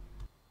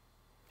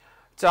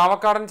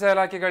 ചാവക്കാടൻ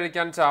ചേലാക്കി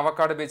കഴിക്കാൻ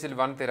ചാവക്കാട് ബീച്ചിൽ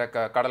വൻ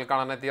തിരക്ക്. കടൽ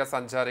കാണാനെത്തിയ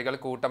സഞ്ചാരികൾ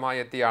കൂട്ടമായി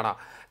എത്തിയാണ്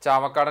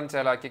ചാവക്കാടൻ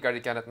ചേലാക്കി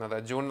കഴിക്കാനെത്തുന്നത്.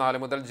 ജൂൺ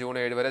 4 മുതൽ ജൂൺ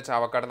 7 വരെ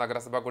ചാവക്കാട്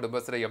നഗരസഭ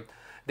കുടുംബശ്രീയും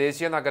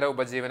ദേശീയ നഗര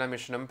ഉപജീവന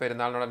മിഷനും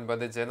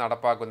പെരുന്നാളിനോടനുബന്ധിച്ച്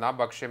നടപ്പാക്കുന്ന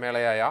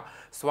ഭക്ഷ്യമേളയായ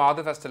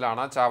സ്വാദ്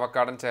ഫെസ്റ്റിലാണ്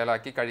ചാവക്കാടൻ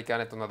ചേലാക്കി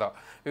കഴിക്കാനെത്തുന്നത്.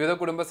 വിവിധ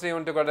കുടുംബശ്രീ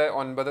യൂണിറ്റുകളുടെ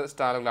 9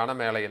 സ്റ്റാളുകളാണ്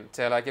മേളയിൽ.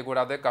 ചേലാക്കി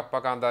കൂടാതെ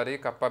കപ്പ കാന്താരി,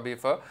 കപ്പ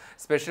ബീഫ്,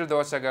 സ്പെഷ്യൽ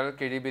ദോശകൾ,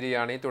 കിഴി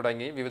ബിരിയാണി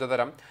തുടങ്ങി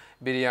വിവിധതരം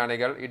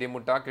ബിരിയാണികൾ,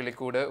 ഇടിമുട്ട,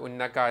 കിളിക്കൂട്,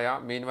 ഉന്നക്കായ,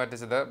 മീൻ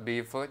വറ്റിച്ചത്,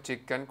 ബീഫ്,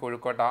 ചിക്കൻ,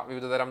 കൊഴുക്കോട്ട,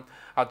 വിവിധതരം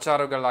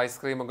അച്ചാറുകൾ,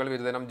 ഐസ്ക്രീമുകൾ,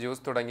 വിവിധതരം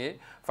ജ്യൂസ് തുടങ്ങി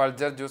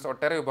ഫൾജർ ജ്യൂസ്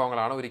ഒട്ടേറെ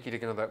വിഭവങ്ങളാണ്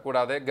ഒരുക്കിയിരിക്കുന്നത്.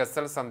 കൂടാതെ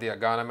ഗസൽ സന്ധ്യ,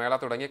 ഗാനമേള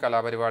തുടങ്ങി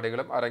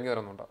കലാപരിപാടികളും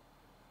അരങ്ങേറുന്നുണ്ട്.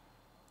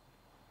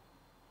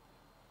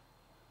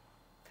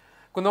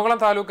 കുന്നംകുളം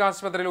താലൂക്ക്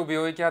ആശുപത്രിയിൽ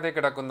ഉപയോഗിക്കാതെ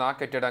കിടക്കുന്ന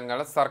കെട്ടിടങ്ങൾ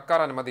സർക്കാർ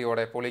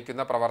അനുമതിയോടെ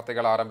പൊളിക്കുന്ന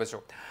പ്രവർത്തികൾ ആരംഭിച്ചു.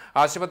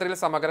 ആശുപത്രിയിൽ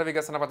സമഗ്ര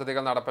വികസന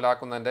പദ്ധതികൾ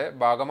നടപ്പിലാക്കുന്നതിന്റെ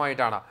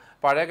ഭാഗമായിട്ടാണ്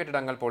പഴയ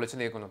കെട്ടിടങ്ങൾ പൊളിച്ചു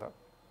നീക്കുന്നത്.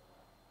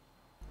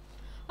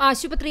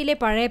 ആശുപത്രിയിലെ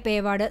പഴയ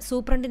പേവാട്,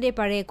 സൂപ്രണ്ടിന്റെ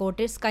പഴയ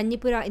ക്വാർട്ടേഴ്സ്,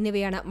 കഞ്ഞിപ്പുര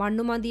എന്നിവയാണ്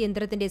മണ്ണുമാന്തി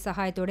യന്ത്രത്തിന്റെ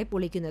സഹായത്തോടെ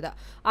പൊളിക്കുന്നത്.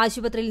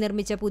 ആശുപത്രിയിൽ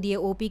നിർമ്മിച്ച പുതിയ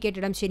OP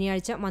കെട്ടിടം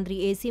ശനിയാഴ്ച മന്ത്രി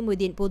AC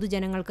മൊയ്തീൻ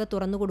പൊതുജനങ്ങൾക്ക്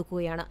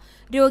തുറന്നുകൊടുക്കുകയാണ്.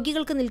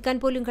 രോഗികൾക്ക് നിൽക്കാൻ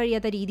പോലും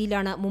കഴിയാത്ത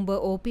രീതിയിലാണ് മുമ്പ്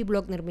OP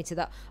ബ്ലോക്ക്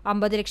നിർമ്മിച്ചത്.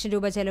 50 ലക്ഷം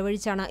രൂപ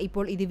ചെലവഴിച്ചാണ്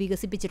ഇപ്പോൾ ഇത്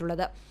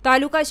വികസിപ്പിച്ചിട്ടുള്ളത്.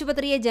 താലൂക്ക്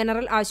ആശുപത്രിയെ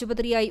ജനറൽ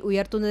ആശുപത്രിയായി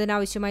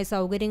ഉയർത്തുന്നതിനാവശ്യമായ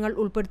സൗകര്യങ്ങൾ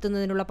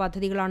ഉൾപ്പെടുത്തുന്നതിനുള്ള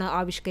പദ്ധതികളാണ്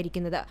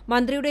ആവിഷ്കരിക്കുന്നത്.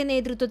 മന്ത്രിയുടെ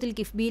നേതൃത്വത്തിൽ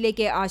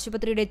കിഫ്ബിയിലേക്ക്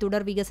ആശുപത്രിയുടെ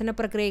തുടർ വികസന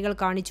പ്രക്രിയകൾ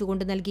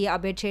കാണിച്ചുകൊണ്ട് നൽകിയ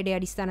അപേക്ഷയുടെ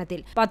അടിസ്ഥാനത്തിൽ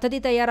പദ്ധതി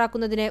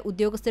തയ്യാറാക്കുന്നതിന്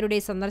ഉദ്യോഗസ്ഥരുടെ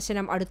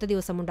സന്ദർശനം അടുത്ത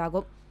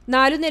ദിവസമുണ്ടാകും.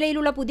 4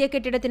 നിലയിലുള്ള പുതിയ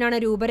കെട്ടിടത്തിനാണ്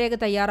രൂപരേഖ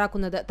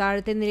തയ്യാറാക്കുന്നത്.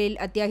 താഴത്തെ നിലയിൽ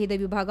അത്യാഹിത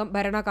വിഭാഗം,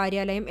 ഭരണ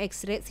കാര്യാലയം,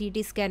 എക്സ്റേ,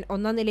 CT സ്കാൻ,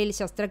 1-ാം നിലയിൽ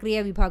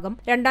ശസ്ത്രക്രിയാ വിഭാഗം,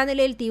 2-ാം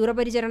നിലയിൽ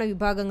തീവ്രപരിചരണ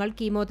വിഭാഗങ്ങൾ,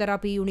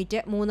 കീമോതെറാപ്പി യൂണിറ്റ്,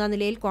 3-ാം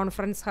നിലയിൽ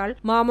കോൺഫറൻസ് ഹാൾ,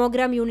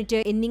 മാമോഗ്രാം യൂണിറ്റ്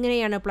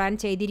എന്നിങ്ങനെയാണ് പ്ലാൻ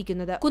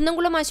ചെയ്തിരിക്കുന്നത്.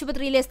 കുന്നംകുളം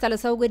ആശുപത്രിയിലെ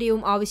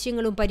സ്ഥലസൗകര്യവും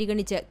ആവശ്യങ്ങളും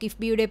പരിഗണിച്ച്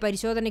കിഫ്ബിയുടെ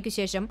പരിശോധനയ്ക്കു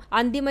ശേഷം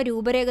അന്തിമ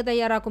രൂപരേഖ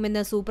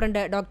തയ്യാറാക്കുമെന്ന്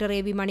സൂപ്രണ്ട് ഡോക്ടർ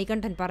AV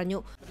മണികണ്ഠൻ പറഞ്ഞു.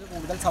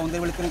 കൂടുതൽ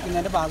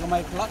സൗന്ദര്യവൽക്കരിക്കുന്നതിന്റെ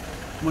ഭാഗമായിട്ടുള്ള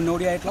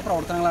മുന്നോടിയായിട്ടുള്ള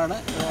പ്രവർത്തനങ്ങളാണ്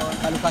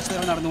താലൂക്ക്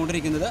ആശുപത്രിയിൽ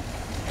നടന്നുകൊണ്ടിരിക്കുന്നത്.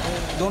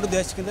 ഇതുകൊണ്ട്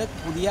ഉദ്ദേശിക്കുന്നത്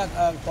പുതിയ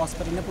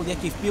ഹോസ്പിറ്റലിന് പുതിയ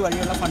കിഫ്ബി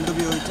വഴിയുള്ള ഫണ്ട്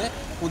ഉപയോഗിച്ച്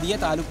പുതിയ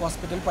താലൂക്ക്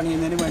ഹോസ്പിറ്റൽ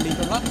പണിയുന്നതിന്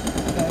വേണ്ടിയിട്ടുള്ള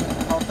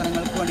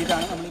പ്രവർത്തനങ്ങൾക്ക്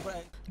വേണ്ടിയിട്ടാണ് നമ്മളിപ്പോൾ.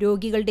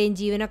 രോഗികളുടെയും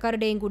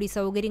ജീവനക്കാരുടെയും കൂടി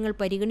സൗകര്യങ്ങൾ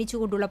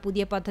പരിഗണിച്ചുകൊണ്ടുള്ള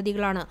പുതിയ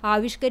പദ്ധതികളാണ്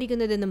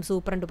ആവിഷ്കരിക്കുന്നതെന്നും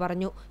സൂപ്രണ്ട്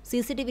പറഞ്ഞു.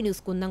 CCTV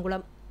news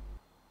Kunnamkulam.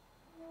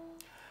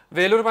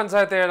 വേലൂർ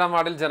പഞ്ചായത്ത് 7-ാം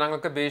വാർഡിൽ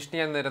ജനങ്ങൾക്ക്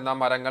ഭീഷണിയായി നേരിടുന്ന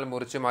മരങ്ങൾ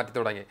മുറിച്ചു മാറ്റി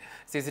തുടങ്ങി.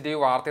 CCTV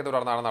വാർത്തയെ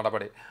തുടർന്നാണ്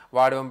നടപടി.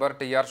 വാർഡ് മെമ്പർ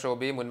TR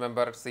ഷോബി, മുൻ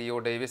മെമ്പർ CO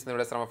ഡേവിസ്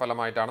എന്നിവരുടെ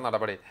ശ്രമഫലമായിട്ടാണ്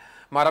നടപടി.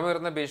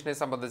 മരമുയർന്ന ഭീഷണി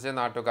സംബന്ധിച്ച്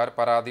നാട്ടുകാർ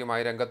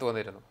പരാതിയുമായി രംഗത്ത്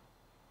വന്നിരുന്നു.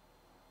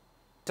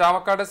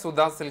 ചാവക്കാട്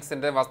സുധാ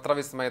സിൽക്സിന്റെ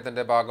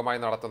വസ്ത്രവിസ്മയത്തിന്റെ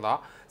ഭാഗമായി നടത്തുന്ന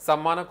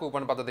സമ്മാന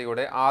കൂപ്പൺ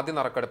പദ്ധതിയുടെ ആദ്യ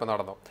നറുക്കെടുപ്പ്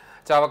നടന്നു.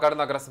 ചാവക്കാട്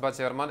നഗരസഭ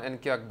ചെയർമാൻ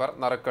NK അക്ബർ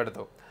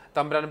നറുക്കെടുത്തു.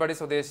 തമ്പുരാൻപടി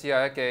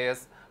സ്വദേശിയായ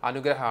KS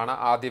അനുഗ്രഹാണ്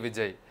ആദ്യ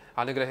വിജയി.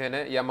 അനുഗ്രഹന്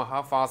യമഹ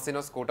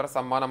ഫാസിനോ സ്കൂട്ടർ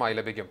സമ്മാനമായി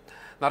ലഭിക്കും.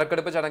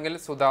 നറുക്കെടുപ്പ് ചടങ്ങിൽ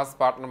സുധാസ്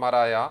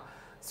പാർട്ട്ണർമാരായ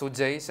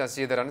സുജയ്,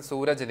 ശശിധരൻ,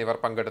 സൂരജ് എന്നിവർ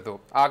പങ്കെടുത്തു.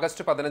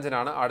 ആഗസ്റ്റ്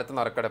 15-നാണ് അടുത്ത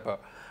നറുക്കെടുപ്പ്.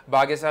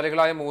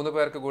 ഭാഗ്യശാലികളായ 3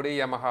 പേർക്ക് കൂടി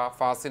യമഹ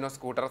ഫാസിനോ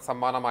സ്കൂട്ടർ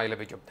സമ്മാനമായി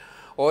ലഭിക്കും.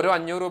 ഓരോ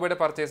 500 രൂപയുടെ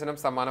പർച്ചേസിനും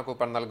സമ്മാന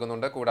കൂപ്പൺ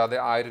നൽകുന്നുണ്ട്. കൂടാതെ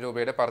 1000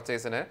 രൂപയുടെ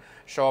പർച്ചേസിന്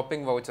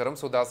ഷോപ്പിംഗ് വൗച്ചറും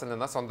സുധാസിൽ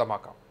നിന്ന്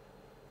സ്വന്തമാക്കാം.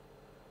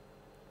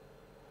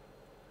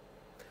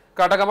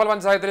 കടകമൽ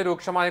പഞ്ചായത്തിലെ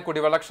രൂക്ഷമായ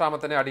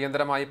കുടിവെള്ളക്ഷാമത്തിന്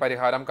അടിയന്തരമായി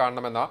പരിഹാരം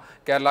കാണണമെന്ന്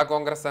കേരള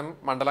കോൺഗ്രസ് എം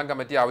മണ്ഡലം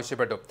കമ്മിറ്റി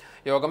ആവശ്യപ്പെട്ടു.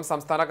 യോഗം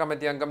സംസ്ഥാന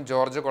കമ്മിറ്റി അംഗം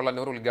ജോർജ്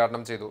കൊള്ളന്നൂർ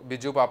ഉദ്ഘാടനം ചെയ്തു.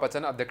 ബിജു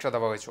പാപ്പച്ചൻ അധ്യക്ഷത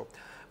വഹിച്ചു.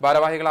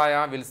 ഭാരവാഹികളായ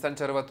Wilson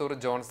Cheruvathur,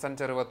 Johnson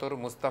Cheruvathur,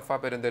 Mustafa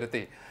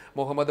Perumthuruthi,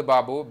 Muhammad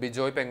Babu,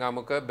 Bijoy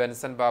Pengamuck,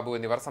 Benson Babu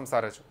എന്നിവർ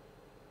സംസാരിച്ചു.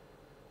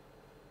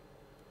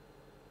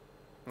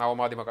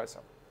 നവമാധ്യമ കാഴ്ച.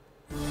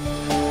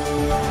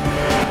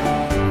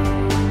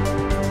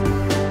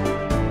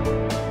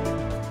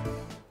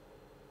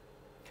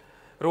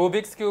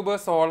 റൂബിക്സ് ക്യൂബ്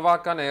സോൾവ്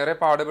ആക്കാൻ ഏറെ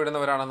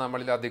പാടുപെടുന്നവരാണ്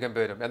നമ്മളിൽ അധികം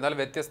പേരും. എന്നാൽ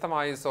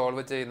വ്യത്യസ്തമായി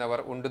സോൾവ് ചെയ്യുന്നവർ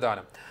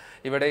ഉണ്ടുതാനും.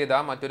 ഇവിടെ ഇതാ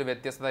മറ്റൊരു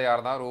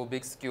വ്യത്യസ്തതയാർന്ന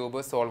റൂബിക്സ്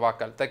ക്യൂബ് സോൾവ്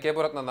ആക്കൽ.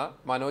 തെക്കേപ്പുറത്ത് നിന്ന്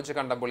മനോജ്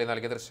കണ്ടംപുള്ളി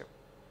നൽകിയ ദൃശ്യം.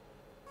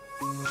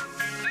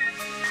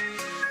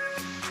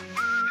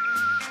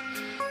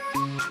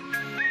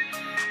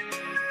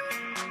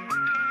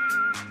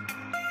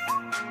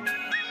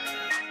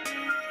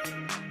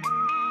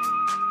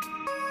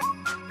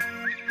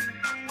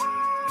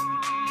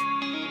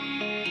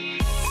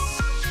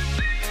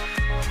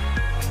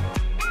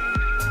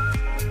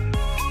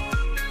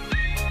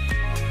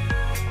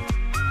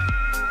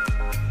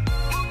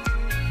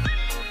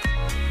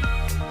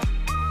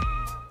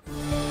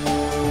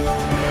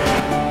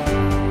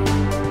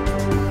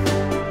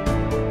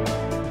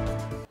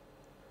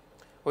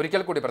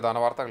 ഒരിക്കൽ കൂടി പ്രധാന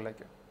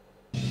വാർത്തകളിലേക്ക്.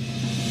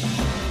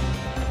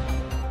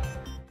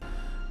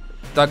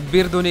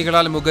 തക്ബീർ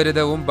ധ്വനികളാൽ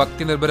മുഖരിതവും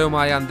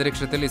ഭക്തിനിർഭരവുമായ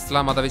അന്തരീക്ഷത്തിൽ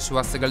ഇസ്ലാം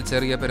മതവിശ്വാസികൾ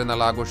ചെറിയ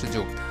പെരുന്നാൾ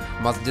ആഘോഷിച്ചു.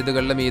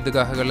 മസ്ജിദുകളിലും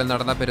ഈദ്ഗാഹുകളിലും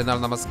നടന്ന പെരുന്നാൾ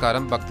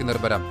നമസ്കാരം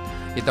ഭക്തിനിർഭരം.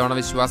 ഇത്തവണ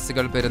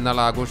വിശ്വാസികൾ പെരുന്നാൾ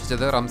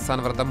ആഘോഷിച്ചത്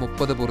റംസാൻ വ്രതം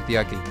 30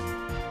 പൂർത്തിയാക്കി.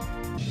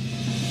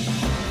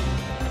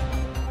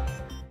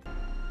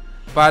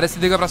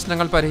 പാരിസ്ഥിതിക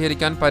പ്രശ്നങ്ങൾ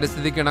പരിഹരിക്കാൻ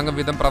പരിസ്ഥിതിക്കിണങ്ങും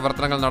വിധം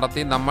പ്രവർത്തനങ്ങൾ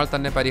നടത്തി നമ്മൾ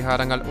തന്നെ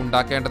പരിഹാരങ്ങൾ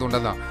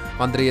ഉണ്ടാക്കേണ്ടതുണ്ടെന്ന്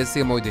മന്ത്രി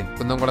എസ് മൊയ്തീൻ.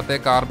 കുന്നംകുളത്തെ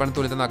കാർബൺ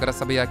തുലിത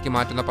നഗരസഭയാക്കി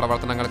മാറ്റുന്ന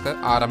പ്രവർത്തനങ്ങൾക്ക്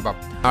ആരംഭം.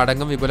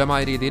 നാടെങ്ങും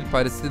വിപുലമായ രീതിയിൽ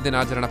പരിസ്ഥിതി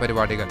ദിനാചരണ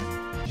പരിപാടികൾ.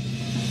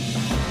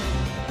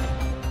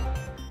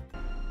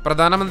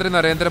 പ്രധാനമന്ത്രി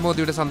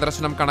നരേന്ദ്രമോദിയുടെ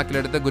സന്ദർശനം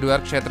കണക്കിലെടുത്ത്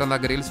ഗുരുവായൂർ ക്ഷേത്ര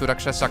നഗരിയിൽ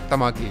സുരക്ഷ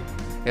ശക്തമാക്കി.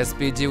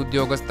 SPG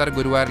ഉദ്യോഗസ്ഥർ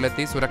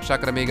ഗുരുവായൂരിലെത്തി സുരക്ഷാ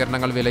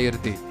ക്രമീകരണങ്ങൾ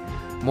വിലയിരുത്തി.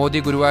 മോദി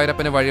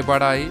ഗുരുവായൂരപ്പന്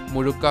വഴിപാടായി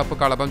മുഴുക്കാപ്പ്,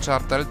 കളഭം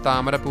ചാർത്തൽ,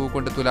 താമരപ്പൂ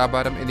കൊണ്ട്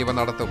തുലാഭാരം എന്നിവ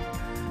നടത്തും.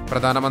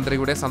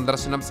 പ്രധാനമന്ത്രിയുടെ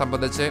സന്ദർശനം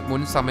സംബന്ധിച്ച്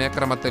മുൻ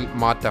സമയക്രമത്തിൽ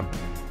മാറ്റം.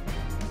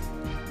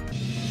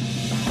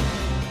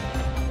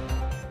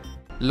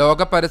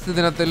 ലോക പരിസ്ഥിതി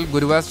ദിനത്തിൽ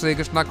ഗുരുവായൂർ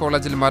ശ്രീകൃഷ്ണ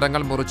കോളേജിൽ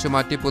മരങ്ങൾ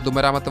മുറിച്ചുമാറ്റി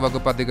പൊതുമരാമത്ത്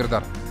വകുപ്പ്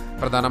അധികൃതർ.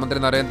 പ്രധാനമന്ത്രി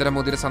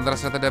നരേന്ദ്രമോദിയുടെ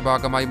സന്ദർശനത്തിന്റെ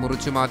ഭാഗമായി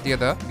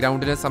മുറിച്ചുമാറ്റിയത്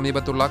ഗ്രൗണ്ടിന്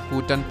സമീപത്തുള്ള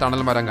കൂറ്റൻ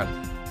തണൽ മരങ്ങൾ.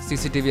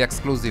 CCTV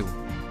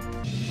exclusive.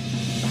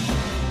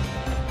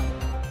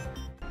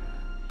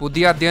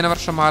 പുതിയ അധ്യയന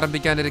വർഷം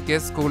ആരംഭിക്കാനിരിക്കെ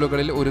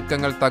സ്കൂളുകളിൽ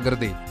ഒരുക്കങ്ങൾ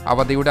തകൃതി.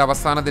 അവധിയുടെ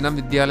അവസാന ദിനം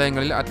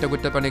വിദ്യാലയങ്ങളിൽ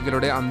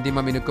അറ്റകുറ്റപ്പണികളുടെ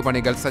അന്തിമ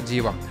മിനുക്കുപണികൾ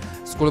സജീവം.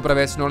 സ്കൂൾ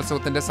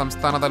പ്രവേശനോത്സവത്തിന്റെ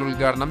സംസ്ഥാനതല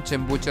ഉദ്ഘാടനം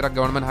ചെമ്പൂച്ചിറ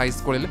ഗവൺമെന്റ്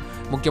ഹൈസ്കൂളിൽ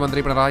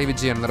മുഖ്യമന്ത്രി പിണറായി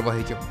വിജയൻ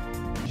നിർവഹിക്കും.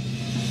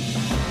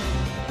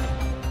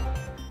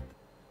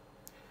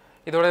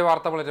 ഇതോടെ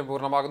വാർത്താ ബുള്ളറ്റിൻ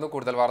പൂർണ്ണമാകുന്നു.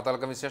 കൂടുതൽ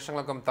വാർത്തകൾക്കും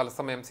വിശേഷങ്ങൾക്കും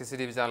തത്സമയം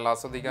CCTV ചാനൽ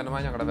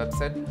ആസ്വദിക്കാനുമായി ഞങ്ങളുടെ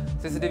വെബ്സൈറ്റ്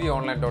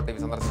cctvonline.tv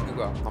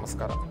സന്ദർശിക്കുക.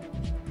 നമസ്കാരം.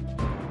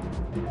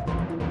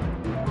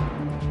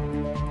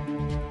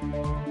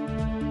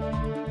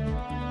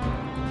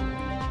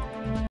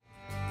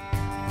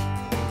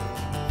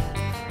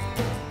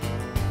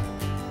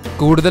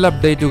 കൂടുതൽ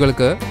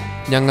അപ്ഡേറ്റുകൾക്ക്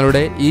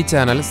ഞങ്ങളുടെ ഈ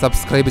ചാനൽ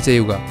സബ്സ്ക്രൈബ്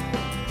ചെയ്യുക.